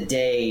the end of the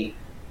day,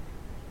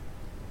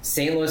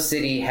 St. Louis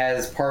City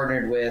has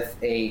partnered with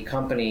a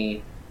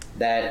company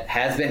that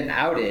has been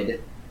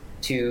outed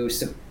to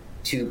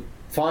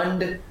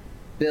fund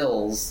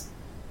bills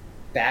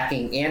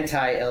backing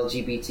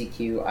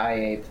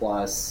anti-LGBTQIA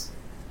plus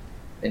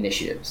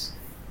initiatives,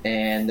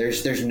 and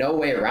there's no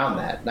way around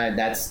that.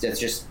 That's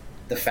just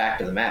the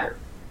fact of the matter.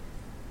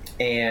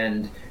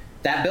 And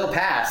that bill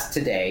passed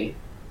today,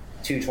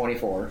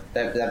 224.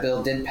 That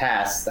bill did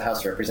pass the House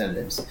of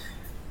Representatives,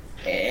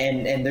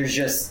 and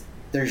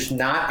there's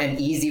not an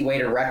easy way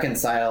to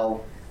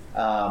reconcile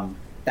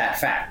that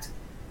fact.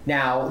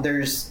 Now,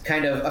 there's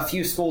kind of a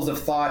few schools of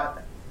thought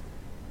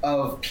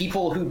of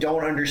people who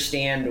don't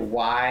understand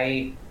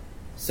why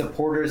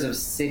supporters of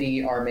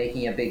City are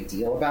making a big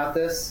deal about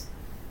this.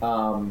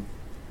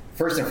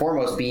 First and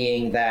foremost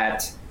being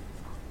that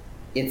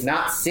it's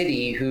not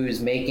City who's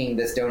making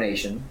this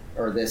donation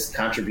or this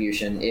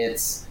contribution.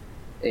 It's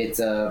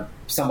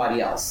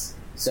somebody else.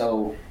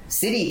 So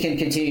City can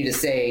continue to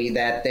say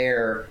that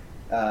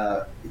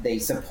they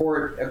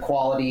support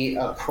equality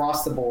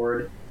across the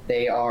board.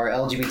 They are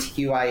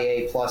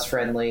LGBTQIA plus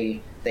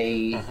friendly.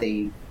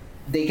 They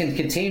can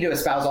continue to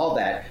espouse all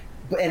that,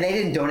 and they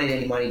didn't donate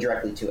any money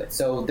directly to it.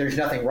 So there's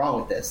nothing wrong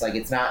with this. Like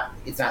it's not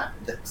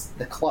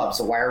the club.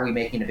 So why are we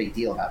making a big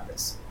deal about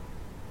this?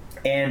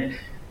 And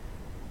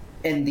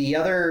the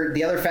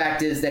other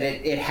fact is that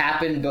it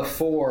happened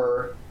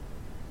before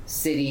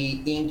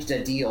City inked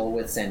a deal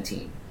with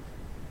Centene.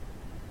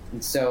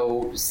 And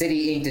so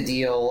City inked a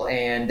deal,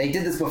 and they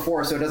did this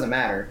before, so it doesn't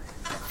matter.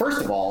 First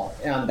of all,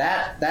 in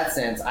that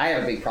sense, I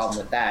have a big problem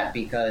with that,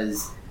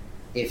 because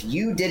if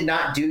you did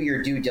not do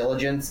your due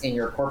diligence in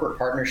your corporate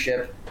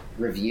partnership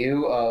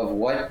review of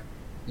what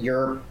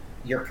your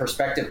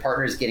prospective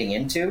partner is getting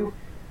into,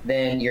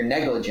 then you're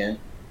negligent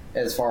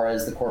as far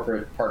as the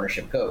corporate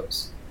partnership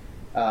goes.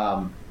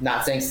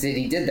 Not saying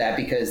City did that,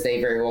 because they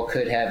very well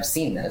could have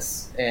seen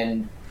this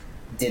and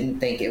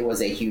didn't think it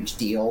was a huge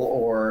deal,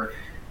 or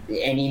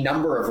any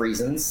number of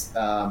reasons.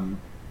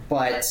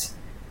 But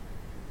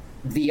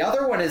the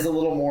other one is a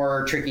little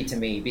more tricky to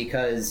me,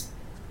 because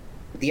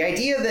the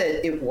idea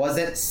that it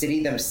wasn't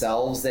City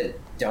themselves that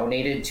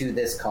donated to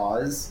this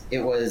cause, it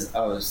was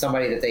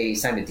somebody that they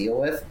signed a deal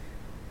with.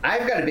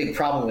 I've got a big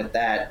problem with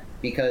that,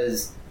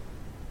 because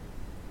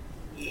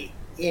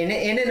in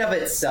and of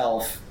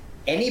itself,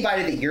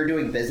 anybody that you're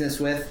doing business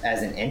with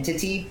as an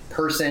entity,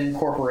 person,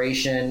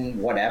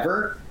 corporation,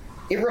 whatever,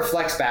 it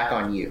reflects back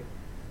on you.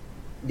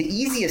 The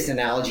easiest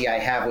analogy I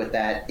have with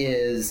that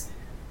is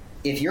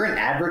if you're an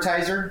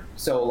advertiser,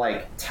 so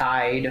like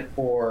Tide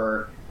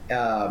or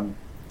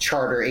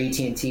Charter,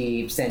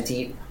 AT&T,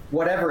 Centene,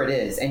 whatever it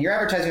is, and you're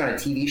advertising on a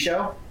TV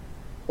show.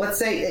 Let's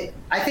say,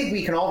 I think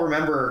we can all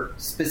remember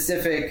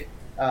specific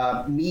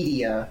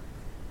media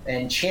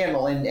and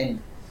channels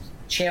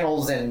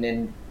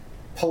and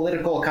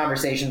political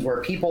conversations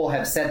where people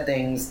have said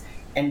things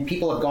and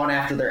people have gone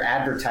after their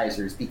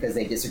advertisers because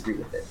they disagree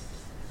with it.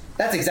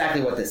 That's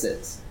exactly what this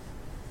is.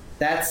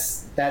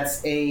 That's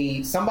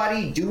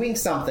somebody doing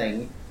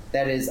something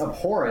that is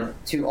abhorrent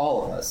to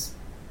all of us,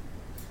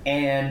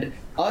 and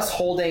us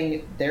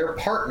holding their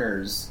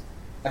partners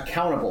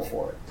accountable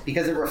for it,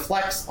 because it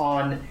reflects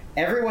on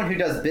everyone who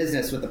does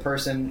business with the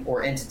person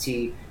or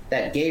entity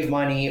that gave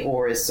money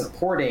or is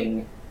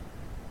supporting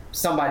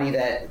somebody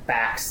that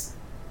backs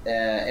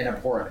an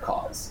abhorrent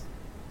cause.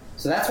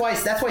 So that's why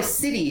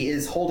City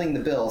is holding the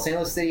bill. St.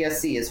 Louis City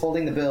SC is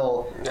holding the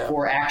bill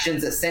for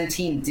actions that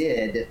Centene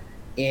did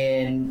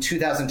in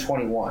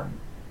 2021,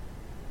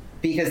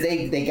 because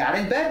they got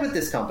in bed with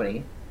this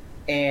company,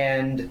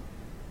 and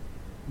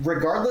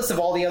regardless of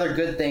all the other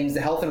good things,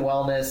 the health and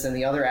wellness and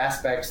the other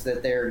aspects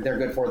that they're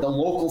good for, the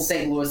local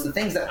St. Louis, the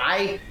things that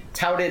I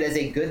touted as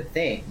a good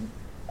thing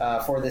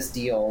for this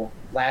deal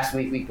last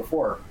week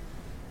before,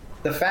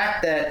 the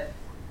fact that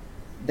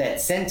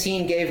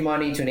Centene gave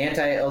money to an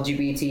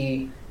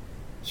anti-LGBT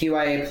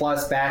QIA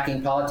plus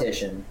backing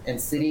politician,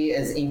 and City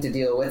has inked a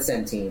deal with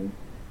Centene,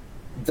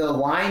 the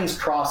lines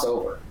cross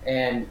over.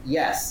 And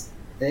yes,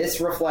 this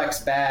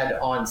reflects bad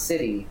on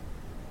City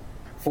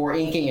for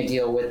inking a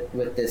deal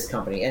with this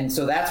company. And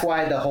so that's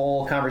why the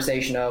whole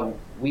conversation of,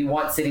 we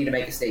want City to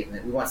make a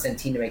statement, we want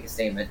Centene to make a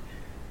statement,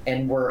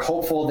 and we're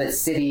hopeful that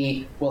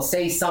City will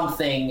say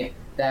something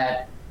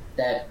that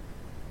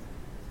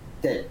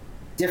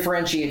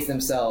differentiates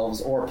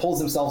themselves or pulls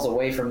themselves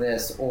away from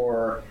this,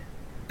 or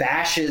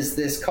bashes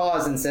this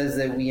cause and says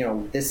that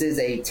this is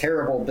a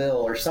terrible bill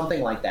or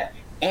something like that.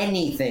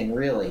 Anything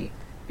really,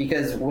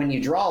 because when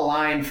you draw a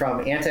line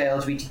from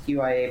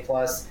anti-LGBTQIA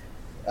plus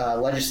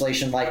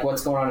legislation like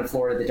what's going on in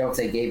Florida that don't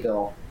say gay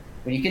bill,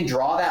 when you can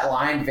draw that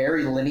line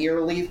very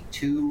linearly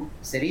to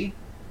City,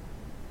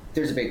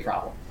 there's a big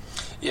problem.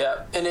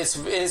 Yeah, and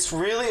it's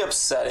really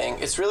upsetting.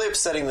 It's really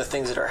upsetting, the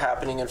things that are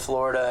happening in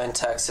Florida and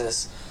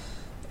Texas.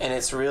 And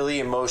it's really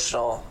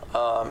emotional.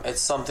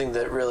 It's something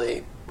that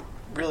really,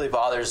 really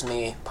bothers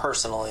me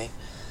personally.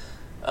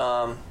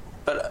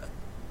 But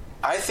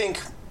I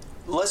think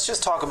let's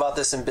just talk about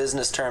this in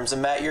business terms.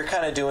 And Matt, you're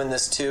kind of doing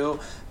this too.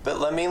 But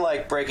let me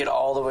break it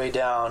all the way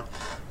down.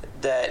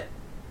 That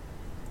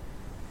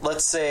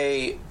let's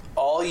say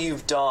all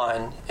you've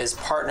done is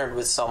partnered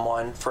with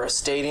someone for a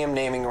stadium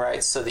naming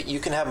rights so that you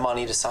can have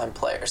money to sign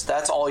players.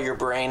 That's all your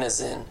brain is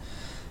in.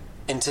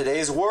 In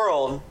today's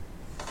world,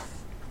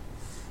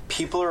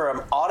 people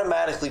are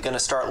automatically going to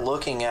start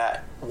looking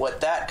at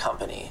what that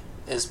company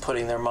is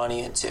putting their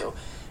money into.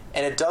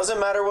 And it doesn't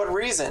matter what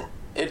reason.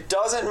 It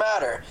doesn't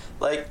matter.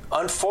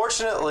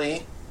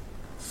 Unfortunately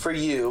for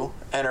you,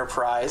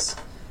 Enterprise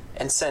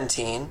and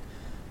Centene,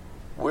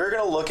 we're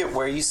going to look at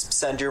where you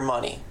send your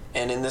money.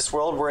 And in this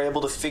world, we're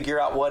able to figure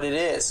out what it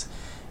is.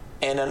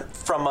 And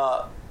from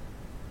a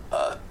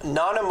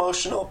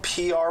non-emotional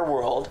PR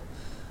world,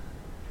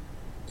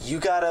 you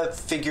got to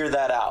figure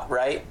that out,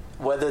 right?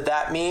 Whether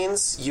that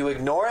means you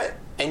ignore it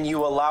and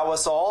you allow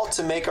us all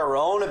to make our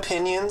own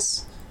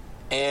opinions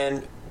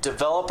and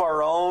develop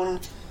our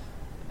own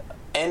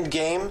end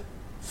game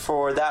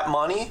for that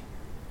money,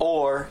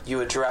 or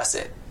you address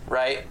it,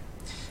 right?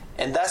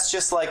 And that's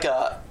just like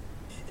a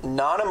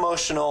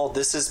non-emotional,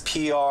 this is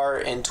PR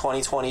in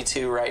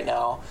 2022 right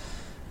now.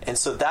 And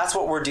so that's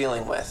what we're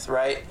dealing with,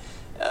 right?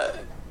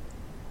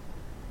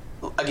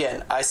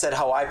 Again, I said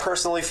how I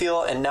personally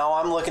feel, and now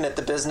I'm looking at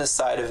the business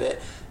side of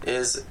it.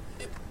 Is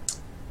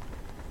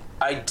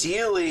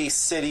ideally,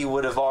 City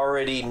would have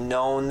already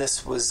known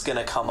this was going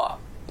to come up.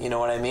 You know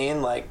what I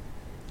mean?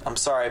 I'm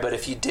sorry, but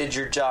if you did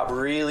your job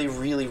really,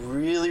 really,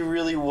 really,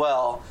 really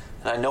well,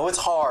 and I know it's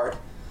hard,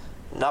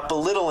 I'm not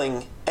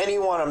belittling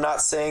anyone, I'm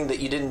not saying that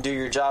you didn't do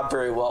your job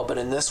very well, but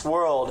in this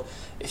world,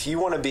 if you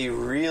want to be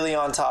really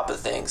on top of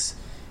things,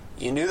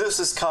 you knew this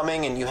was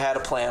coming and you had a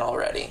plan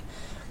already.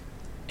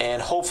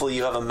 And hopefully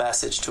you have a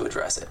message to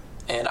address it.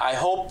 And I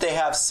hope they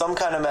have some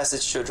kind of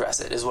message to address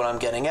it, is what I'm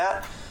getting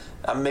at.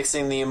 I'm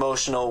mixing the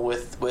emotional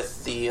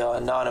with the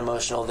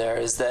non-emotional there,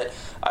 is that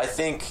I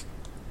think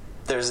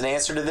there's an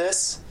answer to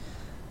this.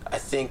 I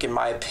think, in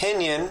my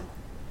opinion,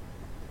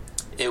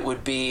 it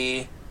would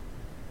be,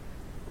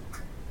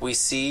 we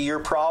see your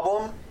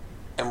problem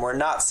and we're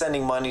not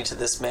sending money to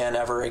this man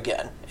ever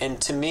again. And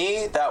to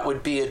me, that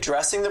would be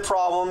addressing the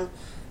problem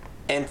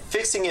and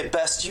fixing it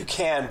best you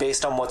can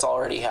based on what's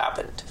already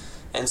happened.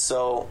 And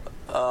so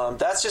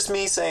that's just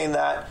me saying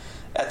that.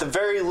 At the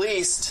very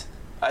least,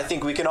 I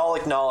think we can all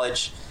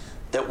acknowledge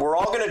that we're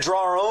all going to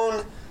draw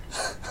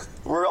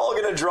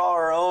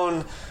our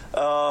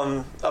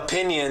own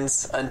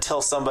opinions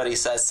until somebody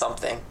says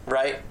something,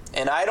 right?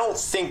 And I don't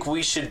think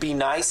we should be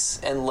nice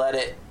and let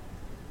it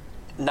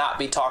not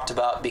be talked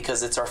about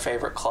because it's our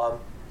favorite club.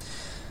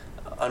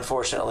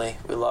 Unfortunately,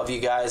 we love you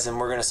guys and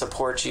we're going to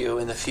support you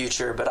in the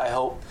future, but I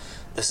hope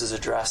this is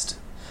addressed.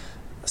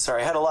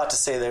 Sorry, I had a lot to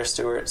say there,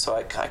 Stuart, so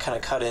I kind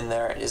of cut in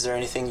there. Is there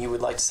anything you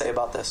would like to say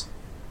about this?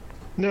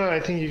 No, I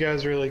think you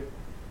guys really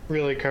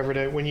covered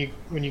it. When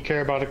you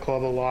care about a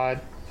club a lot,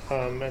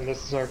 and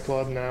this is our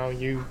club now,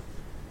 you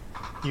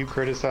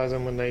criticize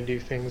them when they do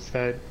things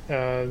that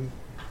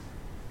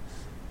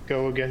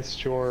go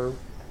against your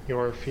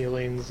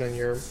feelings and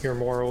your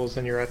morals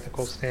and your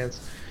ethical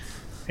stance.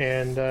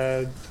 And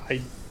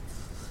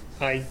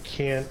I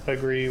can't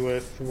agree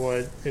with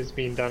what is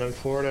being done in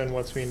Florida and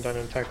what's being done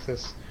in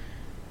Texas.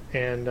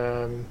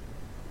 And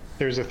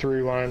there's a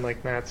through line,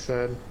 like Matt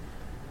said.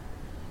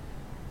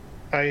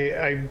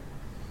 I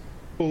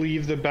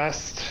believe the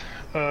best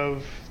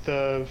of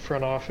the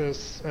front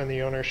office and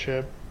the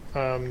ownership,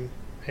 and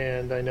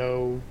I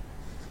know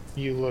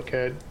you look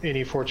at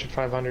any Fortune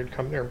 500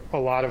 company, or a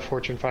lot of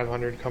Fortune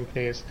 500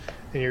 companies,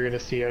 and you're going to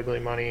see ugly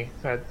money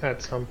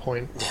at some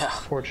point. Yeah,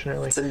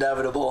 fortunately, it's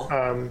inevitable.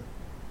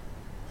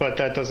 But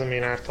that doesn't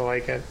mean I have to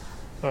like it.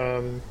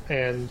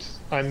 And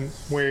I'm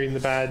wearing the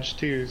badge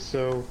too,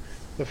 so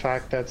the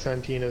fact that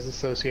Centene is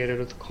associated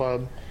with the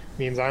club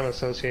means I'm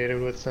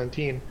associated with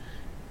Centene,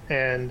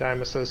 and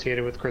I'm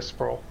associated with Chris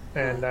Sproul,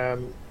 and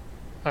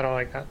I don't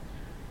like that.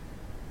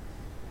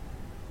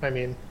 I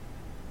mean,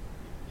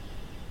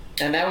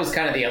 and that was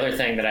kind of the other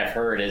thing that I've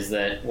heard is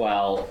that,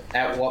 well,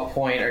 at what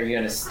point are you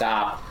going to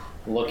stop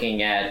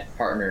looking at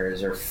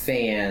partners or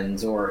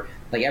fans, or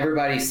like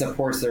everybody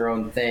supports their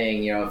own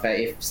thing? You know,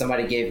 if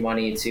somebody gave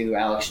money to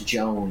Alex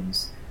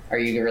Jones, are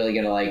you really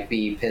going to like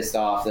be pissed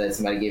off that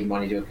somebody gave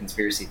money to a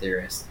conspiracy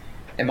theorist?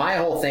 And my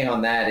whole thing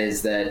on that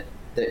is that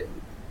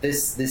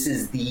this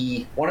is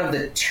the one of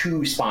the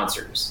two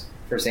sponsors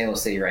for St.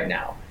 Louis City right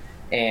now,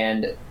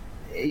 and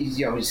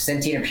you know,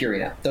 Centene and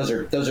Purina. Those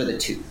are the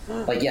two.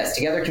 Like, yes,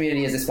 Together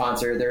Community is a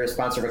sponsor. They're a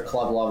sponsor at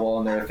club level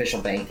and they're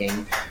official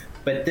banking.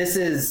 But this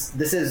is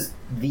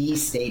the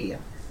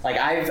stadium. Like,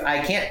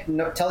 I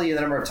can't tell you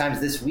the number of times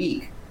this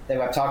week that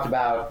I've talked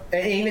about,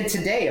 and even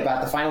today,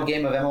 about the final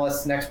game of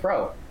MLS Next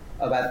Pro,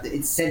 about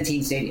it's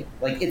Centene Stadium.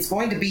 Like, it's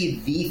going to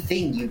be the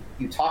thing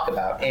you talk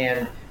about,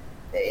 and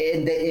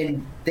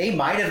they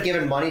might have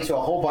given money to a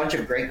whole bunch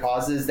of great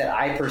causes that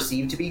I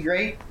perceive to be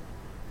great,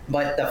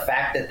 but the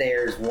fact that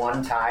there's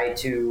one tie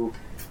to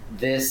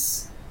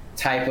this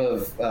type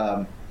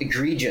of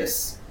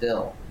egregious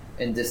bill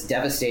and this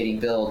devastating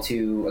bill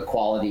to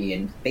equality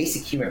and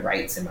basic human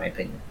rights, in my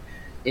opinion,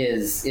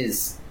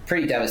 is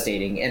pretty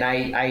devastating. And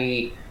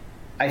I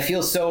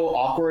feel so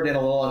awkward and a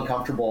little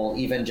uncomfortable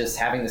even just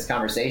having this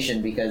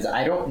conversation, because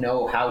I don't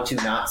know how to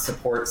not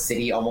support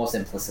City almost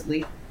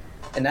implicitly.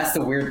 And that's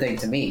the weird thing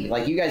to me.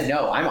 Like, you guys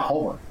know, I'm a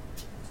homer.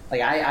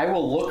 Like, I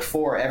will look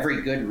for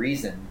every good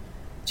reason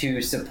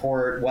to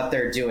support what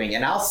they're doing,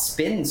 and I'll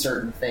spin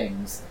certain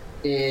things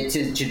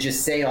to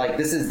just say, like,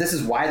 this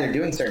is why they're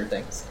doing certain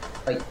things.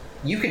 Like,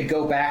 you could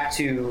go back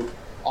to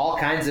all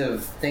kinds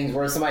of things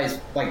where somebody's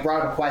like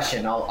brought up a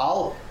question.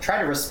 I'll try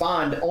to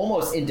respond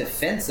almost in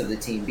defense of the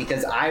team,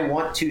 because I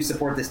want to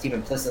support this team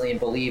implicitly and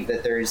believe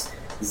that there's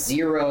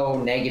zero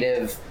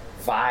negative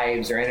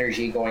vibes or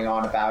energy going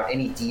on about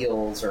any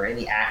deals or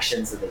any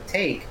actions that they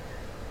take.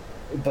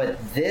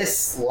 But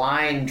this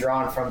line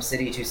drawn from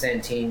City to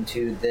Centene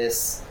to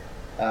this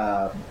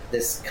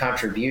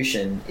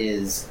contribution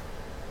it's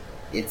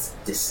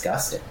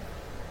disgusting.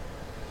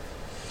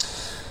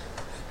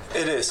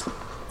 It is.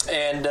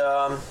 And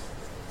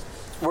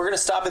we're going to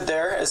stop it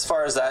there as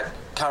far as that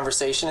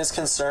conversation is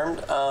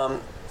concerned.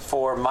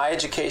 For my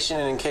education,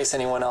 and in case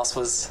anyone else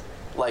was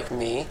like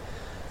me,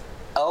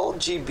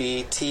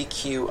 LGBTQIA,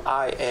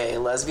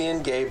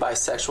 lesbian, gay,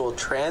 bisexual,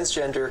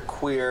 transgender,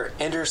 queer,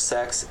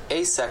 intersex,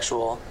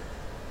 asexual.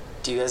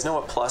 Do you guys know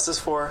what plus is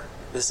for?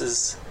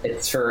 It's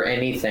for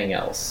anything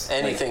else.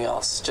 Anything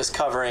else. Just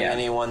covering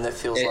anyone that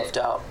feels left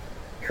out.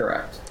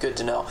 Correct. Good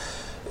to know.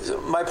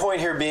 My point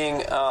here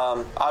being,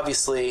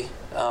 obviously,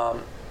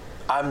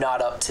 I'm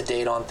not up to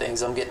date on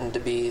things. I'm getting to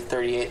be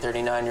 38,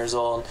 39 years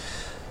old.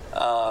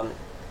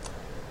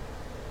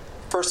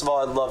 First of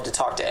all, I'd love to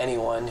talk to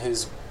anyone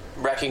who's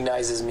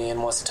recognizes me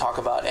and wants to talk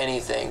about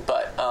anything,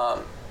 but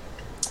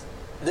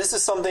this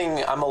is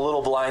something I'm a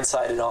little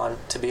blindsided on,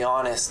 to be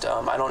honest.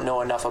 I don't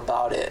know enough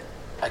about it.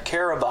 I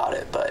care about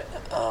it, but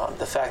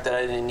the fact that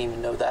I didn't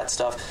even know that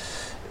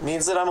stuff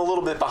means that I'm a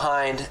little bit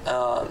behind,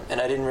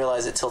 and I didn't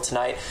realize it till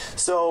tonight.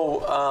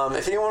 So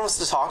if anyone wants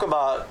to talk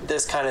about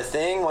this kind of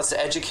thing, wants to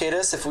educate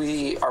us, if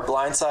we are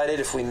blindsided,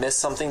 if we missed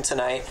something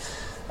tonight,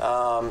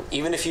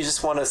 even if you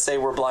just want to say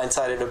we're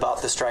blindsided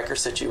about the striker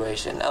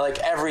situation, like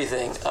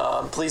everything,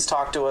 please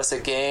talk to us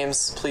at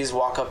games. Please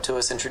walk up to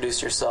us,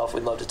 introduce yourself.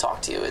 We'd love to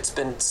talk to you. It's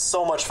been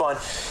so much fun.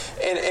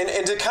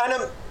 And to kind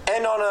of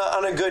end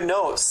on a good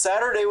note,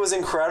 Saturday was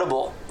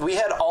incredible. We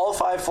had all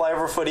 5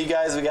 Flyover Footy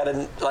guys. We got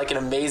an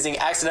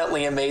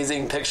accidentally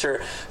amazing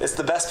picture. It's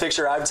the best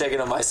picture I've taken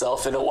of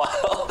myself in a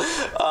while.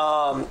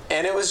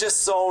 And it was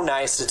just so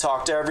nice to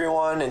talk to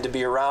everyone and to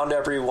be around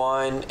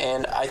everyone.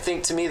 And I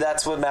think, to me,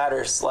 that's what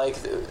matters.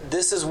 Like,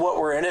 this is what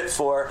we're in it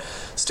for.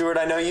 Stuart,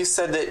 I know you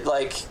said that,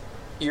 like,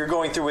 you're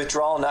going through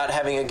withdrawal, not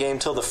having a game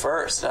till the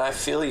 1st, and I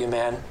feel you,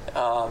 man.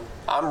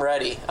 I'm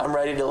ready. I'm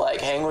ready to,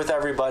 like, hang with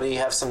everybody,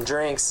 have some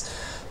drinks,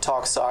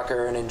 talk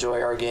soccer, and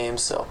enjoy our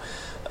games. So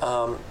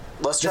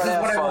let's try to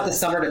have fun. This is what I want the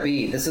summer to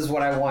be. This is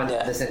what I want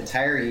this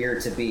entire year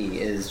to be,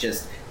 is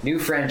just new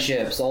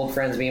friendships, old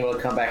friends being able to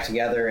come back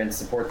together and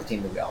support the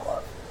team that we all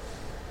love.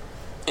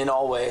 In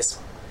all ways.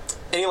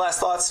 Any last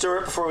thoughts,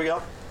 Stuart, before we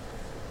go?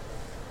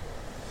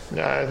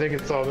 No, I think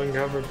it's all been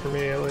covered for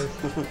me, at least.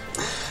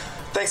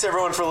 Thanks,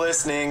 everyone, for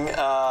listening.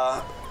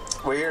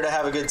 We're here to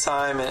have a good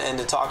time and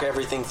to talk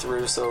everything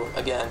through. So,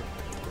 again,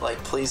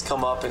 please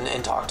come up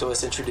and talk to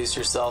us, introduce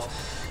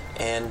yourself,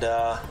 and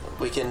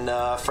we can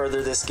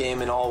further this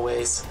game in all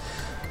ways.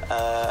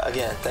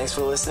 Again, thanks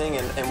for listening,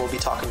 and we'll be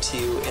talking to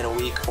you in a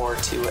week or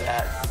two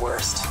at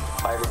worst.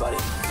 Bye, everybody.